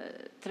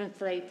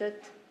translate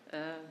it.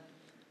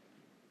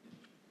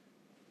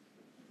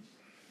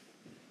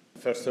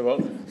 First of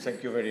all,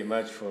 thank you very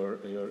much for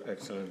your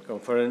excellent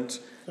conference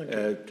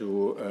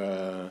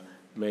to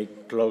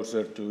make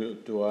closer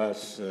to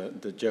us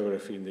the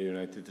geography in the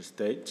United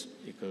States,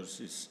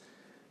 because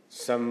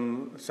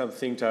some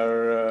things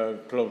are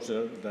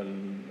closer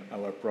than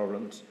our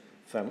problems.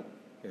 Some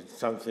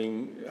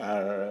things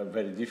are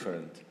very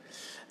different.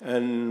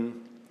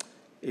 And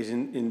is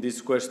in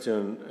this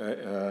question,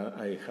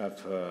 I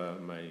have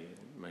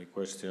my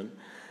question.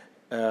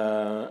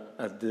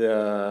 At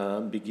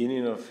the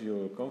beginning of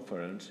your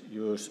conference,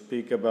 you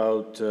speak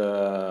about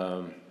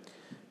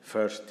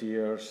first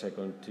tier,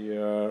 second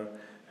tier,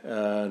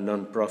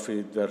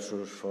 non-profit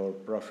versus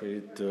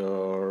for-profit,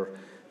 or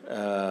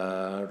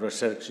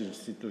research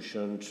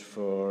institutions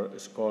for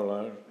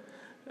schools,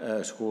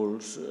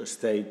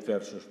 state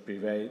versus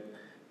private.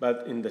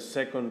 But in the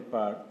second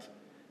part,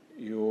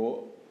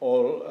 you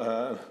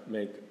all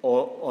make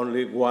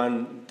only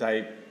one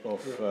type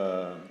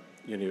of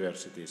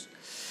universities.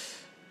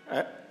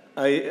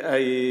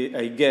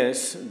 I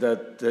guess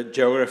that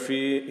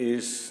geography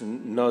is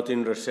not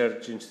in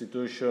research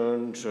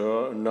institutions,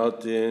 or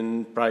not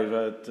in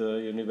private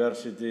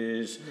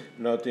universities,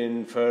 not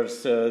in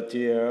first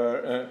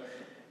tier.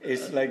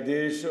 Is like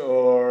this,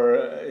 or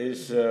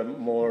is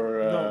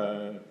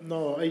more?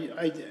 No.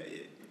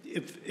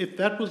 If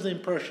that was the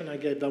impression I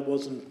gave, that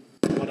wasn't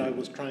what I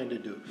was trying to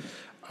do.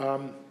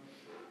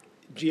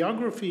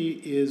 Geography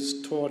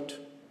is taught.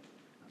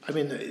 I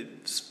mean,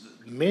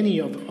 many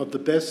of the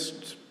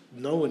best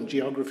known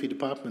geography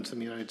departments in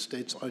the United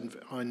States are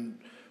on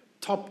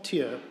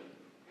top-tier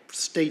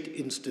state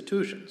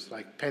institutions,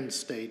 like Penn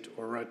State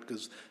or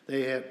Rutgers.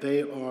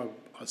 They are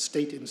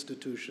state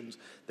institutions.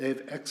 They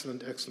have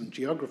excellent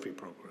geography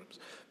programs.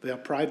 There are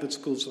private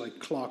schools like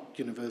Clark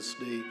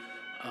University,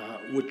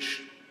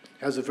 which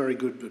has a very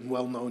good and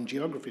well-known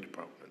geography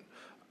department.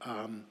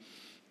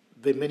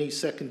 There are many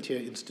second-tier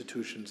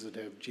institutions that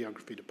have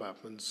geography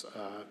departments.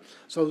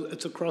 So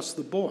it's across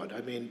the board.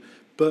 I mean,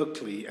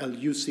 Berkeley,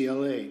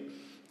 UCLA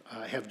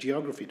have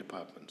geography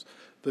departments.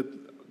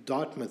 But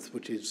Dartmouth,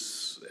 which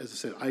is, as I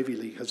said, Ivy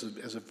League, has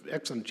an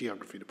excellent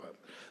geography department.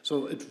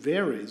 So it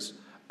varies.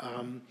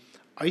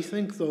 I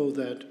think, though,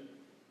 that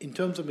in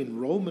terms of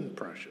enrollment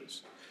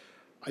pressures,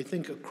 I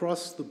think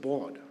across the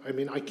board, I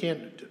mean, I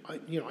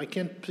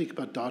can't speak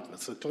about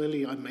Dartmouth, so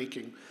clearly I'm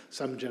making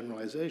some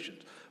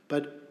generalizations.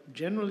 But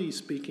generally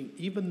speaking,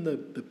 even the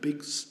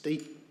big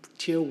state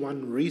tier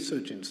 1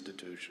 research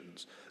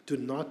institutions do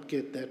not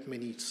get that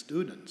many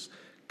students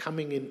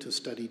coming in to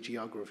study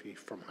geography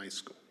from high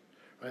school,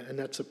 right? And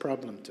that's a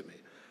problem to me.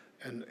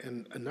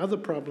 And another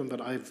problem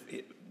that I've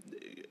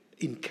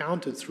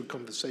encountered through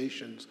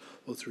conversations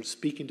or through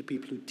speaking to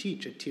people who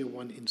teach at tier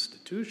 1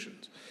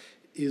 institutions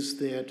is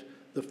that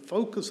the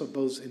focus of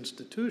those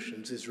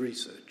institutions is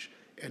research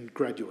and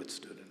graduate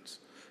students.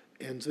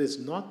 And there's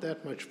not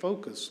that much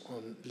focus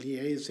on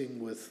liaising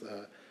with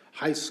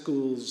high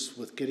schools,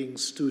 with getting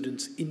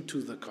students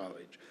into the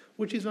college,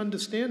 which is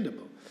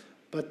understandable.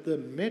 But the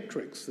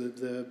metrics,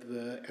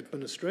 the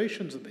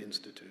administrations of the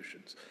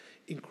institutions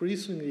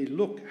increasingly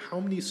look how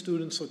many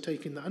students are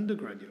taking the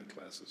undergraduate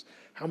classes,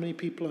 how many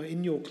people are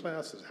in your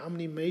classes, how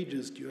many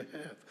majors do you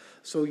have.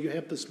 So you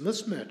have this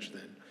mismatch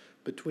then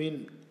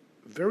between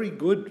very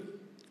good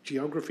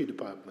geography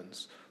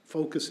departments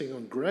focusing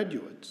on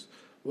graduates,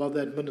 while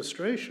the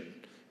administration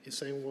is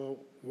saying, well,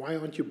 why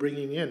aren't you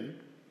bringing in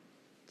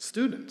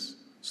students?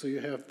 So you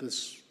have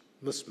this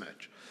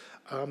mismatch.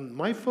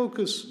 My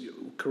focus,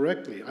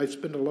 correctly, I've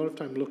spent a lot of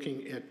time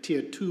looking at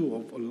tier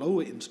 2 or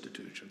lower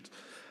institutions,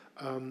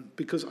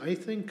 because I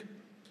think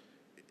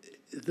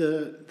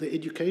the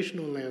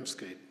educational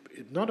landscape,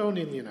 not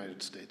only in the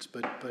United States,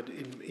 but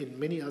in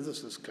many other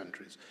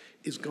countries,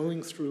 is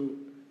going through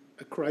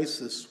a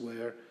crisis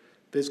where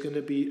there's going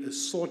to be a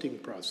sorting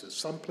process.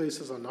 Some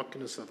places are not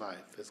going to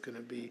survive. There's going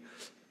to be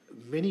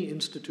many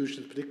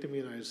institutions, particularly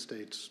in the United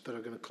States, that are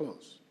going to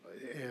close.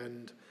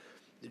 And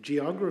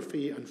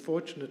geography,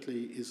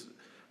 unfortunately, is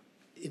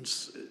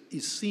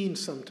seen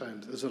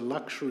sometimes as a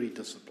luxury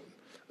discipline.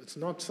 It's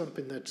not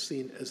something that's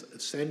seen as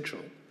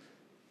essential.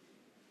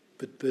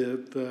 But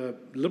the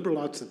liberal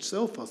arts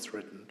itself are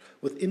threatened.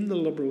 Within the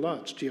liberal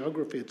arts,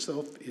 geography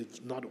itself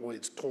is not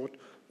always taught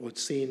or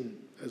it's seen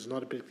as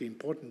not a particularly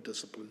important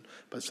discipline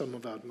by some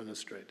of our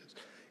administrators.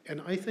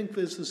 And I think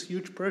there's this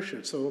huge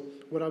pressure. So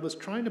what I was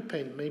trying to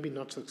paint, maybe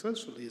not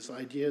successfully, is the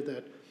idea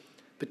that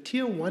the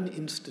tier 1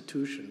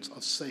 institutions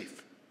are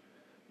safe.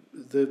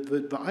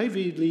 The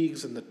Ivy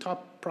Leagues and the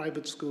top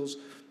private schools,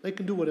 they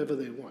can do whatever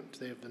they want.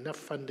 They have enough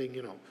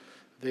funding,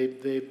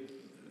 they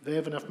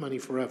have enough money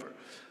forever.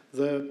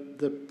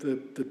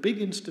 The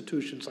big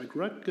institutions like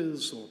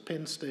Rutgers or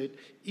Penn State,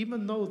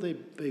 even though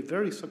they're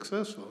very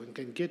successful and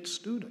can get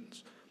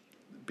students,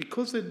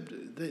 because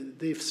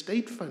their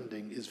state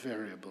funding is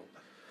variable,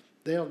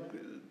 their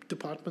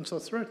departments are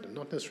threatened,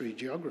 not necessarily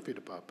geography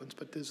departments,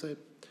 but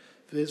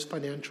there's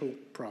financial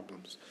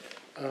problems.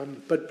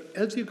 But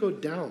as you go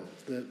down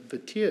the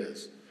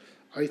tiers,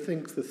 I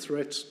think the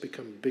threats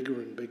become bigger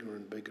and bigger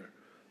and bigger,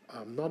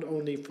 not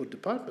only for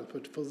departments,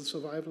 but for the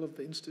survival of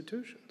the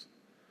institutions.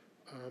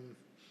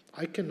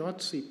 I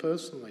cannot see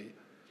personally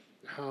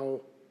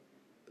how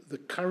the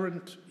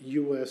current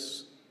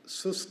U.S.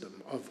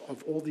 system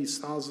of all these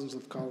thousands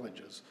of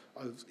colleges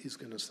is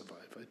going to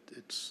survive.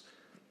 It's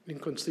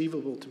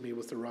inconceivable to me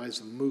with the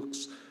rise of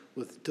MOOCs,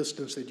 with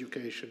distance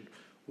education,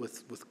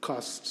 with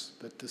costs,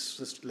 that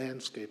this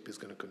landscape is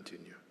going to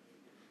continue.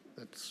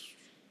 That's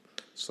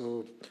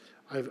So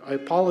I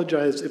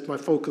apologize if my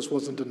focus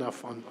wasn't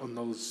enough on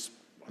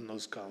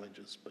those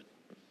colleges, but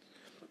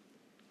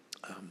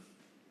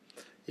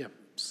yeah.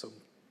 So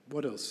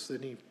what else?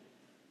 Any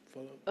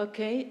follow-up?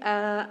 Okay,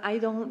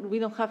 we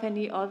don't have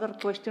any other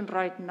question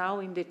right now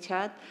in the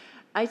chat.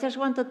 I just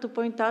wanted to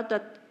point out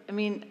that, I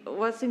mean,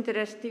 what's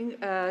interesting,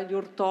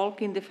 your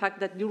talk in the fact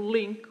that you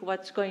link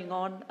what's going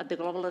on at the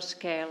global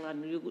scale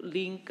and you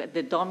link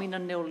the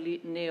dominant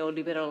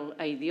neoliberal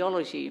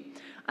ideology,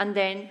 and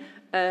then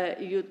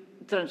you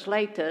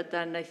translate it,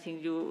 and I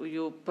think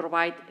you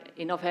provide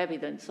enough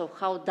evidence of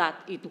how that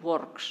it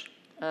works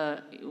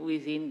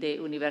within the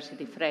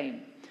university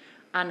frame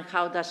and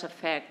how does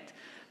affect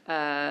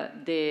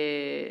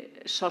the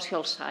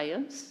social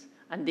science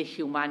and the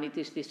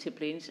humanities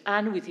disciplines,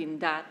 and within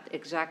that,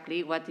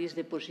 exactly what is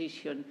the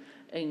position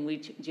in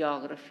which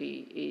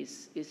geography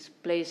is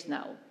placed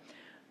now.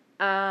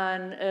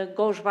 And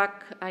goes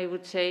back, I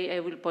would say, I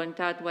will point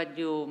out what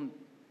you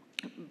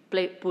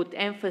put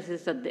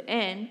emphasis at the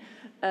end.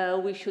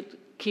 We should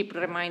keep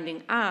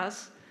reminding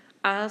us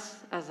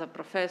as a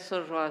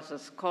professors or as a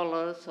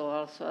scholars or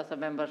also as a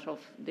members of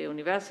the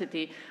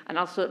university, and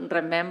also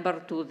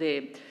remember to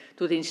the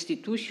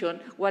institution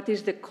what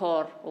is the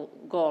core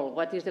goal,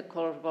 what is the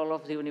core goal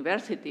of the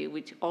university,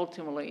 which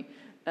ultimately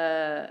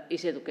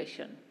is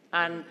education.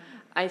 And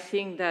I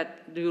think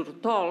that your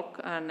talk,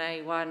 and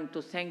I want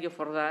to thank you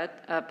for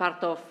that,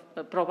 part of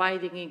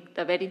providing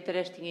a very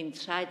interesting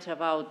insights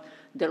about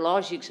the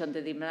logics and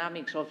the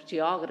dynamics of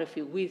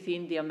geography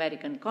within the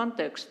American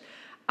context,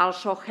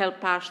 also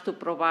help us to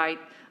provide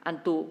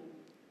and to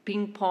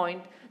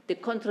pinpoint the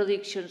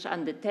contradictions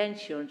and the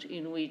tensions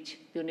in which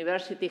the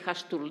university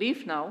has to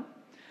live now,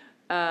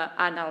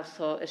 and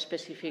also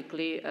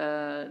specifically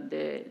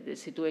the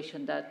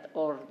situation that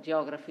our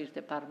geography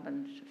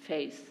departments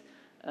face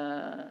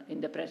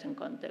in the present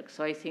context.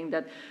 So I think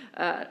that,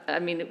 I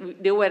mean,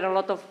 there were a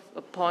lot of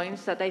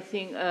points that I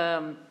think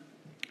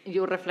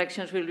your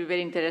reflections will be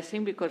very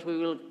interesting, because we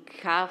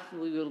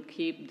will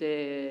keep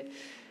the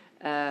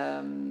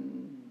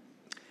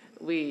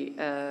we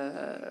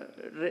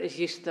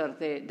register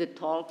the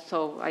talk.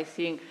 So I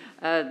think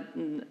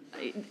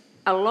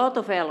a lot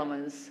of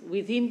elements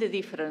within the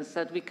difference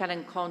that we can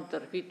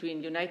encounter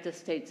between United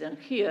States and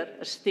here,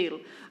 still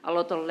a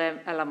lot of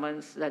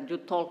elements that you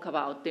talk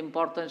about, the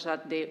importance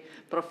that the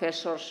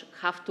professors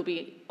have to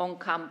be on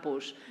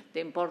campus,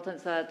 the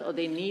importance that, or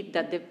the need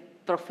that the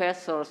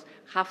professors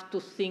have to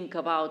think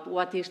about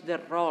what is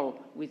their role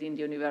within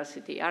the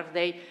university. Are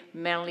they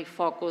mainly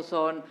focused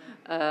on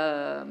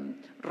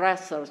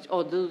research,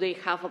 or do they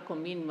have a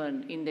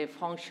commitment in the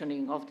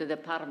functioning of the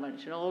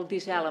departments? You know, all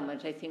these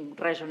elements, I think,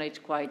 resonates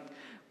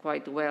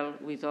quite well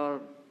with our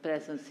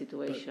present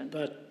situation.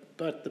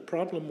 But the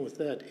problem with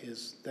that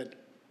is that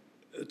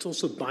it's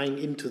also buying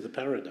into the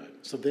paradigm.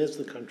 So there's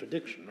the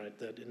contradiction, right?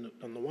 That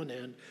on the one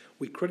hand,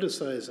 we're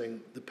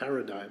criticizing the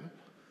paradigm,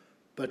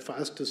 but for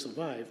us to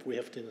survive, we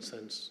have to, in a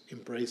sense,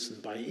 embrace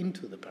and buy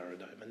into the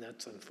paradigm, and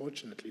that's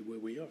unfortunately where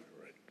we are,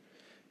 right?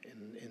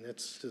 And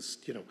that's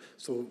just, you know,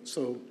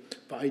 so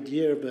the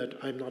idea that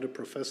I'm not a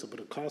professor but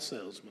a car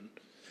salesman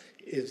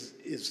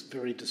is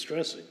very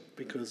distressing,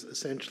 because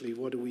essentially,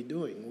 what are we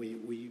doing?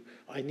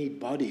 I need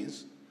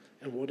bodies,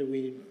 and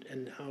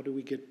how do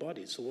we get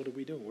bodies? So what are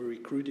we doing? We're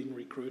recruiting,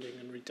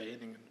 and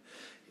retaining,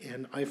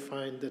 and I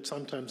find that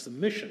sometimes the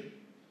mission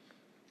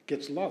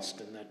gets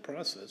lost in that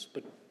process,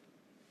 but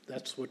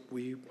that's what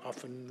we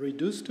often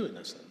reduce to, in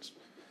a sense.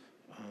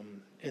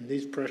 And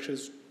these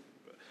pressures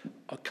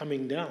are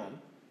coming down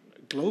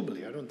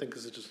globally. I don't think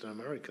this is just an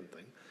American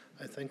thing.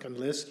 I think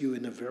unless you're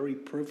in a very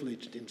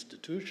privileged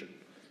institution,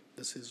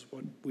 this is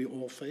what we're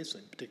all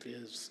facing,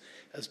 particularly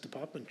as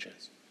department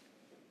chairs.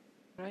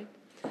 Right.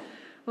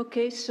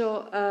 Okay,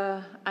 so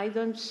I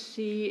don't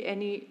see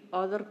any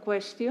other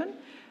question.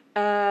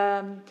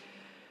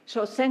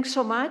 So thanks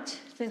so much.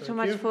 Thanks so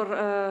much for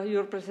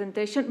your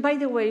presentation. By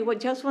the way,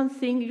 just one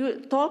thing,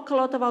 you talk a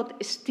lot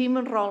about STEAM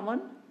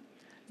enrollment.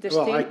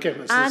 I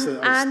came as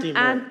a STEAM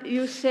and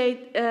you said,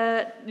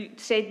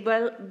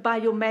 well,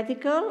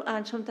 biomedical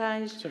and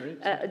sometimes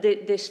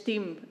the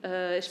STEAM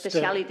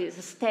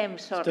specialties, STEM,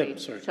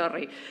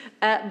 sorry.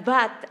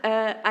 But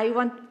I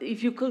want,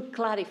 if you could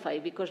clarify,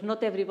 because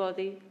not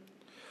everybody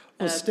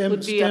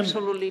would be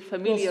absolutely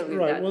familiar with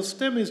that. Well,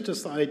 STEM is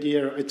just the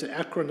idea, it's an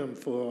acronym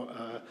for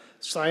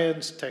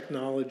science,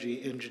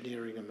 technology,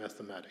 engineering, and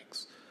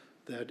mathematics.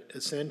 That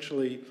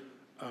essentially,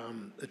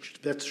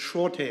 that's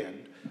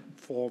shorthand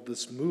for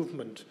this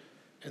movement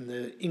and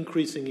the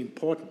increasing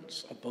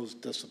importance of those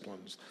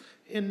disciplines.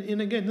 And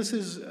again, this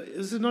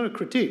is not a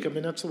critique. I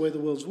mean, that's the way the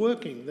world's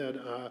working,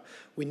 that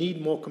we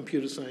need more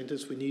computer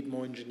scientists, we need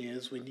more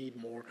engineers, we need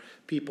more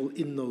people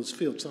in those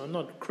fields. So I'm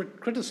not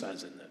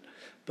criticizing that.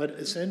 But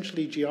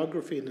essentially,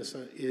 geography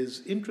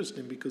is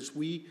interesting because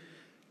we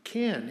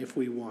can, if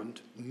we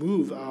want,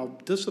 move our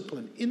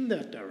discipline in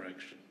that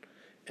direction.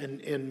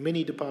 And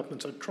many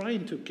departments are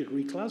trying to get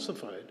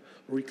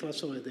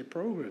reclassify their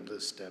programs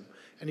as STEM.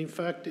 And in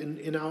fact,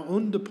 in our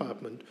own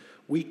department,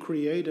 we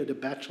created a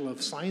Bachelor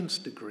of Science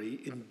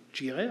degree in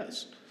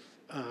GIS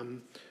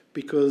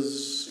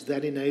because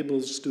that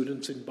enables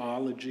students in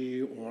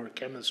biology or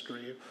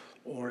chemistry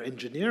or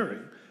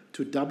engineering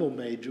to double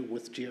major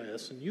with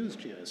GIS and use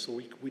GIS.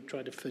 So we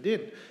try to fit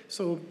in.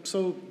 So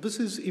this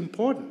is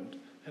important,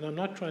 and I'm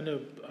not trying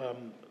to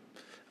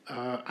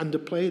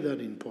underplay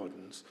that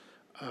importance.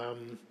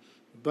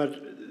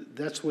 But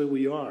that's where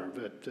we are,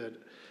 that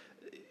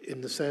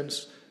in the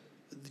sense,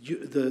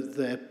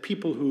 the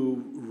people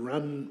who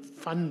run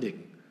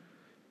funding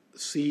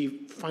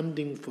see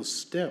funding for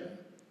STEM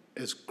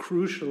as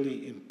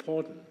crucially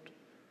important,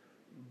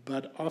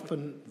 but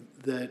often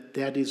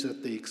that is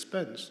at the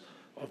expense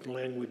of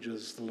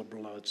languages, the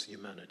liberal arts, the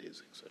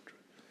humanities, etc.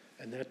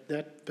 And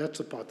that's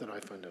a part that I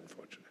find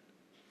unfortunate.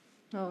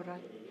 All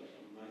right.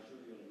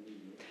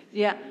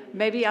 Yeah,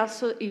 maybe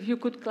also if you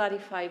could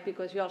clarify,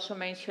 because you also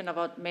mentioned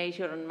about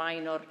major and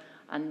minor,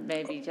 and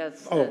maybe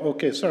just...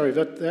 okay, sorry,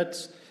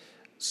 that's...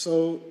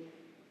 So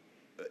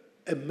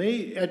at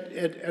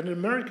an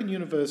American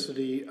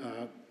university,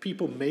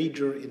 people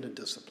major in a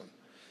discipline.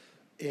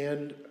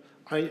 And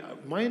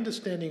my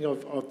understanding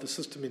of the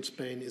system in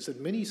Spain is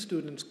that many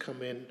students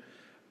come in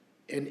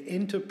and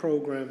enter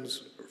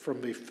programs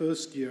from their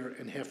first year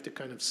and have to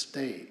kind of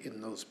stay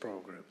in those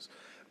programs.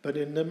 But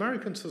in the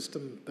American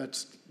system,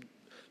 that's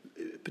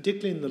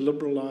particularly in the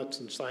liberal arts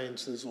and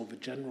sciences or the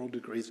general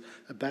degrees,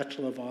 a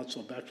Bachelor of Arts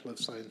or Bachelor of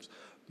Science,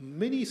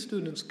 many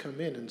students come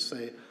in and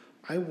say,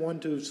 I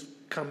want to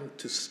come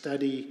to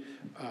study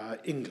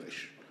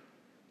English.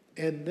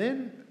 And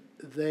then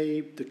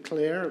they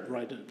declare,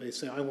 they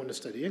say, I want to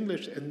study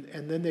English, and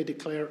then they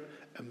declare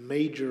a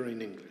major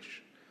in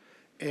English.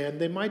 And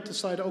they might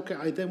decide, okay,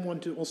 I then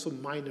want to also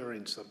minor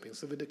in something.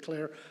 So they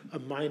declare a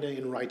minor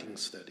in writing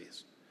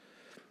studies.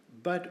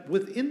 But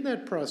within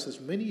that process,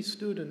 many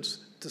students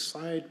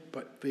decide,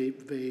 but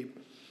they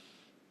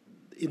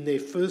in their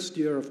first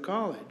year of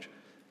college,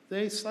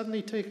 they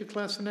suddenly take a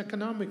class in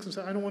economics and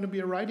say, I don't want to be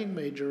a writing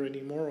major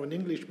anymore or an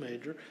English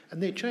major,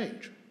 and they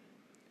change.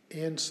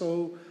 And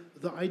so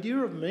the idea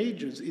of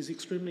majors is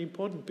extremely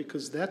important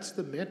because that's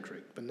the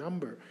metric, the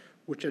number,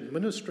 which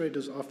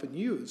administrators often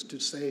use to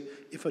say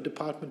if a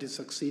department is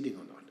succeeding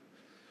or not.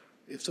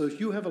 If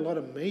you have a lot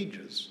of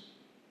majors,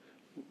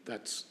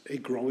 that's a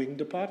growing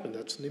department.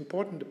 That's an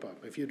important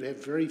department. If you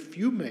have very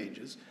few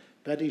majors,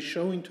 that is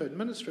showing to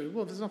administrators,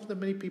 well, there's not that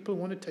many people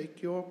who want to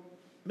take your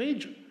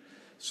major.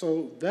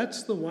 So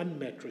that's the one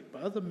metric. The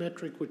other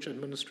metric which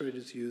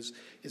administrators use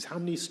is how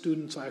many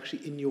students are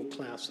actually in your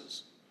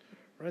classes.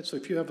 Right? So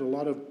if you have a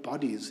lot of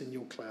bodies in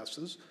your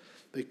classes,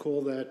 they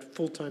call that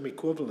full-time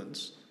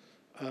equivalence.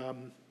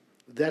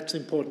 That's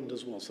important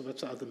as well. So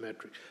that's the other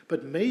metric.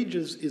 But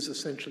majors is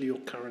essentially your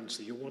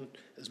currency. You want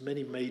as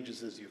many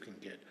majors as you can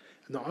get.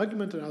 And the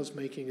argument that I was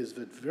making is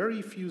that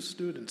very few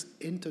students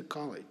enter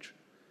college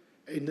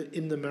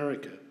in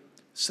America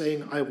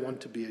saying, I want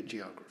to be a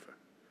geographer.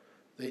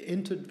 They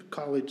entered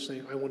college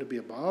saying, I want to be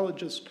a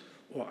biologist,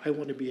 or I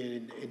want to be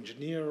an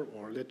engineer,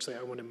 or let's say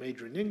I want to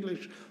major in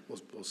English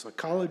or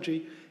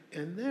psychology.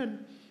 And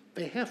then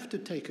they have to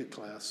take a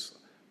class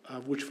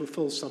which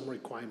fulfills some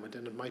requirement,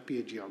 and it might be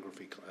a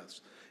geography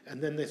class.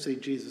 And then they say,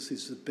 Jesus,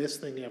 this is the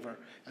best thing ever,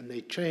 and they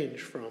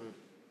change from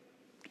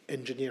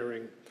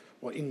engineering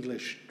or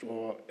English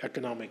or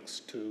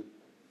economics to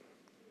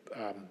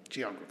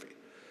geography.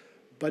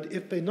 But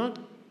if they're not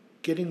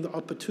getting the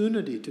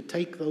opportunity to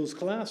take those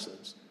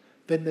classes,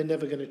 then they're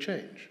never going to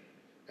change.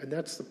 And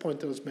that's the point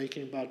that I was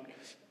making about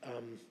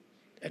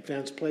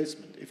advanced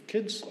placement. If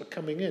kids are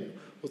coming in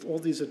with all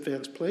these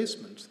advanced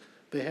placements,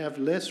 they have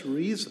less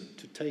reason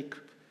to take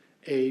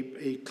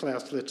a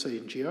class, let's say,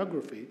 in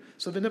geography,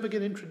 so they never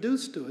get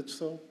introduced to it,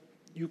 so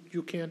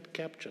you can't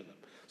capture them.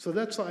 So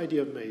that's the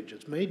idea of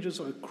majors. Majors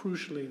are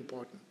crucially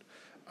important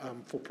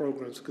for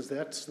programs because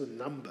that's the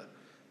number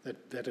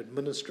that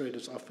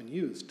administrators often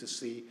use to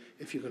see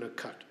if you're going to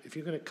cut. If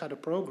you're going to cut a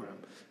program,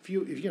 if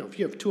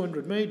you have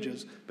 200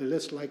 majors, they're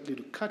less likely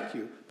to cut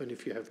you than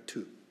if you have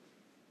 2.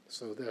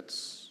 So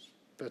that's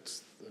the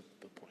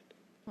point.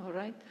 All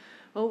right.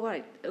 All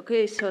right.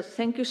 Okay, so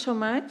thank you so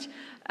much.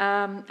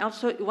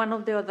 Also, one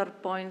of the other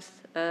points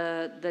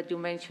that you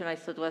mentioned I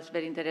thought was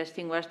very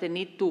interesting was the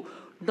need to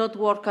not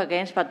work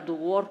against, but to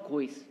work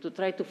with, to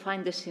try to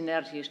find the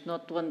synergies,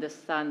 not to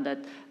understand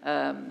that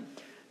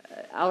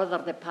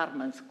other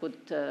departments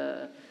could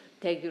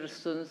take your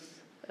students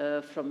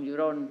from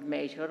your own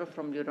major or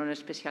from your own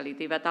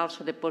specialty, but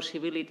also the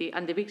possibility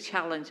and the big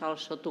challenge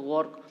also to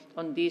work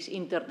on this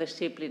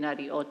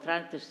interdisciplinary or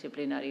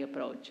transdisciplinary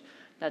approach.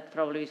 That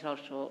probably is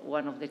also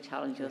one of the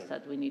challenges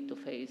that we need to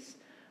face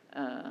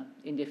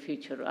in the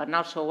future, and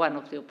also one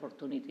of the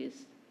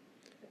opportunities.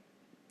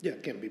 Yeah,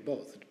 it can be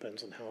both. It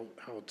depends on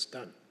how it's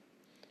done.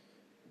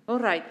 All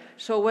right.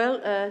 So,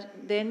 well,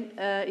 then,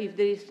 if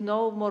there is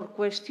no more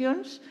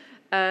questions,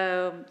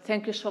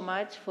 thank you so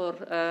much for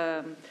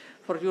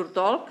your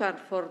talk and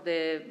for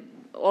the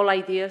all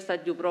ideas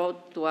that you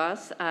brought to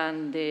us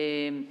and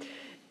the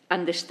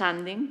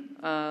understanding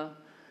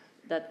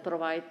that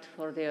provide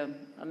for the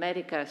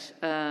Americas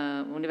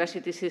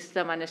university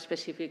system and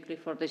specifically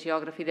for the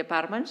geography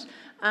departments.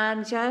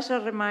 And just a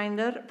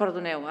reminder,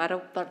 perdoneu, ara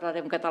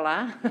parlarem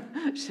català,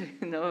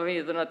 no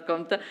m'havia donat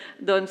compte,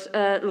 doncs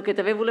el que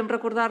també volem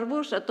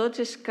recordar-vos a tots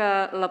és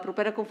que la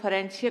propera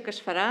conferència que es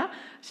farà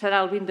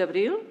serà el 20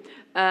 d'abril,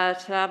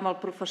 serà amb el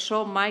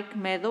professor Mike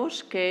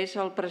Meadows, que és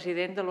el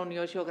president de la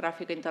Unió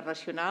Geogràfica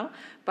Internacional.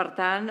 Per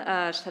tant,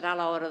 serà a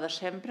l'hora de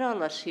sempre, a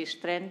les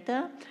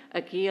 6:30,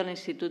 aquí a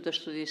l'Institut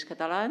d'Estudis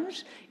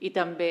Catalans i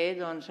també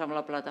amb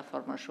la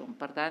plataforma Zoom.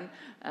 Per tant,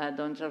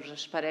 us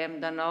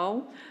esperem de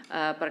nou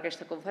per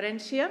aquesta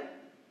conferència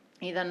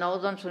i de nou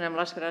donem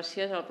les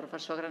gràcies al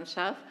professor Grant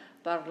Saff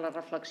per les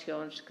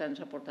reflexions que ens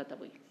ha portat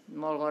avui.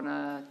 Molt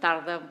bona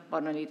tarda,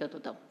 bona nit a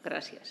tothom.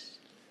 Gràcies.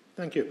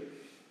 Thank you.